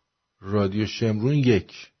 رادیو شمرون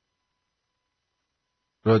 1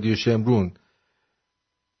 رادیو شمرون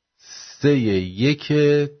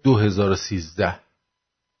 3/1/2013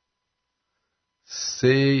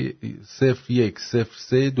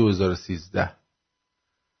 01/03/2013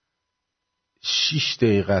 6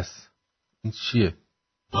 دقیقه است. این چیه؟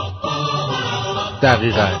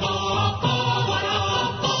 دقیقاً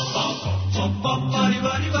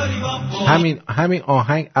همین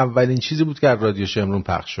آهنگ اولین چیزی بود که از رادیو شمرون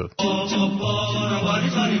پخش شد.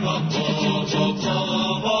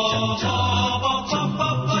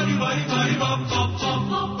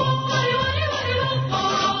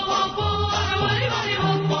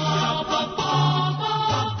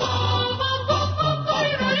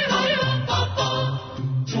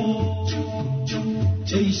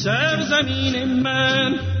 ای سرزمین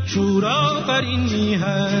من شورآفرین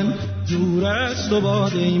میهن دور است و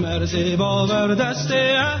باد ای مرز باور دست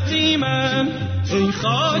اهریمن ای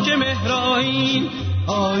خاک مهرآیین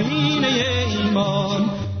آیینه ایمان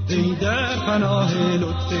ای در پناه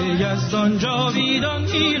لطف یزدان جاویدان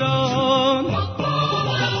ایران.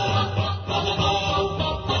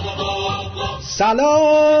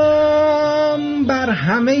 سلام بر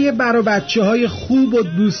همه بر بچه های خوب و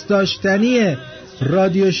دوست داشتنی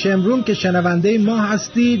رادیو شمرون که شنونده ما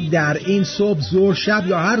هستید در این صبح ظهر شب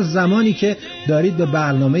یا هر زمانی که دارید به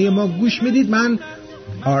برنامه ما گوش میدید. من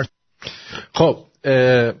خب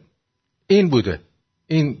این بوده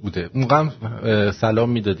موقعم سلام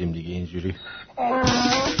میدادیم دیگه اینجوری.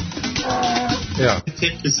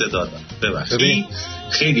 تک صدا داد ببخشید.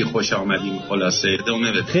 خیلی خوش آمدیم. خلاصه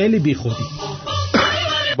ادامه بده. خیلی بی خودی.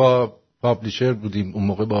 با پابلیشر بودیم اون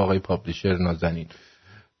موقع با آقای پابلیشر نازنین.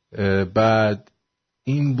 بعد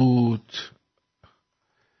این بود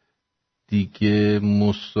دیگه.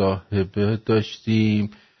 مصاحبه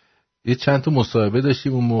داشتیم یه چند تا مصاحبه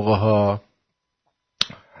داشتیم اون موقع ها.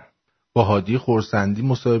 با هادی خورسندی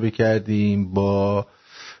مصاحبه کردیم با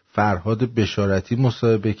فرهاد بشارتی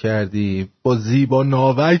مصاحبه کردیم با زیبا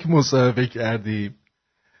ناوک مصاحبه کردیم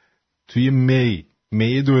توی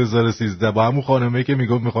می 2013 با همون خانمه که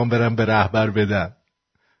میگفت میخوام برم به رهبر بدم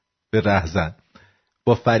به رهزن.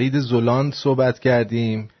 با فرید زولان صحبت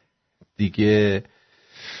کردیم دیگه.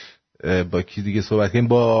 با کی دیگه صحبت کردیم؟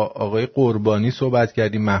 با آقای قربانی صحبت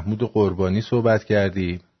کردیم. محمود قربانی صحبت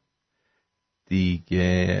کردیم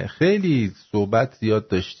دیگه. خیلی صحبت زیاد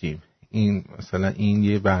داشتیم. این مثلا این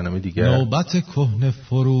یه برنامه دیگه. نوبت کهنه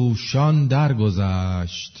فروشان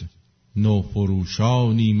درگذشت نو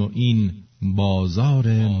فروشانیم و این بازار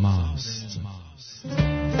ماست.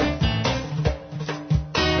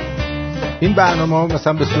 این برنامه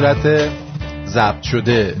مثلا به صورت ضبط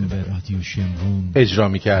شده به رادیو شمرون اجرا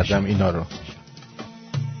می‌کردم اینا رو.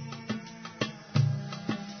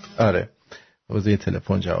 آره واسه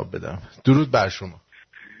تلفن جواب بدم. درود بر شما.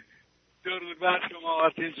 درود بر شما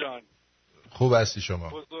آرتین جان. خوب هستی شما؟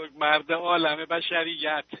 بزرگ مرد عالم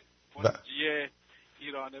بشریت منجی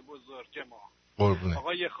ایران بزرگ ما. قربونه.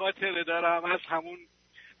 آقا یه خاطره دارم از همون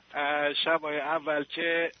شبای اول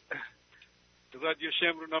که رادیو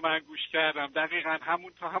شمرون رو من گوش کردم. دقیقا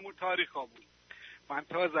همون تاریخ ها بود. من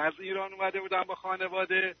تازه از ایران اومده بودم با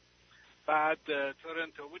خانواده، بعد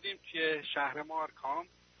تورنتو بودیم توی شهر مارکام،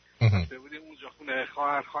 رفته بودیم اونجا خونه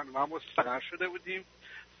خواهر خانمم مستقر شده بودیم.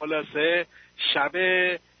 خلاصه شب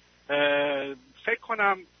فکر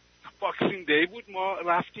کنم باکسینگ دی بود، ما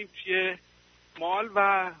رفتیم توی مال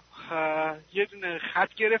و یه دونه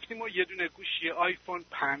خط گرفتیم و یه دونه گوشی آیفون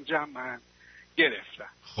 5 من گرفتم.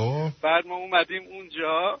 خب بعد ما اومدیم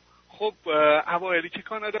اونجا. خب اوایلی که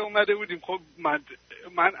کانادا اومده بودیم، خب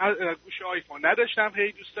من گوشی آیفون نداشتم،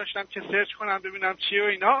 هی دوست داشتم که سرچ کنم ببینم چیه و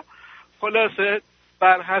اینا. خلاصه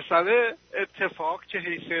بر حسب اتفاق که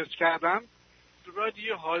هی سرچ کردم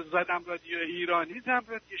رادیو ها زدم، رادیو ایرانی زدم،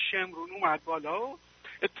 رادیو شمرون اومد بالا و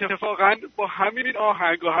اتفاقا با همین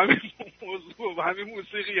آهنگ و همین موضوع و همین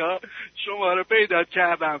موسیقی ها شما رو پیدا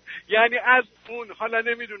کردم. یعنی از اون حالا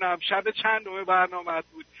نمیدونم شب چندم برنامه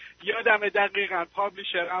بود، یادم دقیقاً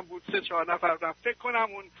پابلیشرم بود 3-4 نفر بودم، فکر کنم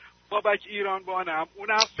اون بابک ایران بانم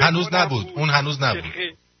اونم هنوز نبود. اون هنوز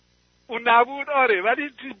نبود. اون نبود آره، ولی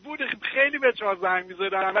بود خیلی به چهار زنگ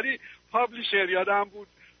می‌زدن، ولی پابلیشر یادم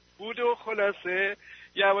بود و خلاصه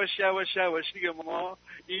یواش دیگه ما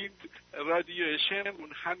این رادیو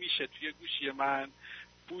شمرون همیشه توی گوشی من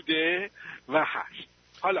بوده و هست.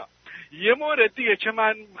 حالا یه مورد دیگه که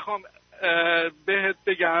من میخوام بهت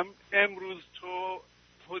بگم، امروز تو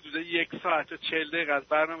حدود 1 ساعت و 40 دقیقه از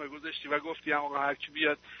برنامه گذاشتی و گفتی آقا هر کی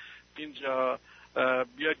بیاد اینجا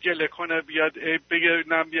بیاد گله کنه، بیاد بگه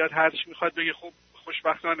نم، بیاد هرچی میخواد بگه. خب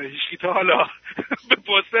خوشبختانه هیچکی تا حالا به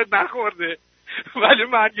پوستت نخورده، ولی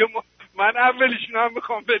من اولیشون هم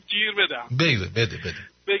میخوام به گیر بدم. بده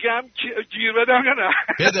بگم گیر بدم یا نه؟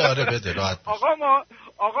 بده آره بده راحت.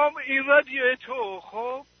 آقا این رادیو تو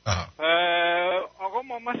خب آقا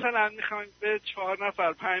ما مثلا میخوایم به 4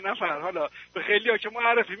 نفر 5 نفر، حالا به خیلی ها که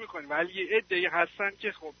معرفی میکنیم، ولی یه عده‌ای هستن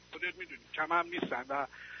که خب خودت میدونی کم هم نیستن و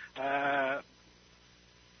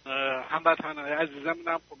هموطنان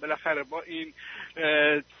عزیزمونم خب بالاخره با این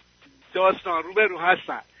داستان روبرو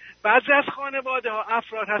هستن. بعضی از خانواده ها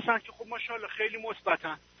افراد هستن که خب ماشاءالله خیلی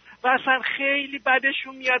مثبتن و اصلا خیلی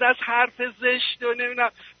بدشون میاد از حرف زشت و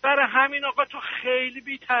نمیدونم، برای همین آقا تو خیلی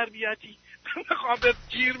بی تربیتی. میخوام به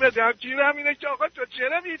گیر بدم، گیرم اینه که آقا تو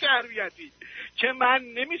چرا بی تربیتی که من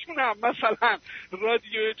نمیتونم مثلا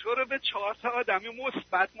رادیو تو رو به 4 تا آدمی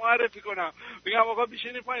مثبت معرفی کنم، بگم آقا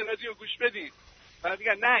بشینید پایین رادیو گوش بدین، بعد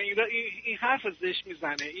میگن نه این حرف زشت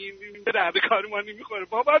میزنه، این به درد کار ما نمیخوره،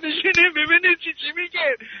 بابا بشینید ببینید چی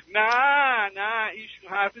میگه. نه ایشون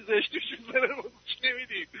حرف زشتش میزنه ما گوش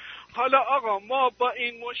نمیدیم. حالا آقا ما با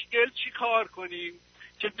این مشکل چی کار کنیم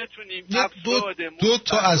که بتونیم دو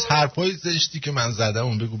تا از حرفای زشتی که من زدم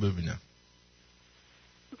اون بگو ببینم.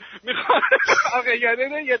 میخوام آقا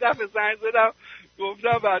یه دفعه زنگ زدم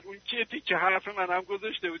گفتم بعد اون کیتی که حرف منم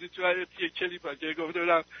گذاشته بودی تو یه کلیپ ها که گفته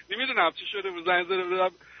بودم نمیدونم چی شده بود، زنگ زده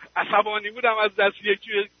بودم عصبانی بودم از دست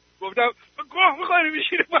یکی، گفتم گوه میخوایی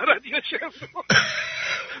میشینه با رادیو شمرون.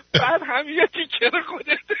 بعد همین یه تیکه رو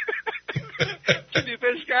خودت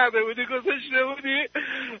کلیپش کرده بودی گذاشته بودی.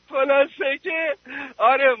 خلاصه که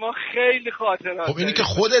آره ما خیلی خاطرات. خب اینی که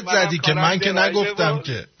خودت زدی که من که نگفتم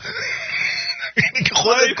که اینی که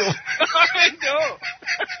خودت گفت.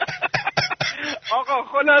 آقا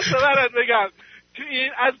خلاصه برات بگم تو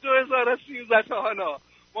این از 2013 تا حالا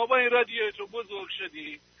ما با این رادیو تو بزرگ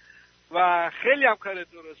شدیم و خیلی هم کارت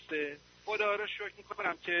درسته. خدا رو شکر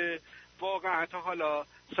میکنم که واقعا تا حالا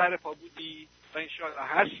سر پا بودی و انشاءالله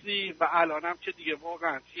هستی و الانم که دیگه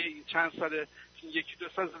واقعا توی این چند سال 1-2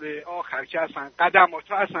 سال آخر که اصلا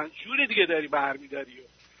قدماتو اصلا جوری دیگه داری برمیداری و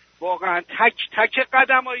واقعا تک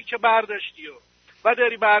قدمایی که برداشتی و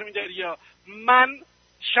داری برمیداری. یا من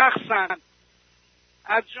شخصا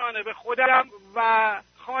از جانب خودم و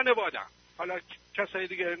خانوادم، حالا کسایی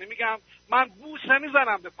دیگه نمیگم، من بوسه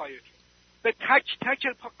میزنم به پایتون، به تک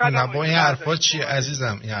قدمایی. نه با این حرفا چیه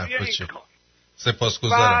عزیزم؟ این حرفا چیه؟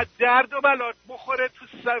 سپاسگزارم. و درد و بلات بخوره تو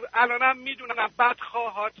سر. الانم میدونم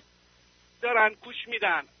بدخواهات دارن گوش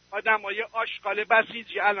میدن، آدمای آشغال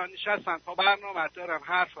بسیجی الان نشستن تا برنامه دارن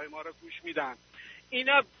حرفای ما رو گوش میدن.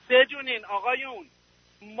 اینا بدونین آقایون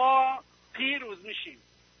ما پیروز میشیم،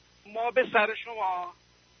 ما به سر شما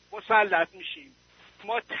مسلط میشیم،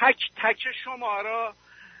 ما تک شما را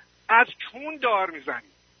از چون دار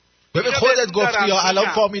میزنیم. ببین خودت گفتی یا الان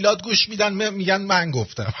فامیلات گوش میدن میگن من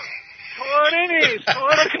گفتم. طوری نیست.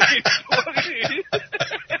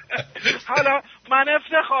 حالا من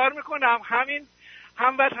افتخار میکنم همین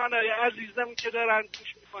هموطنای عزیزم که دارن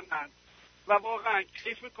گوش میکنن و واقعا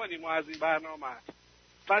کیف میکنیم از این برنامه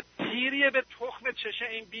و تیریه به تخم چشه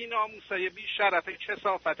این بی ناموسای بی شرف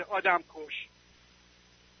کثافت آدم کش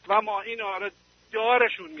و ما اینا رو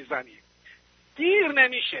دارشون میزنیم. دیر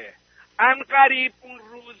نمیشه. عنقریب اون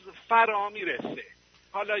روز فرا میرسه.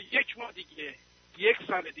 حالا 1 ماه دیگه، 1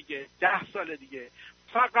 سال دیگه، 10 سال دیگه،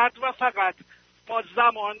 فقط و فقط ما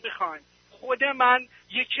زمان بخوایم. خود من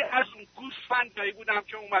یکی از اون گوسفندایی بودم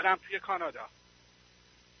که اومدم توی کانادا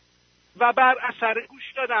و بر اثر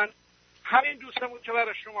گوش دادن همین دوستمون که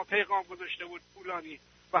برای شما پیغام گذاشته بود پولانی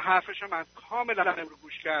و حرفش من کاملا رو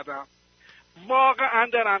گوش کردم. واقعا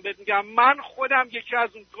دارم بهت میگم من خودم یکی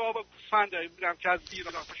از اون گاو گوسفندایی بودم که از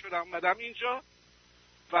ایران شدم اومدم اینجا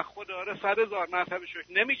و خدا را 100,000 مرتبه شکر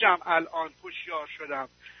نمیگم الان هوشیار شدم،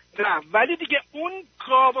 نه، ولی دیگه اون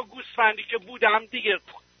گاو گوسفندی که بودم دیگه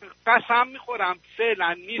قسم میخورم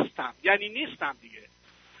فعلا نیستم، یعنی نیستم دیگه.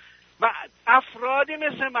 و افرادی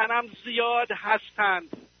مثل منم زیاد هستند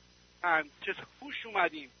که هوش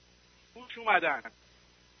اومدن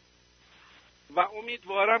و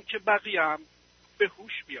امیدوارم که بقیه هم به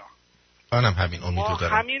هوش بیان. منم همین امیدو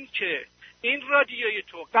دارم. همین که این رادیوی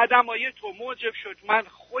تو، قدمای تو موجب شد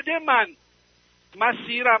خود من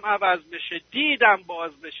مسیرم عوض بشه، دیدم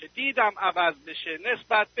باز بشه، دیدم عوض بشه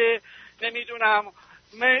نسبت به نمیدونم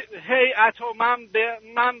هیئت و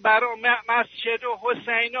منبر و مسجد و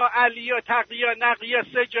حسین و علی و تقی و نقی و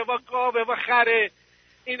سجه و گاوه و خره،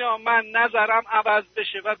 اینا من نظرم عوض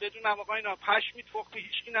بشه و بدونم آقا اینا پشمی تخمی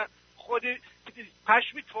هیچکی نه، خود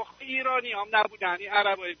پشمی تخمی ایرانی هم نبودن، این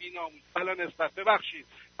عربای بیناموس. بلا نسبت ببخشید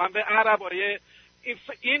من به عربای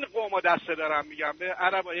این قوم دسته دارم میگم، به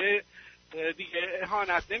عربای دیگه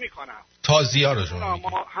اهانت نمی کنم، تازی‌ها رو شما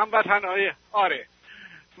ما هموطنهای آره.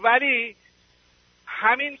 ولی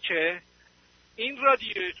همین که این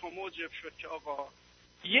رادیوی تو موجب شد که آقا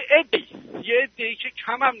یه عده‌ای که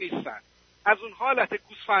کم هم نیستن از اون حالت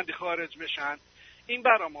گوسفندی خارج بشن، این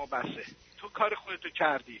برا ما بسه. تو کار خودتو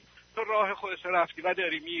کردی، تو راه خودتو رفتی و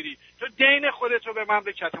داری میری، تو دین خودتو به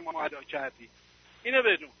مملکت ما ادا کردی، اینو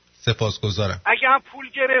بدون. سپاسگزارم. اگه هم پول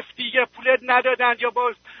گرفتی یا پولت ندادن یا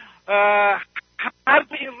باز هر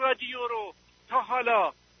به این رادیو رو تا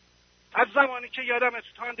حالا از زمانی که یادم تو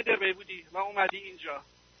تاندربی بودی و اومدی اینجا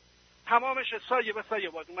تمامش سایه به سایه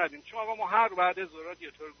باد اومدیم، چون آقا ما هر بعد از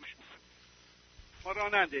رادیو تو رو گوش میکنیم، ما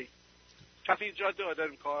راننده ایم، کف این جاده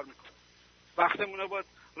داریم کار میکنیم، وقتمون رو با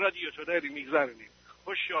رادیو تو داریم میگذرونیم،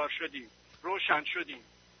 هوشیار شدیم، روشن شدیم.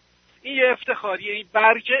 این یه افتخاریه، این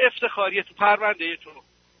برگه افتخاریه تو پرونده تو.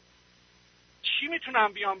 چی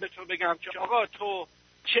میتونم بیام به تو بگم که آقا تو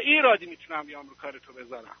چه ایرادی میتونم بیام رو کار تو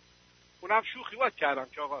بذارم؟ اونم شوخی وقت کردم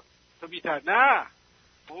که آقا تو بیتر نه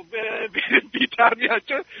بیتر میاد،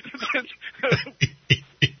 چون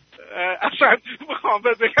اصلا میخوام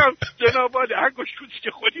بگم جناب عالی انگوش کوچی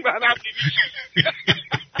که خودی منم دیدیش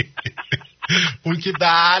اون که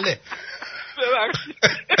بله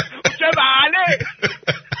اون که بله.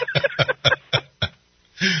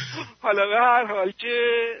 حالا به هر حال که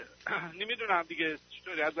نمیدونم دیگه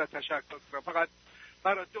چطوری ازت تشکر کنم، فقط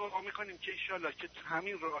برات دعا میکنیم که انشالله که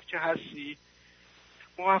همین راه که هستی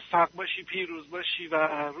موفق باشی، پیروز باشی و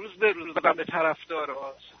روز به روز به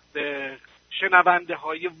طرفدارات، به شنونده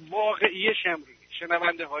های واقعی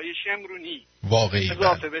شمرونی واقعی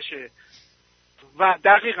اضافه بشه. و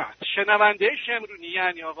دقیقاً شنونده شمرونی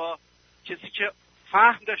یعنی آقا کسی که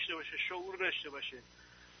فهم داشته باشه، شعور داشته باشه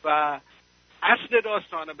و اصل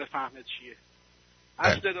داستان رو بفهمه چیه.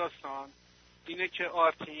 اصل داستان اینه که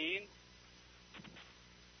آرتین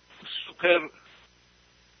سوپر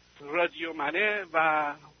رادیو منه و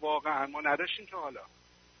واقعا ما نداشتیم تا حالا.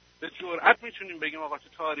 به جرئت میتونیم بگیم آقا تو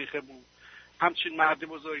تاریخمون همچین مرد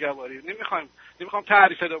بزرگواری نمیخوام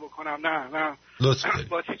تعریف ادا بکنم، نه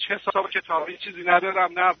با هیچ حساب کتابی چیزی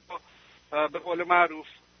ندارم، نه به قول معروف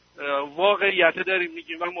واقعیت داریم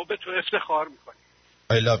میگیم و ما به تو افتخار میکنیم.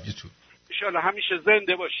 I love you too. انشالله همیشه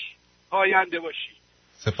زنده باشی، پاینده باشی،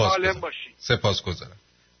 سالم باشی. سپاسگزارم.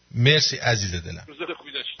 مرسی عزیز دلم. روز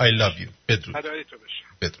خوبی داشتی. I love you. بدرود. هدایت تو بشه.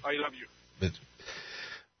 بدرود. I love you. بدرود.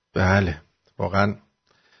 بله واقعا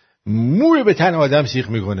موی به تن آدم سیخ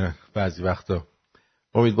میکنه بعضی وقتا.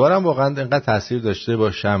 امیدوارم واقعا اینقدر تاثیر داشته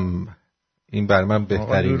باشم. این بر من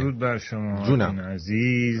بهترینه. درود بر شما جونم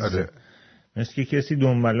عزیز. آره. مثل که کسی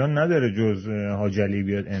دنبالان نداره جز حاجلی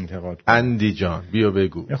بیاد انتقاد کنه. اندی جان بیا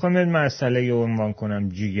بگو. میخوام یه مسئله رو عنوان کنم.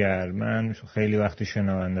 جیگر، من خیلی وقت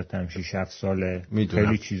شنونده‌ام 6-7 ساله. میدونم.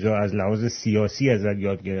 خیلی چیزا از لحاظ سیاسی ازت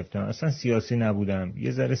یاد گرفتم. اصلا سیاسی نبودم،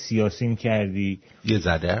 یه ذره سیاسیم کردی، یه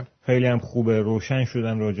ذره خیلی هم خوبه، روشن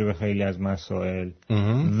شدم راجع به خیلی از مسائل.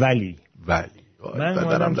 ولی من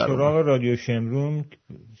اومدم سراغ رادیو شمرون،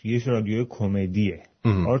 یه رادیو کمدیه.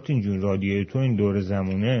 آرتین جون رادیو تو این دور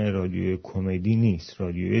زمونه رادیو کمدی نیست،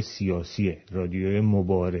 رادیو سیاسیه، رادیو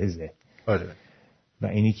مبارزه. آره. و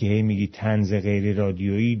اینی که هی میگی طنز غیر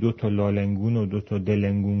رادیویی، 2 تا لالنگون و 2 تا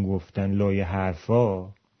دلنگون گفتن لای حرفا،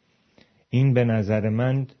 این به نظر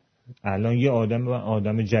من الان یه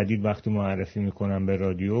آدم جدید وقتی معرفی میکنن به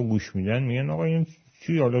رادیو گوش میدن میگن آقا این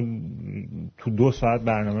چی، حالا تو 2 ساعت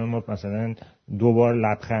برنامه ما مثلا 2 بار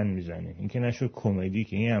لبخند میزنه، این که نشد کمدی،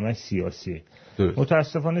 که این همه سیاسیه.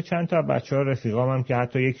 متاسفانه چند تا بچه‌ها رفیقام هم که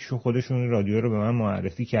حتی یکیشون خودشون رادیو رو به من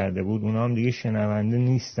معرفی کرده بود، اونا هم دیگه شنونده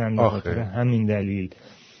نیستن به خاطر همین دلیل.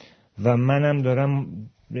 و منم دارم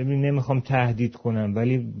ببین نمیخوام تهدید کنم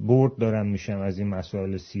ولی برد دارم میشم از این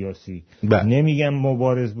مسائل سیاسی. نمیگم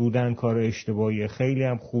مبارز بودن کار اشتباهیه، خیلی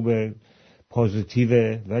هم خوبه،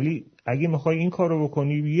 پوزیتیوه، ولی اگه میخوای این کارو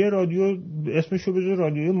بکنی یه رادیو اسمشو بذار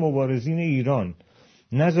رادیوی مبارزین ایران،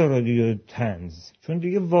 نذار رادیو طنز، چون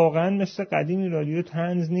دیگه واقعا مثل قدیمی رادیو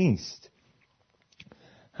طنز نیست.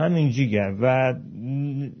 همین جیگر و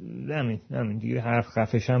همین دیگه حرف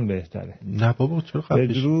خفشم بهتره. نه بابا چرا خفش؟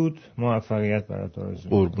 بدرود، موفقیت برات آرزو.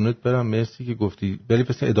 قربونت برم، مرسی که گفتی. ولی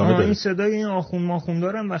پس ادامه بده. این صدای این آخوند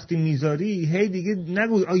ماخوندارم وقتی میذاری هی دیگه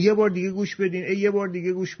نگو یه بار دیگه گوش بدین، یه بار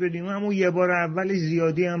دیگه گوش بدین. همون یه بار اول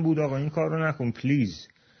زیادی هم بود آقا، این کارو نکن پلیز.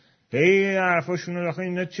 هی حرفاشون رو آخه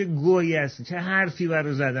اینا چه گویی هست، چه حرفی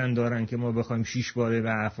برای زدن دارن که ما بخوایم 6 باره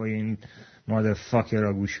به حرفای این مادر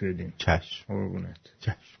فاکرها گوش بدیم. چشم قربونت.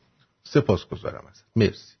 چشم. سپاسگزارم ازت،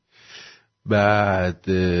 مرسی. بعد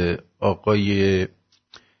آقای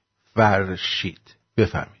فرشید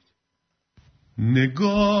بفرمایید.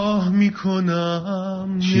 نگاه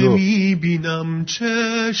میکنم نمیبینم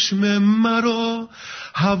چشم مرا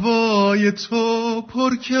هوای تو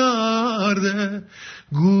پر کرده،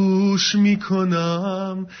 گوش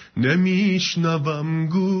میکنم نمیشنوم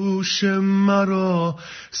گوش مرا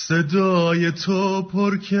صدای تو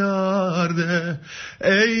پر کرده.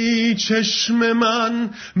 ای چشم من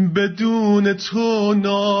بدون تو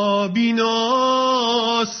نابیناست،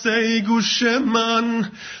 ای گوش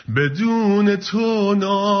من بدون تو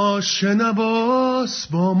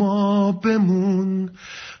ناشنواست. با ما بمون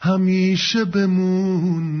همیشه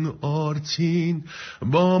بمون آرتین،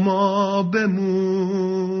 با ما بمون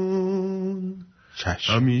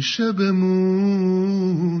چشم. همیشه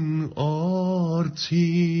بمون آرتین.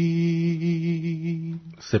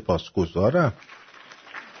 سپاسگزارم،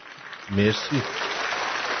 مرسی.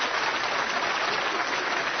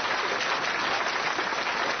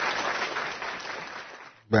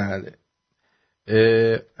 بله،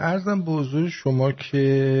 عرضم به حضور شما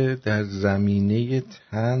که در زمینه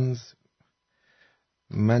طنز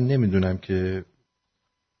من نمیدونم که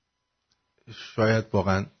شاید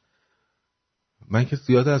واقعا من که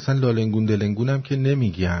زیاد اصلا لالنگون دلنگونم که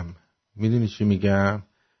نمیگم، میدونی چی میگم،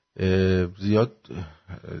 زیاد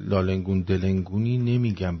لالنگون دلنگونی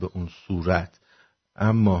نمیگم به اون صورت،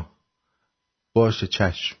 اما باشه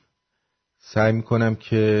چشم، سعی میکنم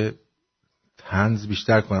که طنز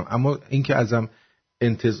بیشتر کنم. اما اینکه ازم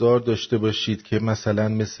انتظار داشته باشید که مثلا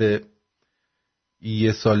مثل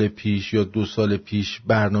 1 سال پیش یا 2 سال پیش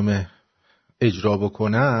برنامه اجرا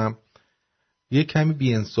بکنم یه کمی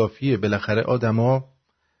بی‌انصافیه. بالاخره آدما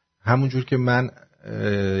همونجور که من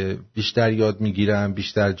بیشتر یاد میگیرم،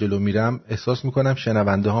 بیشتر جلو میرم، احساس میکنم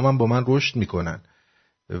شنونده ها من با من رشد میکنن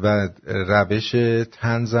و روش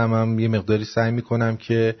طنزم هم یه مقداری سعی میکنم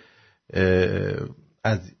که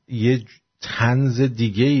از یه طنز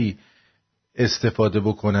دیگه‌ای استفاده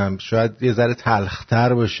بکنم. شاید یه ذره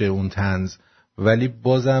تلختر باشه اون طنز، ولی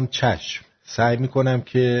بازم چشم، سعی میکنم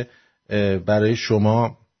که برای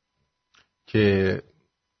شما که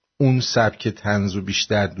اون سبک طنز رو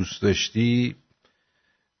بیشتر دوست داشتی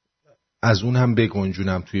از اون هم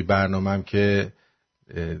بگنجونم توی برنامه‌ام که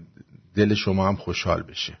دل شما هم خوشحال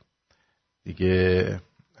بشه دیگه.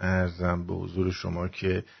 عرضم به حضور شما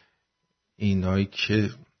که اینایی که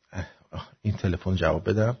این تلفن جواب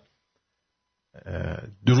بدم.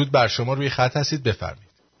 درود بر شما، روی خط هستید،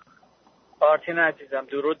 بفرمایید. آرتین عزیزم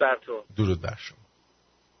درود بر تو. درود بر شما.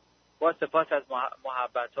 با سپاس از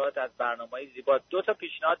محبتات، از برنامه‌های زیبا. 2 تا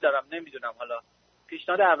پیشنهاد دارم، نمیدونم حالا.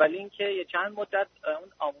 پیشنهاد اولی این که یه چند مدت اون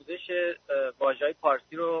آموزش واژه‌های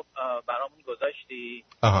پارسی رو برامون گذاشتی،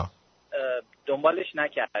 دنبالش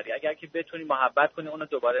نکردی. اگر که بتونی محبت کنی اونو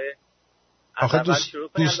دوباره آخه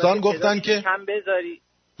دوستان گفتن که کم بذاری.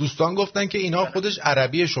 دوستان گفتن که اینا خودش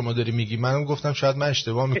عربی شما داری میگی، منم گفتم شاید من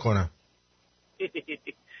اشتباه میکنم.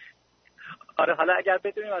 آره حالا اگر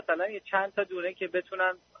بتونی مثلا یه چند تا دونه که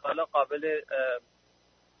بتونن حالا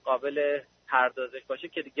قابل پردازش باشه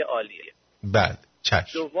که دیگه عالیه. بله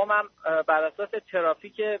چشم. دومم بر اساس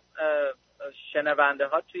ترافیک شنونده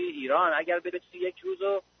ها توی ایران اگر بتونی یک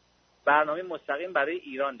روزو برنامه مستقیم برای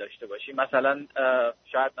ایران داشته باشی، مثلا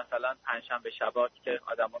شاید مثلا پنجشنبه شبا که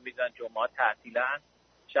آدما میذارن جمعه تعطیلن،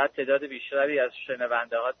 شاید تعداد بیشتری از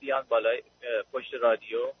شنونده ها بیان بالای پشت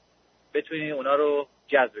رادیو، بتونی اونا رو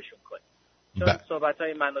جذبشون کنی. چون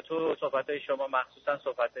صحبت‌های من و تو، صحبت‌های شما، مخصوصا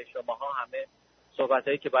صحبت‌های شماها همه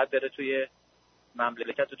صحبت‌هایی که باید بره توی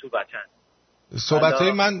مملکت و تو وطن.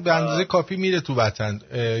 صحبت‌های من به اندازه کافی میره تو وطن،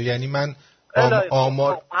 یعنی من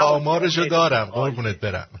آمارشو دارم. قربونت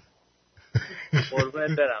برم.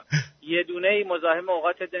 قربونت برم. یه دونه ای مزاحم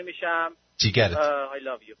اوقاتت نمیشم. جیگرت.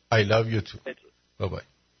 I love you too. بابای.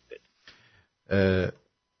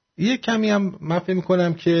 یه کمی هم من فکر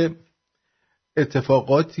می‌کنم که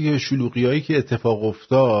اتفاقاتی، شلوغی‌هایی که اتفاق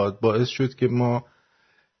افتاد باعث شد که ما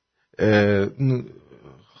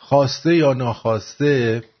خواسته یا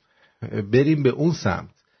ناخواسته بریم به اون سمت.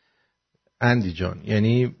 اندی جان،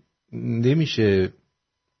 یعنی نمیشه،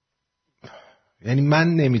 یعنی من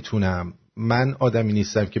نمیتونم، من آدمی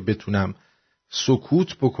نیستم که بتونم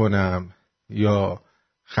سکوت بکنم یا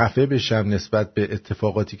خفه بشم نسبت به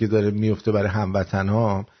اتفاقاتی که داره میفته برای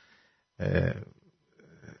هموطنام.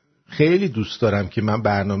 خیلی دوست دارم که من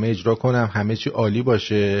برنامه اجرا کنم، همه چی عالی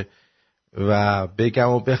باشه و بگم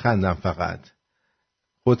و بخندم. فقط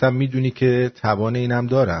خودم میدونی که توان اینم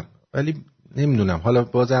دارم، ولی نمیدونم، حالا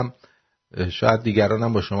بازم شاید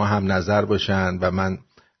دیگرانم با شما هم نظر باشن و من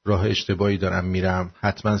راه اشتباهی دارم میرم.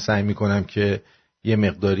 حتما سعی میکنم که یه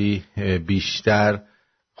مقداری بیشتر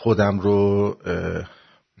خودم رو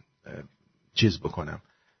چیز بکنم،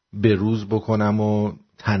 بروز بکنم و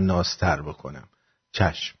طنازتر بکنم.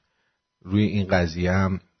 چشم. روی این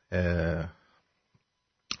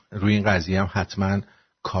قضیه هم حتما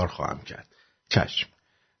کار خواهم کرد. چشم.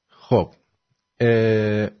 خب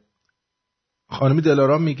خانم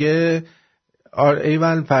دلارام میگه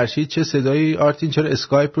ایول فرشید چه صدایی آرتین، چرا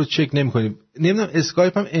اسکایپ رو چک نمی کنیم؟ نمیدونم،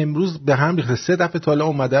 اسکایپ هم امروز به هم ریخته. 3 دفعه تا حالا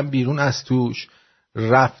اومدم بیرون از توش،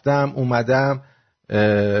 رفتم اومدم،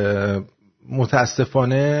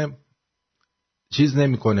 متاسفانه چیز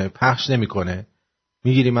نمیکنه، پخش نمیکنه.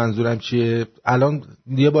 میگیری منظورم چیه؟ الان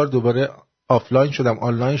یه بار دوباره آفلاین شدم،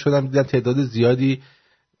 آنلاین شدم، دیدم تعداد زیادی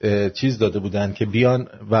چیز داده بودن که بیان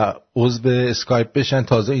و عضو اسکایپ بشن،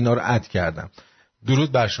 تازه اینا رو اد کردم.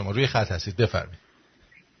 درود بر شما، روی خط هستید، بفرمایید.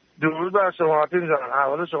 درود بر شما آرتین جان،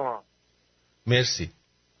 احوال شما؟ مرسی.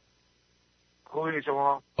 خوبی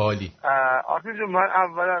شما؟ عالی. آرتین جان، من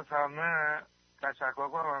اول از همه تشکر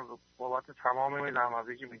کنم بابت تمام این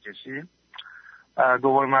زحماتی که میکشید.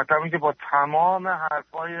 دوباره مطلبی که با تمام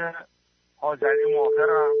حرفای حاجلی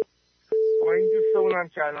موافقم. با این دوستمونم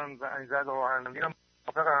که الان زنگ زد و برنامه‌ام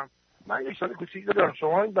موافقم. من یه سوال کوچیک دارم.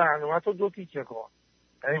 شما این برنامه رو 2 تیکه کن.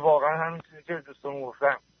 یعنی واقعا همین چیزی که دوستمون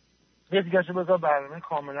گفتم، یه تیکه‌شو بذار برنامه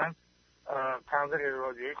کاملا طنز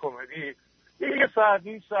رادیویی کمدی، یه ساعت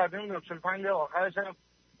نیم ساعت نمیدونم 45 دقیقه آخرش هم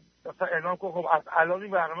مثلا اعلام کن خب از الان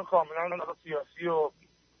این برنامه کاملا سیاسی و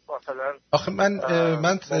مثلا آخه من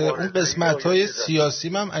اون قسمت‌های سیاسی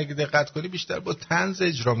من اگه دقت کنی بیشتر با طنز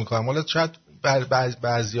اجرا میکنم. حالا شاید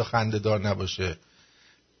بعضیا خنده‌دار نباشه،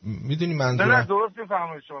 میدونی منظورم؟ نه درست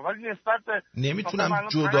میفهمید شما، ولی نسبت به نمیتونم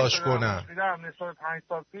جداش کنم. نسبت 5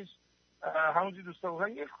 سال پیش همونجوری دوستا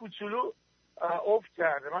گفتن یه کوچولو افت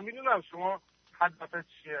کرده. من میدونم شما هدفت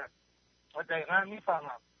چیه و دقیقا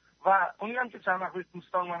میفهمم. و اونی هم که چند وقت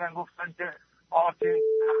دوستان اومدن گفتن که آرتین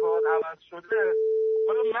اخلاق عوض شده،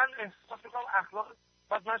 حالا من احساس میکنم اخلاق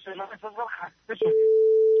بعد من احساس میکنم خسته شدیم.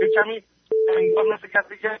 یه کمی انگار مثل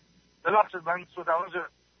کسی که ببخشید من سوداوج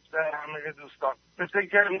همه دوستان مثل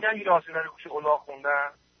که میگن یاسین علی گوش الاغ خوندن،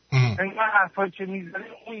 انگار حرفایی که میزنی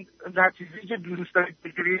اون نتیجه‌ای که درست دارید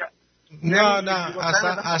بگیری. نه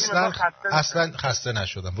اصلا خسته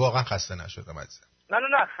نشدم، واقعا خسته نشدم عزیزم.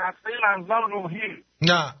 نه خسته منظورم روحی.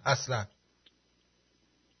 نه اصلا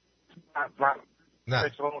نه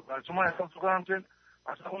چون من احساس می‌کنم که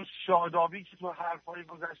مثلا اون شادابی که تو حرفای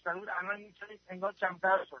گذشته بود الان می‌تونی انگار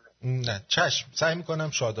کمتر شده. نه چشم، سعی می‌کنم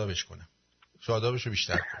شادابش کنم، شادابشو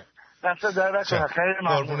بیشتر کنم. دست در نکنه. خیلی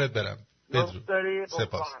ممنون. قربونت برم. بدرود.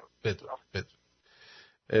 سپاس. بدرود.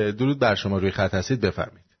 درود بر شما، روی خط هستید،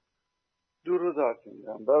 بفرمایید. درود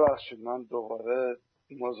آرتین. ببخشید من دوباره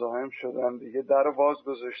مزاحم شدم دیگه، در باز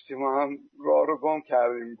گذاشتیم و هم راه رو گم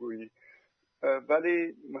کردیم گویی،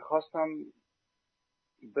 ولی میخواستم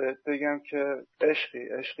بهت بگم که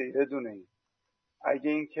عشقی یه دونه ای. اگه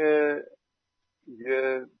این که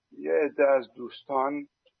یه عده از دوستان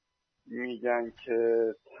میگن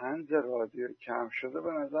که طنز رادیو کم شده،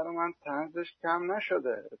 به نظر من طنزش کم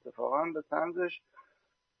نشده، اتفاقا به طنزش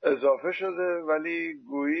اضافه شده، ولی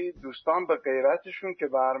گویی دوستان به غیرتشون که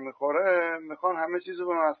برمیخوره میخوان همه چیزو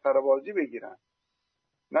به مسخره بازی بگیرن.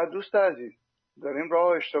 نه دوست عزیز، داریم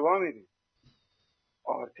راه اشتباه میریم.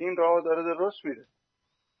 آرتین راه داره درست میره.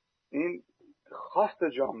 این خواست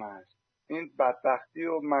جامعه است، این بدبختی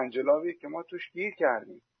و منجلابی که ما توش گیر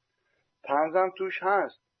کردیم. طنزم توش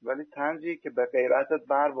هست، ولی طنزی که به غیرتت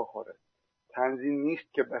بر بخوره، طنزی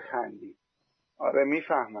نیست که بخندی. آره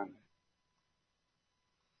میفهمم،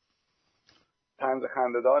 طنز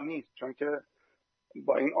خنده‌دار نیست، چون که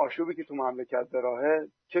با این آشوبی که تو مملکت به راهه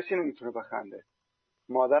کسی نمیتونه بخنده.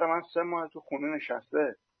 مادر من 3 ماه تو خونه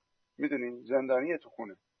نشسته، میدونی، زندانیه تو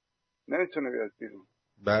خونه، نمیتونه بیاد بیرون.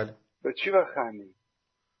 بله. به چی بخندی؟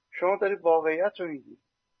 شما داری واقعیت رو میگی.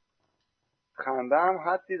 خنده هم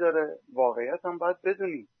حدی داره، واقعیت هم باید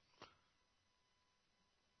بدونی.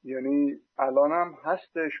 یعنی الانم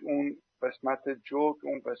هستش اون قسمت جوک،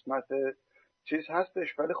 اون قسمت چیز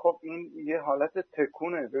هستش، ولی خب این یه حالت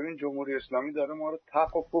تکونه. ببین جمهوری اسلامی داره ما رو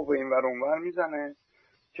تق و پوق این ور اون ور میزنه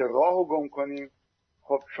که راهو گم کنیم.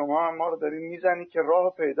 خب شما هم ما رو داری میزنی که راهو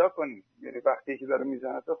پیدا کنی. یعنی وقتی که داره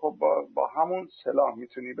میزنه خب با همون سلاح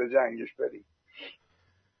میتونی به جنگش بری.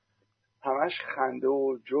 همش خنده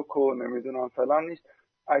و جوک و نمیدونم فلان نیست.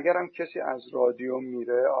 اگرم کسی از رادیو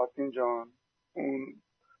میره آرتین جان، اون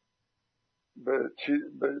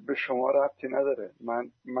به شما ربطی نداره.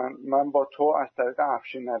 من با تو از طریق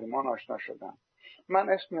افشین نریمان آشنا شدم. من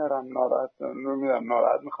اسم میارم،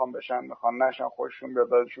 ناراحت میخوام بشن، میخوام نشن، خوششون بیاد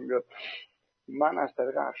دادشون بیاد. من از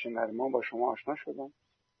طریق افشین نریمان با شما آشنا شدم.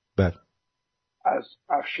 بله. از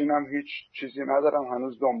افشینم هیچ چیزی ندارم،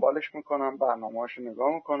 هنوز دنبالش میکنم، برنامه‌هاشو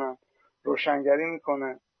نگاه میکنم، روشنگری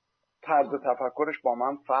میکنه، طرز تفکرش با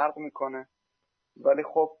من فرق میکنه، ولی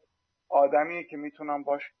خب آدمیه که میتونم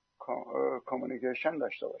باش کامیونیکیشن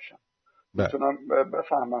داشته باشم، میتونم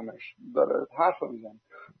بفهممش، داره حرف میزنه،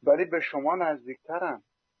 ولی به شما نزدیکترم.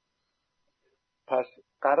 پس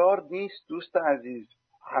قرار نیست دوست عزیز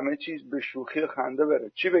همه چیز به شوخی خنده بره.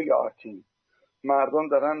 چی بگه آرتین؟ مردم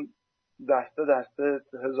دارن دسته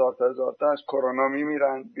هزار تا از کرونا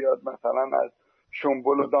میمیرن، بیاد مثلا از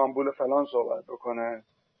شنبول و دامبول فلان صحبت بکنه؟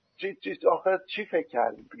 آخه چی فکر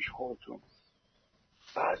کردیم پیش خودتون؟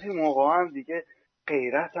 بعضی موقع هم دیگه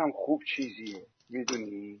غیرت هم خوب چیزیه،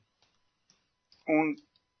 میدونی؟ اون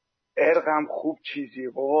ارقم خوب چیزیه.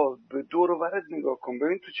 بابا به دور و برت نگاه کن،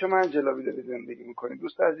 ببین تو چه منجلابی داری زندگی میکنی.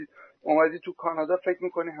 دوست عزیز اومدی تو کانادا، فکر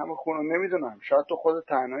میکنی همه خونه، نمیدونم، شاید تو خود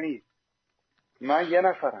تنهایی، من یه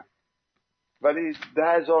نفرم، ولی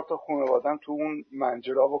 10,000 تا خانواده‌ام تو اون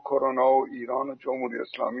منجلاب و کرونا و ایران و جمهوری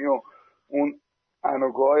اسلامی و اون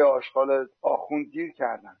انوگوهای آشغال آخوند گیر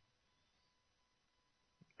کردن.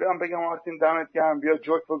 بیام بگم آرتین دمت گرم، بیا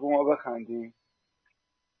جوک بگو ما بخندیم.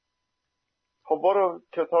 خب برو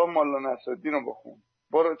کتاب مولانا نصرالدین رو بخون،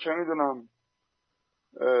 برو چه میدونم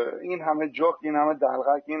این همه جوک، این همه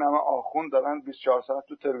دلغک، این همه آخوند دارن 24 ساعت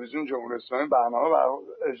تو تلویزیون جمهوری اسلامی برنامه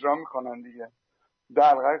اجرا میکنن دیگه.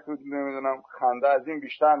 دلغک تو نمیدونم خنده از این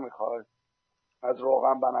بیشتر میخواد، از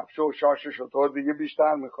روغن بنفشه و شاش شطور دیگه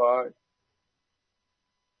بیشتر میخواد.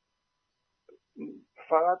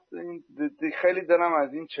 فقط خیلی دلم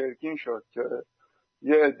از این چرکین شد که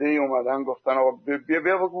یه عده‌ای اومدن گفتن آقا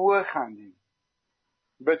بیا بگو بخندیم.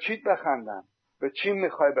 به چیت بخندم؟ به چی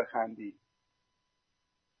میخوای بخندی؟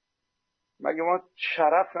 مگه ما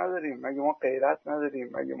شرف نداریم؟ مگه ما غیرت نداریم؟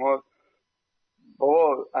 مگه ما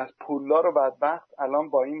بابا از پولدار و بدبخت الان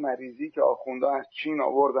با این مریضی که آخونده از چین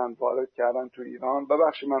آوردن وارد کردن تو ایران،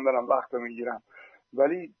 ببخشید من دارم وقت میگیرم،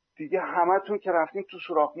 ولی دیگه همتون که رفتین تو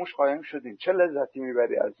سوراخ موش قایم شدین، چه لذتی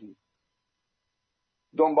میبری از این؟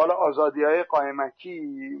 دنبال آزادی‌های قائمکی،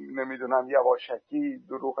 نمیدونم یواشکی،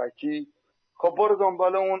 دروغکی، خب برو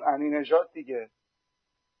دنبال اون انی نژاد دیگه،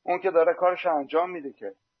 اون که داره کارش انجام میده.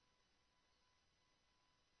 که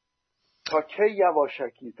تا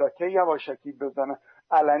کی یواشکی بزنن،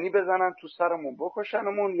 علنی بزنن تو سرمون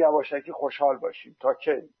بکشنمون، یواشکی خوشحال باشیم؟ تا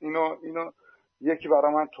کی؟ اینو یکی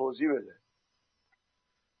برای من توضیح بده.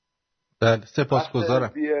 بله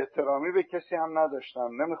سپاسگزارم. بی احترامی به کسی هم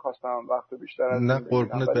نداشتم، نمیخواستم وقت بیشتر از نه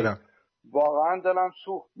قربونت برم. واقعا دلم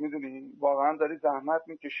سوخت، میدونی، واقعا داری زحمت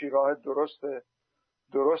میکشی، راه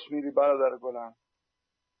درست میری برادر گلم.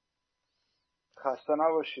 خسته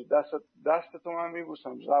نباشی، دست تو من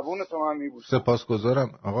میبوسم، زبون تو من میبوسم.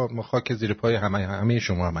 سپاسگزارم آقا، ما خاک زیر پای همه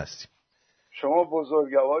شما هم هستیم. شما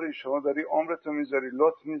بزرگواری، شما داری عمرتو میذاری،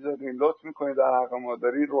 لطف میکنی در حق ما،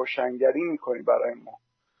 داری روشنگری میکنی برای ما.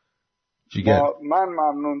 من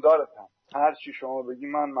ممنون دارتم، هر چی شما بگی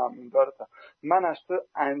من ممنون دارتم. من از تو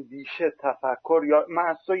اندیشه، تفکر، من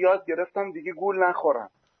از تو یاد گرفتم دیگه گول نخورم.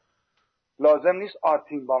 لازم نیست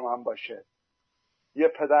آرتین با من باشه. یه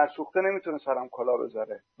پدر سوخته نمیتونه سرم کلا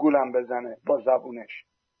بذاره، گولم بزنه با زبونش.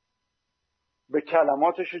 به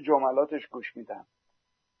کلماتش و جملاتش گوش میدم.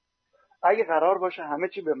 اگه قرار باشه همه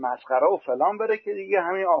چی به مسخره و فلان بره که دیگه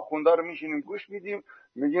همین آخوندا رو میشینیم گوش میدیم،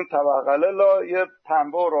 میگیم توقلا، یه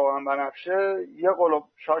پنبه و روغن بنفشه، یه قلوب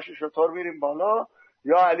شاش شطور میریم بالا،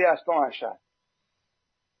 یا علی از تو مشهد.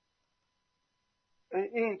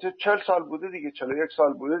 این 40 سال بوده دیگه، 41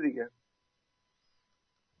 سال بوده دیگه.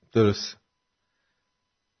 درست.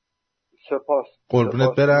 سپاس.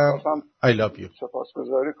 قربونت برم. I love you.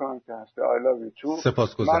 سپاسگزاری کنم که هستی. I love you too.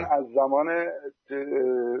 سپاسگزارم. من از زمان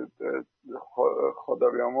خدا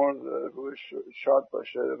بیامرز روش شاد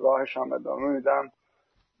باشه راهش هم ادامه میدم.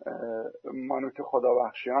 منو که خدا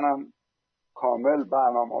بخشیانم کامل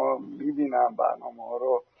برنامه ها میبینم، برنامه ها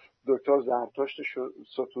رو دکتر زرتشت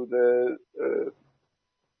ستوده،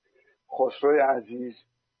 خسروی عزیز،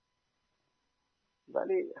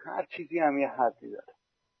 ولی هر چیزی هم یه حدی داره.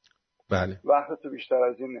 بله. وقت تو بیشتر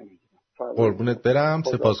از این نمیگیرم. قربونت برم.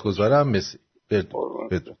 سپاسگزارم. مسی.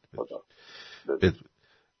 بدرود.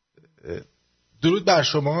 درود بر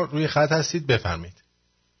شما. روی خط هستید، بفرمایید.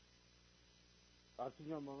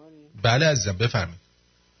 بله عزیزم، بفرمایید.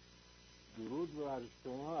 درود بر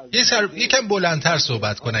شما. یکم بلندتر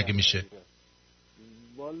صحبت کن اگه میشه.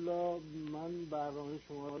 والا من برنامه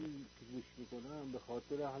شما رو گوش میکنم به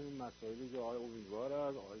خاطر همین مسائلی که آقای امیدوار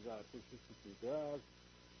است، آقای زرتشت ستوده است،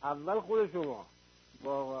 اول خود شما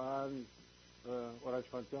واقعا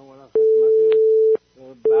اورجفانتی هم واقعا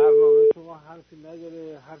خدمت برنامه شما حرفی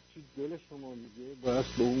نداره، هر چی دل شما میگه باید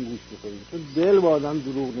به اون گوش بکنید، چون دل با آدم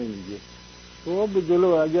دروغ نمیگه. شما به جلو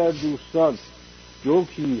اگر دوستان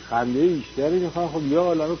جوکی خنده بیشتری میخوان، خب یا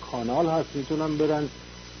عالم کانال هست میتونن برن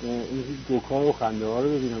این جوکا و خنده ها رو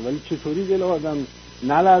ببینن، ولی چطوری دل آدم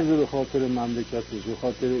نلرزه به خاطر مملکتش، به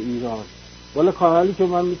خاطر ایران. والا کانالی که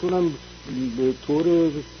من میتونم به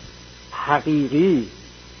طور حقیقی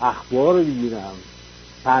اخبار رو بگیرم،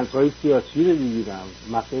 طنزهای سیاسی رو بگیرم،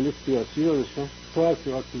 مسائل سیاسی رو داشتم، تو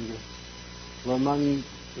هستی ها کنگه و من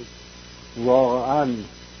واقعا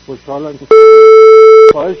خوشحالم که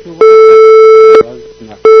خواهش میکنم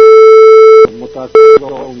متاسفم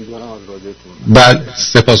آقا امیدوارم از رادیوتون. بله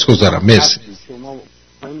سپاسگزارم. مرسی. شما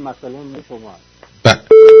این مسئله من شما هست. بله.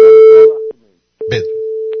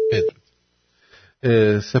 بدرود.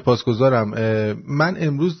 سپاسگزارم. من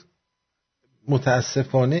امروز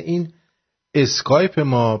متاسفانه این اسکایپ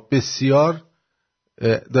ما بسیار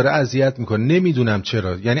داره اذیت میکنه، نمیدونم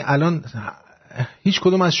چرا. یعنی الان هیچ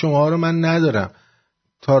کدوم از شما رو من ندارم.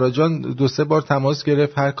 تارا جان 2-3 بار تماس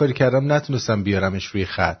گرفت، هر کاری کردم نتونستم بیارمش روی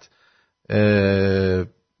خط.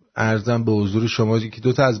 عرضم به حضور شما که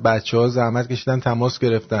 2 تا از بچه‌ها زحمت کشیدن تماس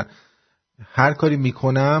گرفتن، هر کاری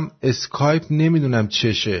میکنم اسکایپ نمیدونم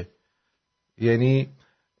چشه. یعنی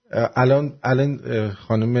الان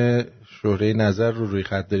خانم شهره نظر رو روی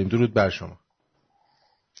خط داریم. درود بر شما.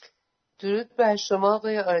 درود بر شما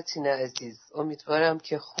آقای آرتین عزیز، امیدوارم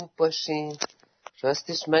که خوب باشین.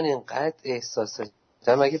 راستش من اینقدر احساس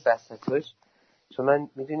دارم اگه بسطاش، چون من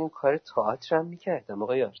میدونین کار تئاترم میکردم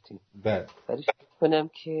آقای آرتین، بله، ولی فکر کنم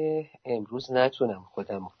که امروز نتونم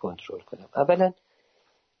خودم رو کنترل کنم. اولا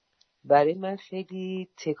برای من خیلی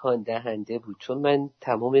تکان دهنده بود، چون من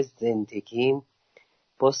تمام زندگیم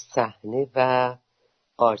با صحنه و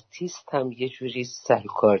آرتیست هم یه جوری سر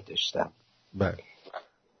کار داشتم. بله.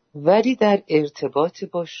 ولی در ارتباط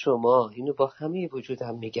با شما، اینو با همه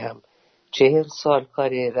وجودم میگم، 40 سال کار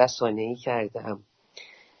رسانه‌ای کردم،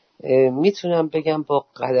 میتونم بگم با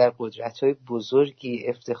قدرت‌های بزرگی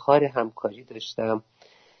افتخار همکاری داشتم،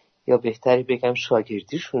 یا بهتری بگم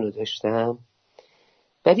شاگردیشونو داشتم.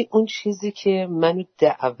 ولی اون چیزی که منو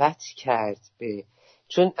دعوت کرد به،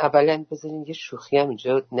 چون اولا بذارین یه شوخی هم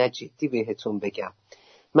اینجا نجدی بهتون بگم،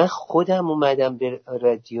 من خودم اومدم به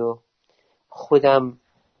رادیو، خودم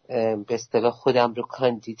به اصطلاح خودم رو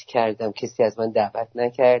کاندید کردم، کسی از من دعوت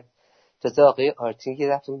نکرد. تازه آقای آرتین یه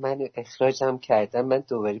دفعه منو اخراجم کردم، من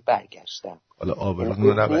دوباره برگشتم. حالا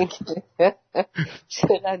آبرون رو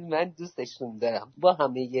چقدر من دوستشون دارم، با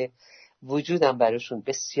همه وجودم براشون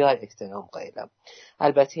بسیار احترام قائلم.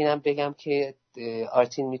 البته اینم بگم که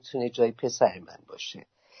آرتین میتونه جای پسر من باشه،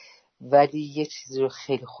 ولی یه چیزی رو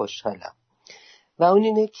خیلی خوشحالم و اون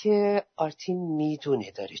اینه که آرتین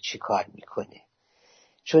میدونه داره چی کار میکنه.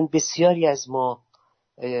 چون بسیاری از ما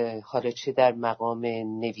حالا چه در مقام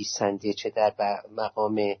نویسنده، چه در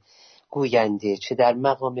مقام گوینده، چه در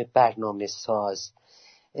مقام برنامه ساز،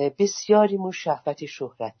 بسیاریمون شهوت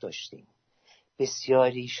شهرت داشتیم،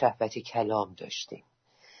 بسیاری شهوت کلام داشتیم.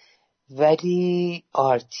 ولی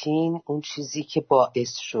آرتین اون چیزی که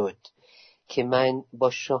باعث شد که من با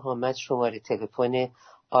شهامت شماره تلفن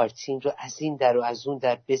آرتین رو از این در و از اون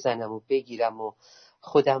در بزنم و بگیرم و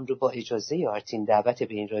خودم رو با اجازه آرتین دعوت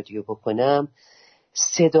به این رادیو بکنم،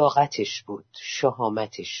 صداقتش بود،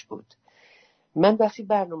 شهامتش بود. من وقتی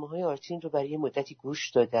برنامه‌های آرتین رو برای مدتی گوش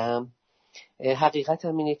دادم، حقیقت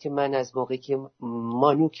هم اینه که من از موقعی که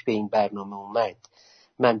مانوک به این برنامه اومد،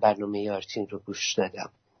 من برنامه آرتین رو گوش دادم.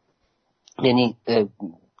 یعنی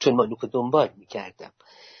چون مانوکو دنبال میکردم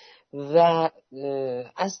و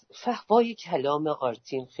از فحوای کلام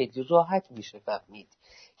آرتین خیلی راحت میشه فهمید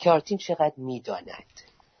که آرتین چقدر میداند.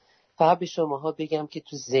 فقط به شماها بگم که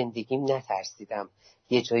تو زندگیم نترسیدم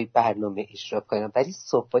یه جایی برنامه اجرا کنم، ولی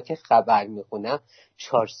صبح که خبر میخونم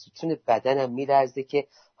 4 ستون بدنم میلرزه که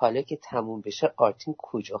حالا که تموم بشه آرتین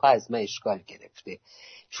کجاها از من اشکال گرفته،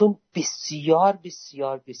 چون بسیار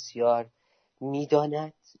بسیار بسیار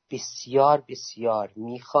میداند، بسیار بسیار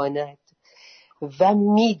میخواند و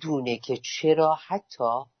میدونه که چرا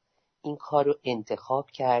حتی این کار رو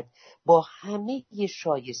انتخاب کرد با همه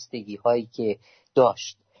شایستگی هایی که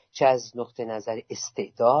داشت، چه از نقطه نظر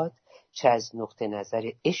استعداد، چه از نقطه نظر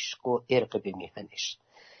عشق و عرق به میهنش.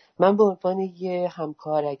 من به عنوان یه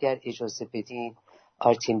همکار اگر اجازه بدین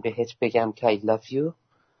آرتین بهت بگم که I love you،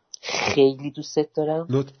 خیلی دوستت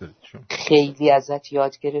دارم، خیلی ازت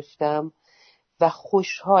یاد گرفتم و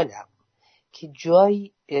خوشحالم که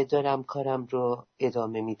جایی دارم کارم رو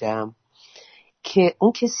ادامه میدم که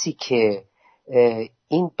اون کسی که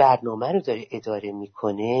این برنامه رو داره اداره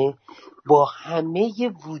میکنه با همه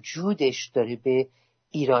وجودش داره به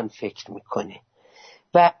ایران فکر میکنه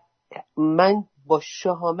و من با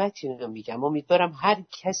شهامت این رو میگم. امیدوارم هر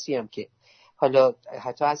کسی هم که حالا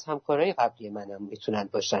حتی از همکارای قبلی منم میتونن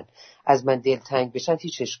باشن از من دلتنگ بشن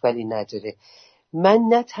هیچ اشکالی نداره. من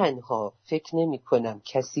نه تنها فکر نمی کنم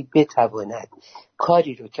کسی بتواند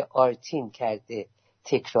کاری رو که آرتین کرده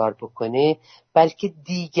تکرار بکنه، بلکه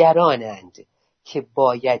دیگرانند که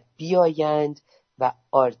باید بیایند و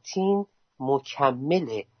آرتین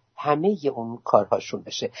مکمل همه اون کارهاشون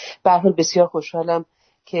بشه. به هر حال بسیار خوشحالم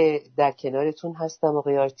که در کنارتون هستم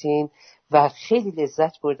آقای آرتین و خیلی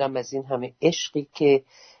لذت بردم از این همه عشقی که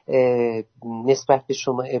نسبت به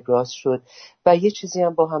شما ابراز شد و یه چیزی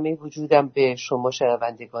هم با همه وجودم به شما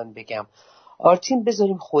شنوندگان بگم، آرتین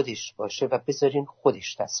بذاریم خودش باشه و بذاریم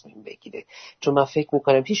خودش تصمیم بگیره، چون من فکر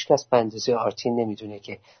میکنم هیچ کس به اندازه آرتین نمیدونه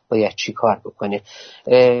که باید چی کار بکنه.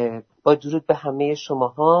 با درود به همه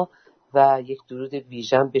شماها و یک درود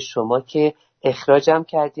ویژن به شما که اخراجم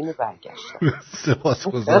کردین و برگشتم.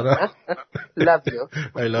 سپاسگزارم. Love you.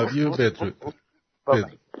 I love you. بدرود.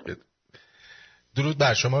 درود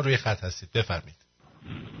بر شما، روی خط هستید، بفرمید.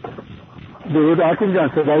 درود آرتین جان،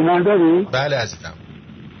 صدای من داری؟ بله عزیزم.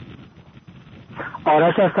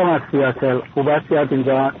 آرش هستم از سیاتل. خوب هستی آرتین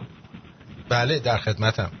جان؟ بله در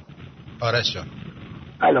خدمتم آرش جان.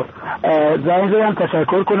 الو، زنگ زدم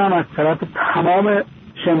تشکر کنم از طرف تمام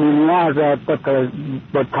شمرونی‌ها ازت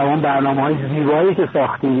با تمام برنامه‌های زیبایی که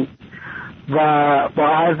ساختی و با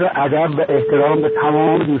عرض ادب و احترام به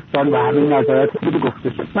تمام دوستان و همین نظراتی که گفته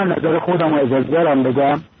شد. من نظر خودم رو اجازه دارم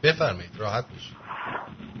بگم؟ بفرمایید، راحت باشید.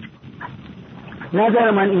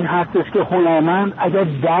 نظر من این هستش که هنرمند اگر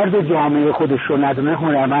درد جامعه خودش رو ندونه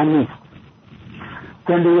هنرمند نیست.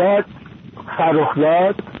 زندیات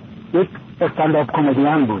فرخزاد یک استندآپ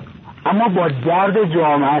کمدین بود اما با درد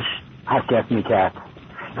جامعهش حرکت میکرد،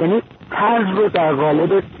 یعنی طرز رو در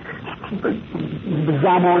قالب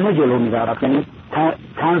زمانه جلو می‌رفت، یعنی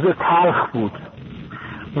طنز تلخ بود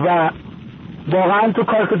و واقعا تو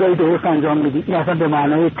کار که داری درست انجام میدی. این اصلا به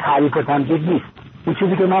معنای تعریف و تمجید نیست، این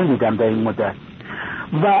چیزی که من دیدم در این مدت.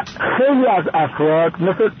 و خیلی از افراد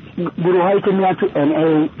مثل گروه هایی که میان تو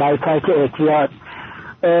NA برای ترک اعتیاد،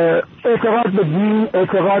 اعتقاد به دین،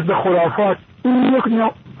 اعتقاد به خرافات، این یک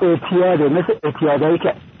نوع اعتیاده، مثل اعتیادهایی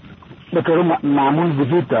که به طور معمول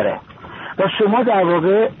وجود داره و شما در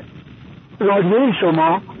واقع رادیوی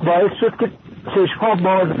شما باعث شد که چشم‌ها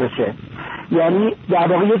باز بشه، یعنی در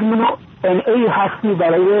واقع یک نوع NA هستی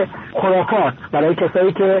برای خرافات، برای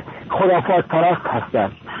کسایی که خرافات پرست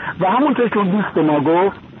هستن و همونطور که دوست ما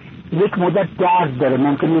گفت یک مدت درد داره،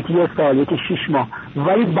 ممکن یکی 1 سال، یکی 6 ماه،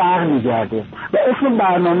 ولی برمیگرده و اسم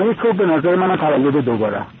برنامه تو به نظر من تولد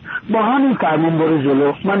دوباره. با همین فرمون برو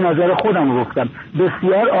جلو. من نظر خودم رو گفتم،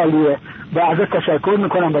 بسیار عالیه و ازت تشکر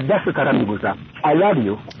میکنم و دست ترم میبوسم. I love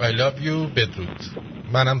you. I love you. بدرود.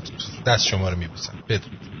 منم دست شما رو میبوسم.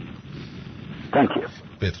 بدرود. Thank you.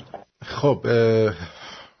 بدرود. خب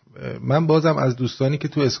من بازم از دوستانی که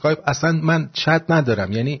تو اسکایپ، اصلا من چت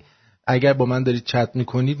ندارم، یعنی اگر با من دارید چت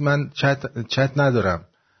میکنید من چت ندارم،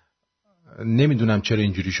 نمیدونم چرا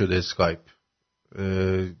اینجوری شده اسکایپ.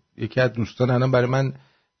 یکی از دوستان الان برای من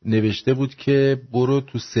نوشته بود که برو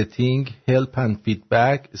تو ستینگ هلپ اند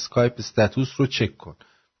فیدبک اسکایپ استاتوس رو چک کن.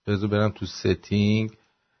 بذار برم تو ستینگ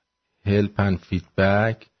هلپ اند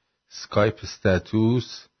فیدبک اسکایپ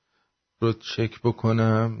استاتوس رو چک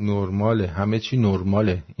بکنم. نرماله، همه چی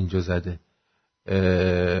نرماله اینجا زده.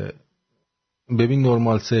 ببین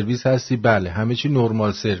نرمال سرویس هستی؟ بله همه چی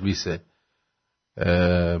نرمال سرویسه،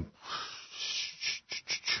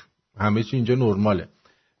 همه چی اینجا نرماله.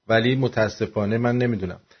 ولی متاسفانه من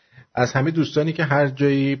نمیدونم. از همه دوستانی که هر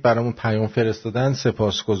جایی برامون پیام فرستادن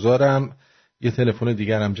سپاسگزارم. یه تلفن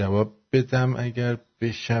دیگرم جواب بدم اگر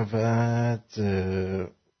بشود.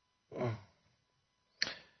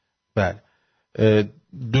 بله،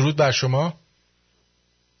 درود بر شما.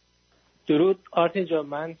 درود آرتین جان،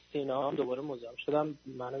 من سینا هم دوباره مزاحم شدم،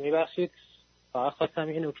 منو میبخشید. فقط خواستم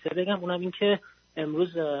یه نکته بگم، اونم این که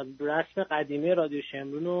امروز رسم قدیمی رادیو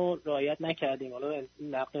شمرون رو رعایت نکردیم. حالا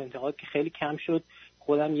نقد و انتقاد که خیلی کم شد،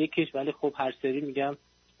 خودم یکیش، ولی خب هر سری میگم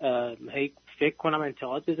هی فکر کنم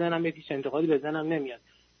انتقاد بزنم، یکیش انتقادی بزنم نمیاد.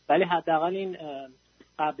 ولی حداقل این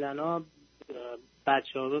قبلنا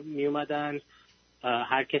بچه‌ها رو میومدن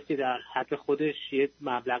هر کسی در حد خودش یه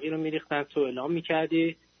مبلغی رو میریختن، تو اعلام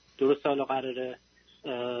میکردی، درست حالا قراره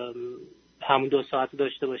همون 2 ساعت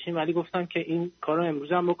داشته باشیم، ولی گفتم که این کار رو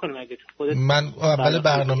امروز هم بکنیم. اگه تو خودت من اول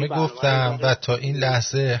برنامه گفتم و تا این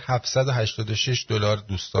لحظه $786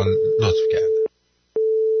 دوستان لطف کردن.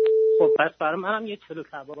 خب پس برای منم یه کیلو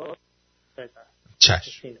کباب بزن.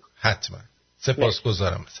 چشم، حتما.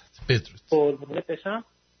 سپاسگزارم ازت. بدرود. قربونت بشم.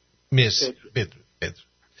 مرسی. بدرود.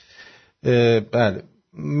 بله،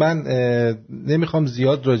 من نمیخوام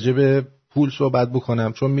زیاد راجع به پول صحبت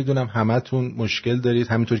بکنم، چون میدونم همتون مشکل دارید،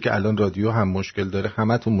 همینطور که الان رادیو هم مشکل داره،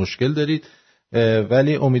 همتون مشکل دارید.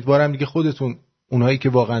 ولی امیدوارم دیگه خودتون، اونهایی که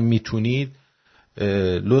واقعا میتونید،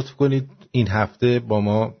 لطف کنید این هفته با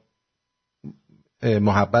ما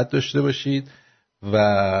محبت داشته باشید و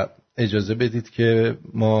اجازه بدید که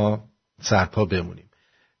ما سرپا بمونیم.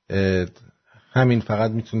 همین،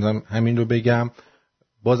 فقط میتونم همین رو بگم.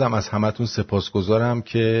 بازم از همتون سپاسگزارم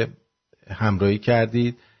که همراهی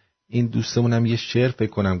کردید. این دوستمونم یه شعر فکر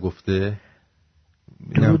کنم گفته.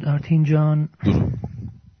 درود آرتین جان. درود.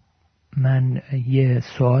 من یه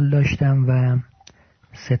سوال داشتم و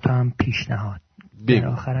 3 تا هم پیشنهاد. در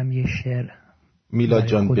آخرم یه شعر میلاد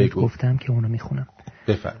جان بگو. گفتم که اونو میخونم.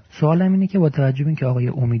 بفرم. سوالم اینه که با توجه به اینکه آقای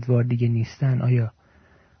امیدوار دیگه نیستن، آیا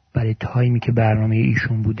برای تایمی که برنامه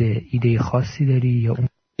ایشون بوده ایده خاصی داری یا اون؟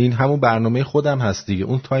 این همون برنامه خودم هست دیگه.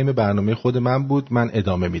 اون تایم برنامه خود من بود، من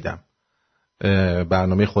ادامه میدم.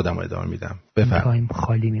 برنامه خودم رو ادامه میدم. بفرم. تایم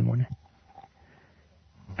خالی میمونه.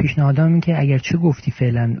 پیشنهادم این که اگرچه گفتی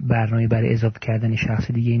فعلا برنامه برای اضافه کردن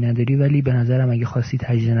شخص دیگه ای نداری، ولی به نظرم اگه خواستی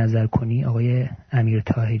تجدید نظر کنی آقای امیر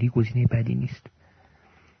طاهری گزینه بدی نیست.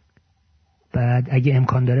 بعد اگه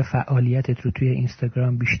امکان داره فعالیتت رو توی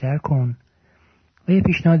اینستاگرام بیشتر کن. و یه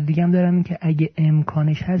پیشنهاد دیگه هم دارم این که اگه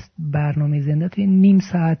امکانش هست برنامه زنده توی نیم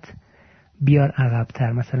ساعت بیار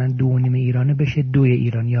عقب‌تر، مثلا 2:30 ایرانه بشه 2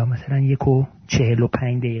 ایران، یا مثلا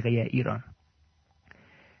 1:45 ایران.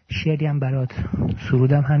 شعری هم برات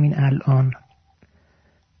سرودم همین الان،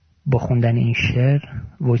 با خوندن این شعر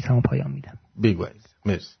وایسمو پایان میدم. بگو.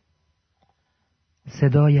 مرسی.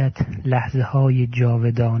 صدایت لحظه های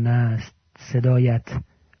جاودانه است، صدایت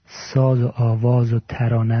ساز و آواز و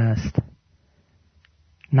ترانه است،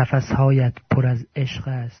 نفسهایت پر از عشق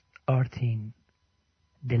است آرتین،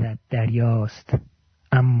 دلت دریاست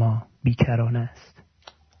اما بیکرانه است.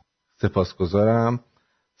 سپاسگزارم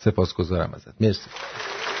ازت. مرسی.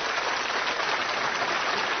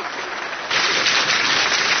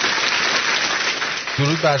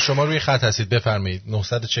 درود بر شما، روی خط هستید، بفرمایید.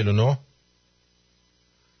 949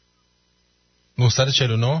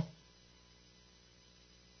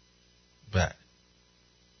 بله.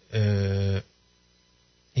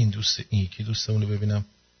 این یکی دوستمون رو ببینم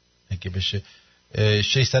اگه بشه.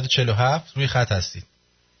 647 روی خط هستید.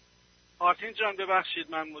 آرتین جان ببخشید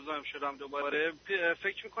من مزاحم شدم دوباره.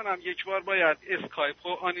 فکر میکنم یک بار باید اسکایپ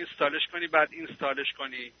رو آن اینستالش کنی بعد اینستالش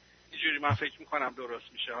کنی، اینجوری من فکر میکنم درست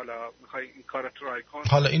میشه. حالا میخوای این کار رو ترای کن؟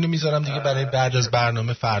 حالا اینو میذارم دیگه برای بعد از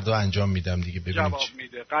برنامه، فردا انجام میدم دیگه، ببینیم جواب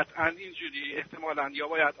میده. قطعا اینجوری احتمالاً یا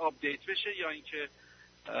باید آپدیت بشه یا اینکه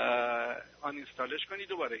آن اینستالش کنی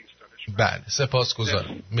دوباره اینستالش کنی. بله،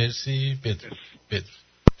 سپاسگزارم. مرسی. بدرود.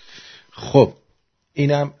 خب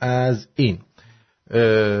اینم از این.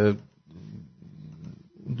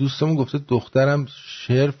 دوستمون گفته دخترم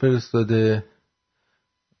شعر فرستاده.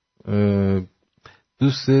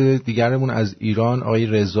 دوست دیگرمون از ایران آقای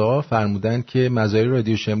رضا فرمودن که مزایای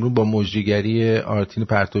رادیو شمرون با مجریگری آرتین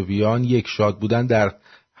پرتویان، یک، شاد بودن در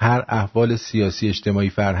هر احوال سیاسی اجتماعی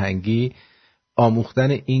فرهنگی،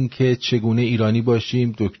 آموختن این که چگونه ایرانی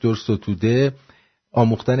باشیم دکتر ستوده،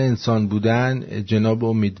 آموختن انسان بودن جناب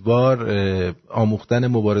امیدوار، آموختن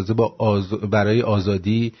مبارزه برای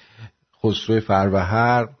آزادی خسرو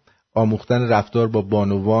فروهر، آموختن رفتار با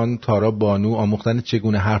بانوان تارا بانو، آموختن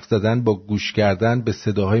چگونه حرف زدن با گوش کردن به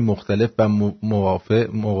صداهای مختلف و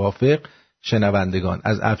موافق شنوندگان.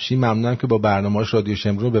 از افشین ممنونم که با برنامه‌اش رادیو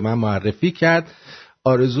شمرون به من معرفی کرد.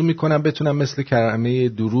 آرزو میکنم بتونم مثل کلمه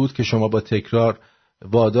درود که شما با تکرار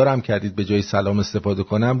وادارم کردید به جای سلام استفاده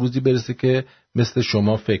کنم، روزی برسه که مثل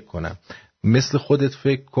شما فکر کنم. مثل خودت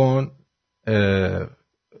فکر کن،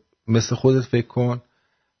 مثل خودت فکر کن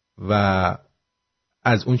و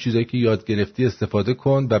از اون چیزایی که یاد گرفتی استفاده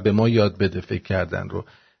کن و به ما یاد بده فکر کردن رو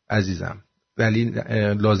عزیزم. ولی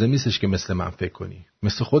لازم نیستش که مثل من فکر کنی،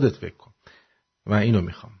 مثل خودت فکر کن. من اینو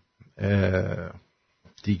میخوام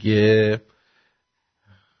دیگه.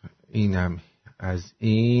 اینم از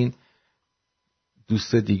این.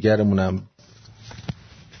 دوست دیگرمونم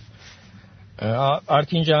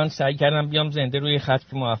آرتین جان، سعی کردم بیام زنده روی خط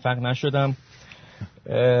که موفق نشدم.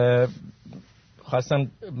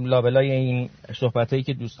 خواستم لابلای این صحبتایی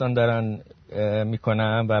که دوستان دارن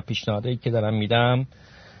میکنم و پیشنهادایی که دارم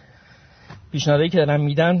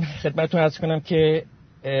میدم خدمتتون عرض کنم که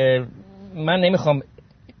من نمیخوام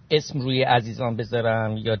اسم روی عزیزان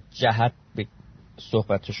بذارم یا جهت به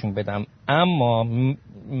صحبتشون بدم، اما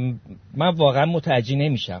من واقعا متوجه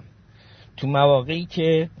نمیشم تو مواقعی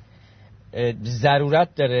که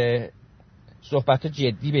ضرورت داره صحبت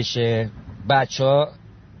جدی بشه، بچه‌ها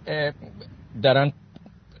دارن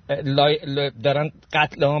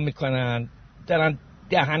قتل عام میکنن، دارن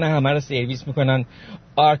دهن همه رو سرویس میکنن.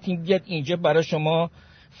 آرتین بیاد اینجا برای شما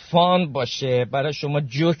فان باشه، برای شما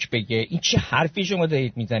جوک بگه. این چه حرفی شما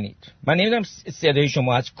دارید میزنید؟ من نمیدونم صدای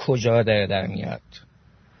شما از کجا در میاد،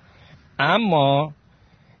 اما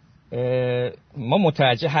ما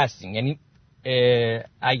متوجه هستیم. یعنی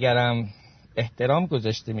اگرم احترام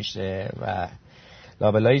گذاشته میشه و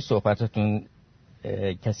لابلای صحبتاتون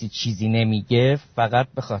کسی چیزی نمیگه، فقط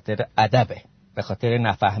به خاطر ادبه، به خاطر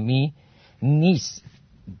نفهمی نیست.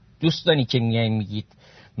 دوستانی که میگید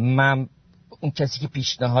من اون کسی که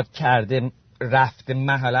پیشنهاد کرده رفته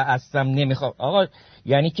محله اصلا نمیخوام، آقا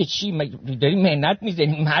یعنی که چی؟ داری منت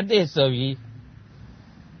میزنی مرد حسابی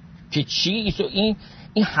که چی؟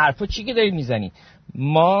 این حرفا چی که داری میزنی؟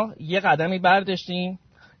 ما یه قدمی برداشتیم،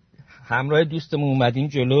 همراه دوستمون اومدیم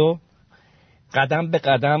جلو، قدم به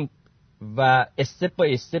قدم و استپ با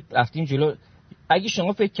استپ رفتیم جلو. اگه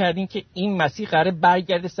شما فکر کردین که این مسیر قراره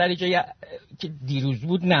برگرده سر جایی که دیروز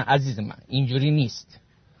بود، نه عزیز من، اینجوری نیست.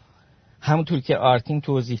 همونطور که آرتین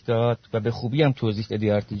توضیح داد و به خوبی هم توضیح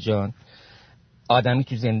دادی آرتین جان، آدمی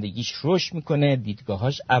تو زندگیش رشد میکنه،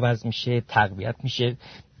 دیدگاهاش عوض میشه، تقویت میشه،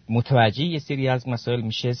 متوجه یه سری از مسائل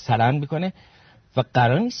میشه، سلام میکنه و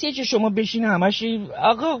قرار نیست یه جا شما بشین همش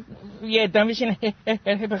آقا یه عده بشین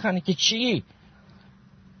بخنده که چی؟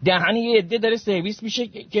 دهن یه عده داره سرویس میشه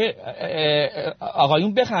که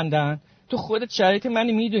آقایون بخندن. تو خودت شرایط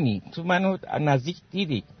منو میدونی، تو منو نزدیک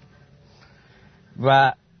دیدی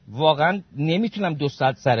و واقعا نمیتونم 2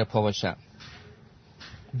 ساعت سر پا باشم.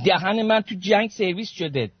 دهن من تو جنگ سرویس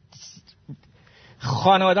شده،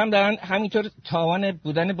 خانوادم دارن همینطور تاوان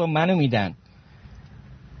بودن با منو میدن.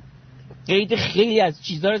 قید خیلی از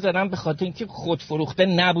چیزا رو زدم به خاطر اینکه خودفروخته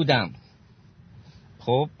نبودم.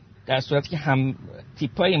 خب در صورتی که هم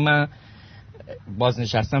تیپای من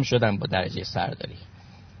بازنشستم شدم با درجه سرداری.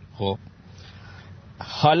 خب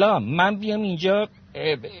حالا من بیام اینجا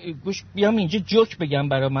جوک بگم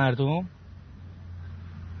برای مردم؟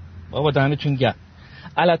 بابا دهنتون گرم.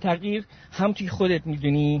 علا تغییر هم توی خودت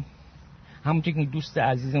میدونی، هم توی دوست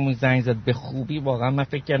عزیزمون زنگ زد به خوبی. واقعا من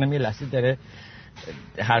فکر کردم یه لحظه داره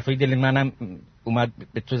حرفای دل منم اومد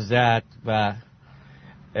به تو زد و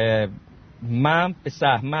من به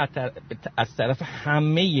زحمت از طرف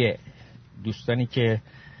همه دوستانی که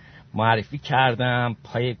معرفی کردم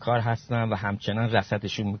پای کار هستم و همچنان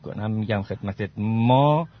رصدشون میکنم. میگم خدمتت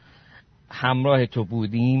ما همراه تو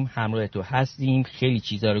بودیم، همراه تو هستیم، خیلی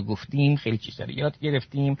چیزا رو گفتیم، خیلی چیزا رو یاد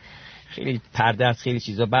گرفتیم، خیلی پرده از خیلی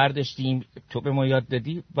چیزا برداشتیم، تو به ما یاد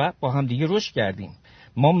دادی و با هم دیگه رشد کردیم.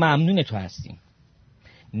 ما ممنون تو هستیم.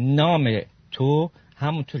 نام تو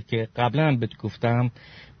همونطور که قبلا هم بهت گفتم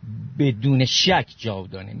بدون شک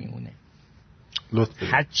جاودانه میمونه. لطفاً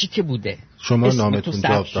هر چی که بوده شما نامتون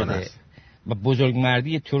جاودانه است و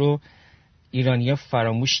بزرگمردی تو رو ایرانی‌ها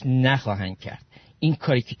فراموش نخواهند کرد. این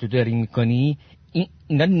کاری که تو داری میکنی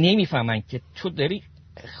اینا نمیفهمن که تو داری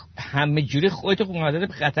همه جوری خودت قومادت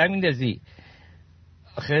به خطر میندازی.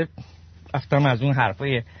 آخه رفتم از اون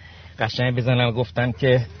حرفای قشنگ بزنم و گفتم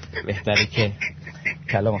که بهتره که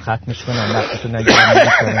کلام ختمش کنم، وقتی تو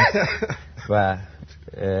نگیرم و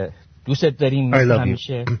دوست داریم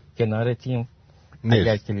همیشه کنار تیم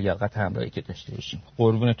اگر که لیاقت همراهی که داشته باشیم.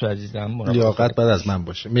 قربون تو عزیزم. لیاقت بعد از من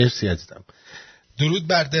باشه. مرسی عزیزم. درود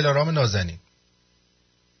بر دلارام نازنین.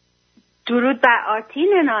 درود بر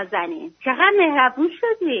آرتین نازنین. چقدر مهربون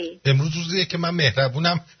شدی. امروز روزیه که من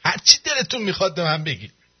مهربونم، هر چی دلتون میخواد به من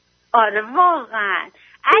بگید. آره واقعا.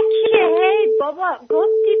 اکی هی بابا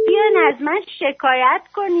گفتی بیان از من شکایت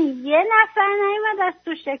کنی، یه نفر نیومد از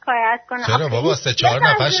تو شکایت کنه. چرا بابا 3-4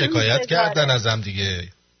 نفر شکایت کردن ازم دیگه.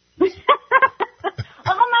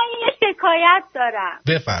 آقا من یه شکایت دارم.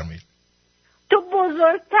 بفرمایید. تو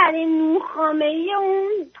بزرگترین نونخامه‌ای اون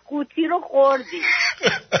قوطی رو خوردی.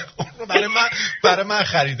 برای من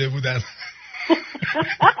خریده بودن.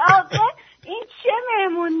 آقا این چه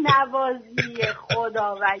مهمون نوازی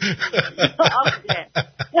خدا وکیلی.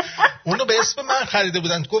 اونو به اسم من خریده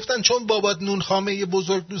بودن، گفتن چون بابات نونخامه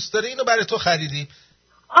بزرگ دوست داره اینو برای تو خریدیم.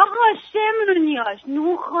 آقا شمرونیاش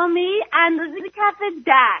نونخامه‌ای اندازه کف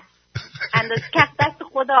دست، اندازه کف دست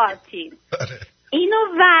خدا آرتین. اینو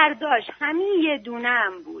ورداش همین یه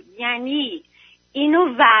دونم بود، یعنی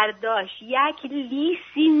اینو ورداش یک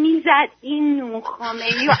لیسی میزد این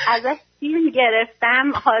نونخامه‌ای و ازش فیلم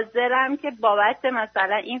گرفتم، حاضرم که بابت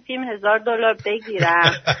مثلا این فیلم $1000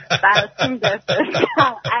 بگیرم براتون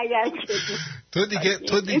بفرستم اگر که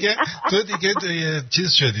تو دیگه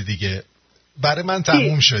چیز شدی دیگه، برای من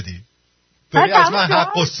تموم شدی، داری از من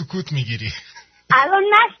حق و سکوت میگیری. الان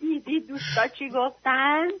نشنیدی دوستا چی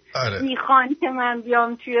گفتن؟ آره. میخوان که من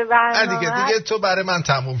بیام توی برنامه. دیگه تو برای من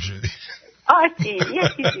تموم شدی. آرتین یه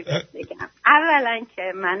چیزی بگم. اولا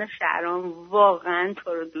که من و شهرام واقعا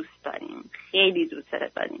تو رو دوست داریم، خیلی دوست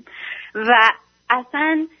داریم و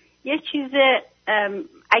اصلا یه چیز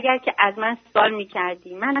اگر که از من سوال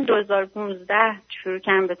میکردی، من 2015 شروع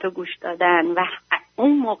کردم به تو گوش دادن و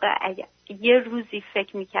اون موقع اگر یه روزی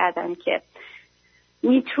فکر میکردم که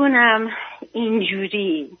میتونم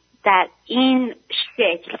اینجوری در این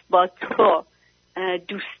شکل با تو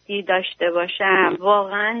دوستی داشته باشم،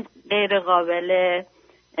 واقعا غیر قابل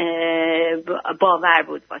باور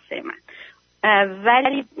بود واسه من.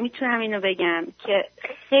 ولی میتونم اینو بگم که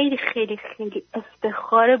خیلی خیلی خیلی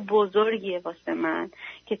افتخار بزرگیه واسه من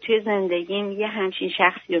که توی زندگیم یه همچین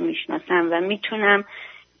شخصی رو میشناسم و میتونم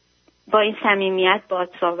با این صمیمیت باهات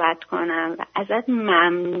صحبت کنم و ازت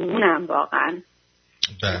ممنونم واقعا.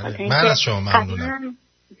 من از شما ممنونم.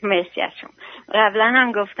 مرسی از شما. قبلا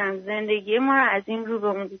هم گفتم زندگی ما رو از این رو به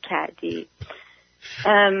اون کردی.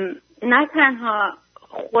 نه تنها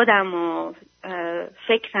خودم و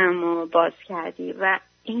فکرم رو باز کردی و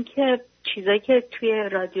اینکه چیزایی که توی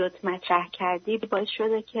رادیوت مطرح کردی باعث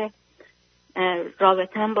شده که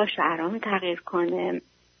رابطم با شهرام تغییر کنه.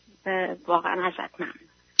 واقعا ازت ممنون.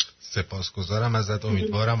 سپاسگزارم ازت.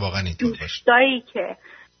 امیدوارم واقعا اینطور باشه. دوستایی که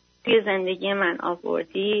توی زندگی من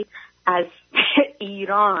آوردی از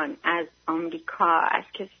ایران، از آمریکا، از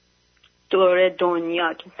دور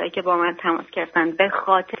دنیا، کسایی که با من تماس گرفتن به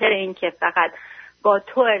خاطر اینکه فقط با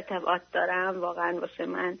تو ارتباط دارم، واقعا واسه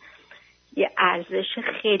من یه ارزش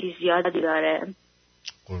خیلی زیادی داره.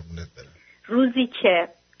 قربونت برم. روزی که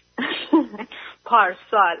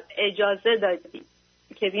پارسال اجازه دادی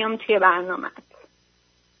که بیام توی برنامه‌ت،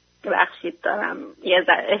 ببخشید دارم یه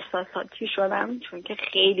ذره احساساتی شدم چون که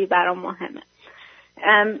خیلی برام مهمه.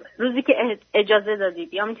 روزی که اجازه دادی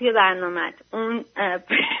بیام توی برنامه‌ت، اون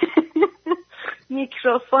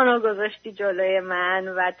میکروفون رو گذاشتی جلوی من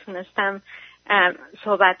و تونستم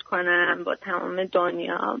صحبت کنم با تمام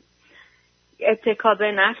دنیا، اتکا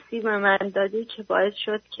به نفسی به من دادی که باعث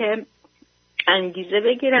شد که انگیزه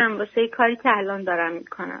بگیرم واسه کاری که الان دارم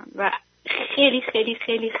میکنم و خیلی خیلی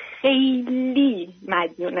خیلی خیلی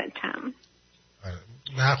مدیونتم.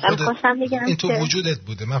 نه خودت این تو وجودت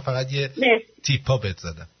بوده، من فقط یه تیپا بهت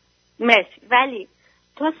زدم. مرسی. ولی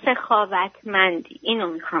تو سخاوتمندی، اینو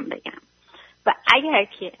میخوام بگم و اگر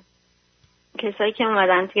که کسایی که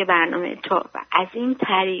اومدن توی برنامه تو و از این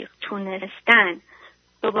طریق تونستن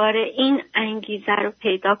دوباره این انگیزه رو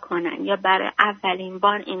پیدا کنن یا برای اولین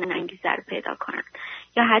بار این انگیزه رو پیدا کنن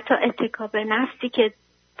یا حتی اتکا به نفسی که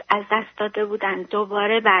از دست داده بودن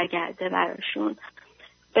دوباره برگرده براشون،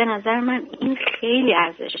 به نظر من این خیلی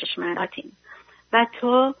ارزشمندی و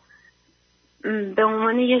تو به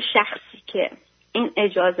عنوان یه شخصی که این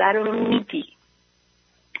اجازه رو میدی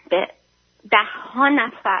به 10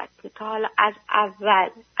 نفر که تا حالا از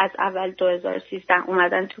اول 2013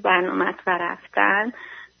 اومدن تو برنامه و رفتن،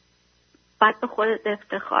 باید به خودت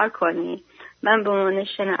افتخار کنی. من به عنوان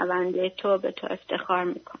شنونده تو به تو افتخار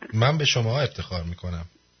میکنم. من به شما افتخار میکنم.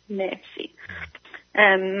 مرسی.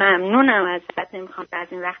 ممنونم ازت. نمیخوام از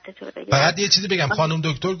این وقت تو بگیرم. فقط یه چیزی بگم. خانم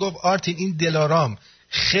دکتر گفت آرتین این دلارام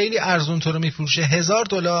خیلی ارزون تو رو میفروشه،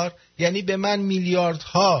 $1000 یعنی به من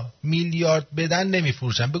میلیارد بدن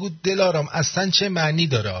نمیفروشم. بگو دلارام اصلا چه معنی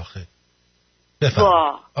داره آخه؟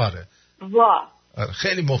 بفهم. آره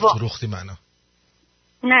خیلی مفت فروختی منو.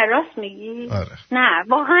 نه راست میگی؟ آره. نه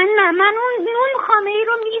واقعا نه، من اون نونخامه ای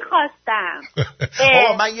رو میخواستم.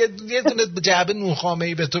 من یه دونه جعبه نونخامه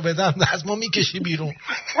ای به تو بدم از ما میکشی بیرون.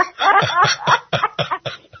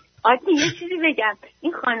 یه چیزی بگم،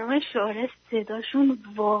 این خانم شهره صداشون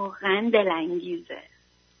واقعا دلانگیزه،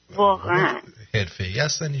 واقعا حرفه‌ای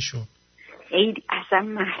هستن ایشون، خیلی اصلا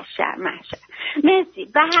محشر. مرسی.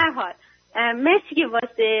 به هر حال مرسی که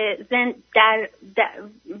واسه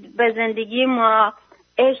به زندگی ما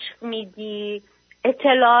عشق میدی،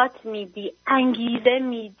 اطلاعات میدی، انگیزه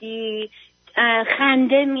میدی،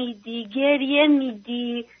 خنده میدی، گریه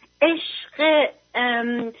میدی، عشق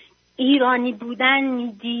ایرانی بودن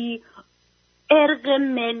میدی، ارق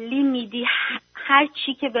ملی میدی، هر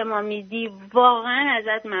چی که به ما میدی. واقعا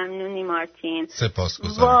ازت ممنونی مارتین،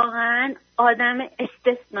 سپاسگزارم. واقعا آدم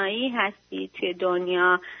استثنایی هستی توی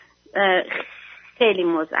دنیا، خیلی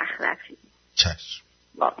مزخرفی. چشم،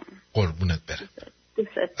 واقعا قربونت برم.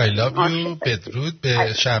 I love you. بدرود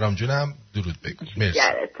به شهرام جونم درود بگو. مرسی.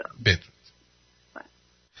 بدرود.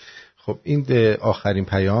 خب این آخرین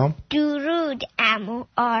پیام. درود عمو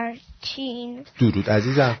آرتین. درود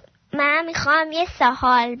عزیزم. من میخوام یه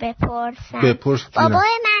سوال بپرسم. بپرس. بابای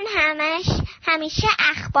من همیشه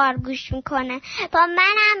اخبار گوش میکنه، با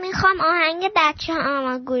منم میخوام آهنگ بچه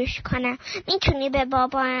هامو گوش کنم. میتونی به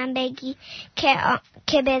بابایم بگی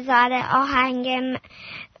که بذاره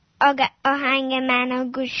آهنگ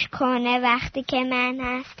منو گوش کنه وقتی که من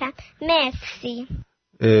هستم؟ مرسی.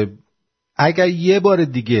 اگر یه بار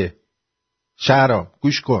دیگه شهرام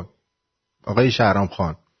گوش کن، آقای شهرام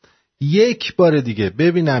خان، یک بار دیگه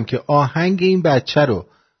ببینم که آهنگ این بچه رو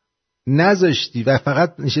نذاشتی و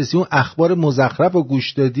فقط نشستی اون اخبار مزخرف رو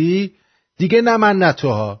گوش دادی، دیگه نه من نه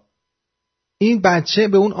توها. این بچه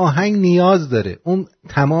به اون آهنگ نیاز داره، اون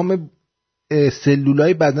تمام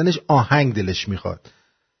سلولای بدنش آهنگ دلش میخواد.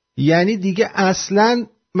 یعنی دیگه اصلا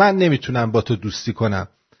من نمیتونم با تو دوستی کنم.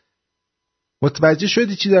 متوجه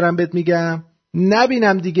شدی چی دارم بهت میگم؟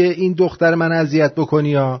 نبینم دیگه این دختر من اذیت بکنی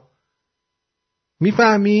یا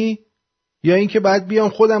میفهمی؟ یا اینکه بعد بیام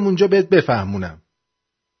خودم اونجا بهت بفهمونم.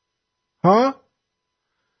 ها؟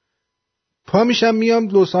 پا میشم میام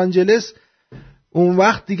لس آنجلس، اون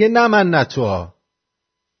وقت دیگه نه من نه تو ها.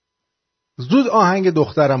 زود آهنگ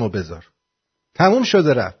دخترمو بذار. تموم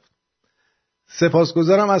شده رفت.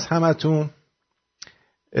 سپاسگزارم از همتون.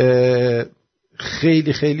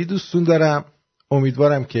 خیلی خیلی دوستون دارم.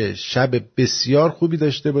 امیدوارم که شب بسیار خوبی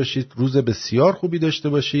داشته باشید، روز بسیار خوبی داشته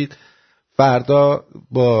باشید. فردا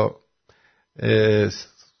با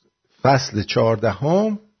فصل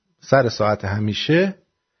 14 سر ساعت همیشه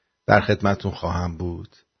در خدمتون خواهم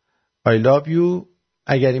بود. I love you.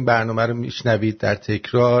 اگر این برنامه رو میشنوید در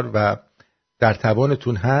تکرار و در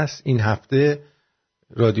توانتون هست، این هفته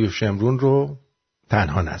رادیو شمرون رو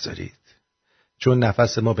تنها نذارید، چون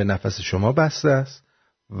نفس ما به نفس شما بسته است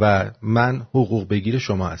و من حقوق بگیر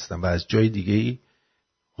شما هستم و از جای دیگه ای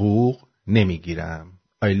حقوق نمیگیرم.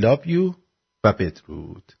 I love you و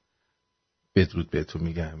بدرود. بدرود بهتون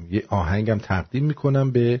میگم. یه آهنگم تقدیم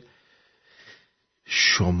میکنم به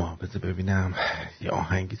شما. بذار ببینم یه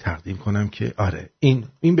آهنگی تقدیم کنم که آره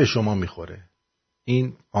این به شما میخوره.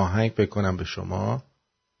 این آهنگ فکر کنم به شما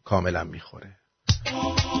کاملا میخوره.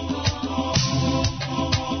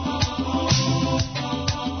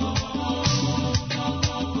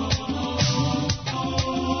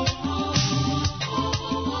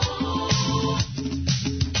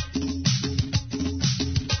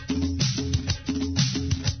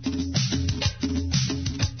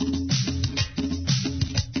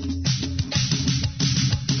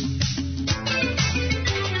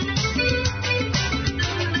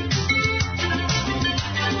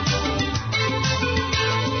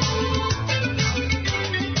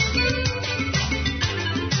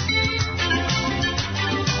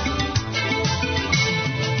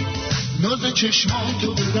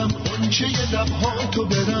 چشماتو برم، اونچه لبهاتو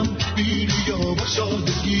برم، بیریا و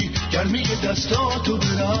سادگی گرمی دستاتو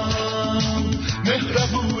برم،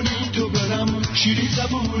 مهربونی تو برم، شیری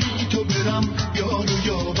زبونی تو برم، یار و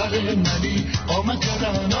یاور منی، آمد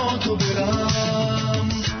رعناتو برم،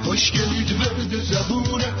 خوشگلیت ورد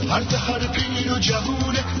زبونه، هر پیر و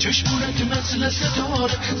جوونه، چشمونت مثل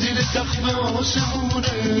ستاره زیر سقف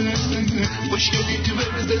آسمونه، خوشگلیت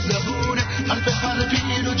ورد زبونه، هر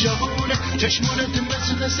پیر و جوونه، چشمونت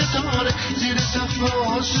مثل ستاره زیر سقف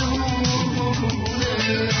آسمونه.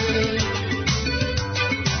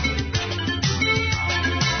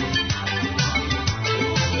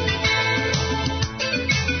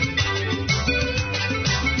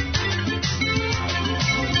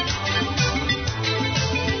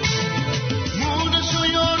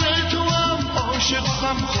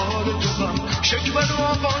 عاشقم خال تو هم شکوه رو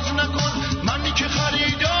آغاز نکن، منی که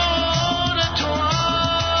خریدار تو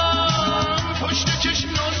هم، پشت چشم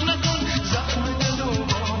ناز نکن، زخم دل رو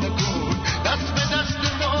وا نکن، دست به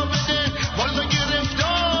دست ما بده، والا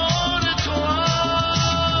گرفتار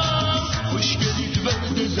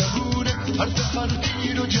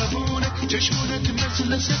چشمونت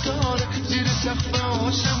مثل ستاره زیر سقف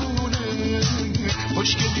آسمونه،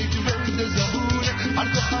 خوشگلیت ورد زبونه،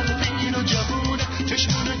 حرفین و جوونه،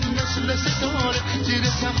 چشمونت مثل ستاره زیر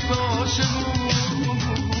سقف آسمونه.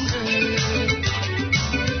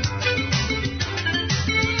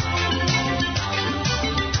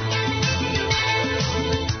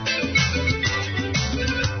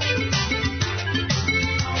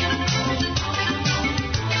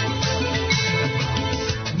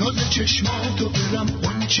 چشماتو برم،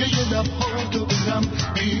 قنچه لبهاتو برم،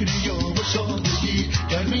 بیریا و سادگی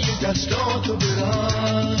گرمی دستاتو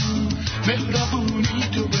برم، مهربونی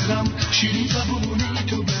تو برم، شیرین زبونی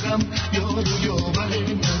تو برم، یار و یاور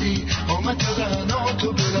منی آمد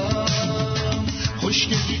غناتو برم،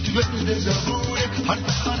 خوشگلیت ورد زبونه،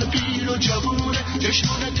 حرفی رو جوونه،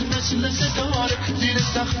 چشمونت مثل ستاره زیر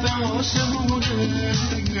سقف آسمونه،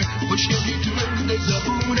 خوشگلیت ورد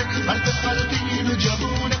زبونه، حرفی رو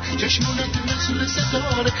جوونه، چشمونت مثل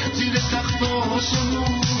ستاره زیر سقف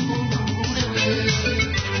آسمونه.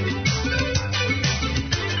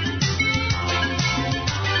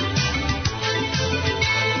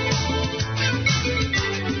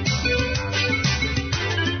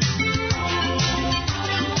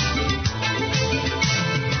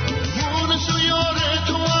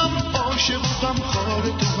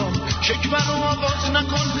 شکوه رو آغاز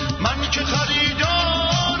نکن، من که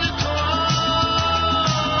خریدار تو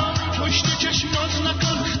هم، پشت چشم ناز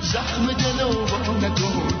نکن، زخم دل رو وا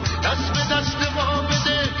نکن، دست به دست ما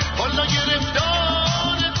بده، والا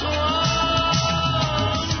گرفتار تو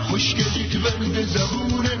هم، خوشگلیت ورد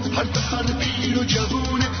زبونه، حرفی رو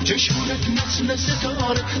جوونه، چشمونت مثل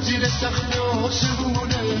ستاره زیر سقف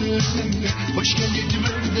آسمونه، خوشگلیت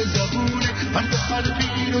ورد زبونه،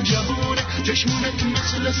 حرفی رو جوونه، چشمونت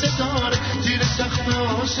مثل ستاره زیر سقف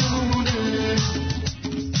آسمونه.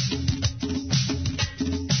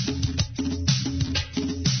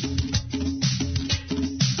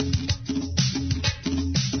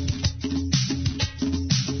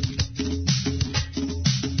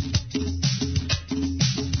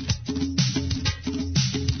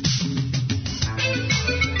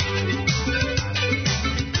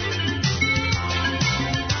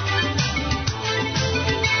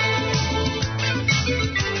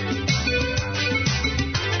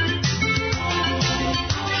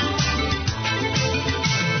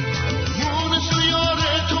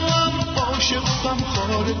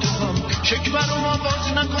 شکوه رو آغاز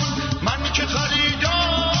نکن، من که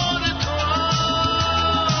خریدار تو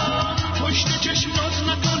هم، پشت چشم ناز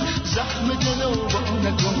نکن، زخم دل رو وا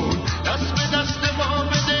نکن، دست به دست ما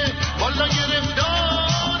بده، والا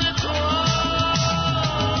گرفتار تو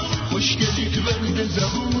هم، خوشگلیت ورد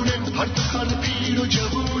زبونه، حرفی رو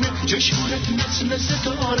جوونه، چشمونت مثل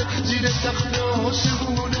ستاره زیر سقف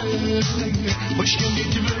آسمونه،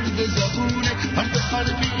 خوشگلیت ورد زبونه،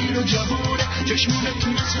 حرفی رو جوونه، چشمونت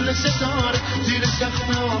مثل ستاره زیر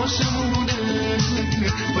سقف آسمونه،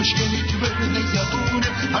 خوشگلیت ورد زبونه،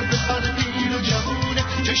 حرفی رو جوونه،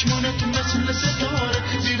 چشمونت مثل ستاره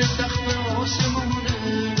زیر سقف آسمونه،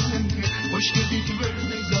 خوشگلیت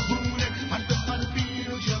ورد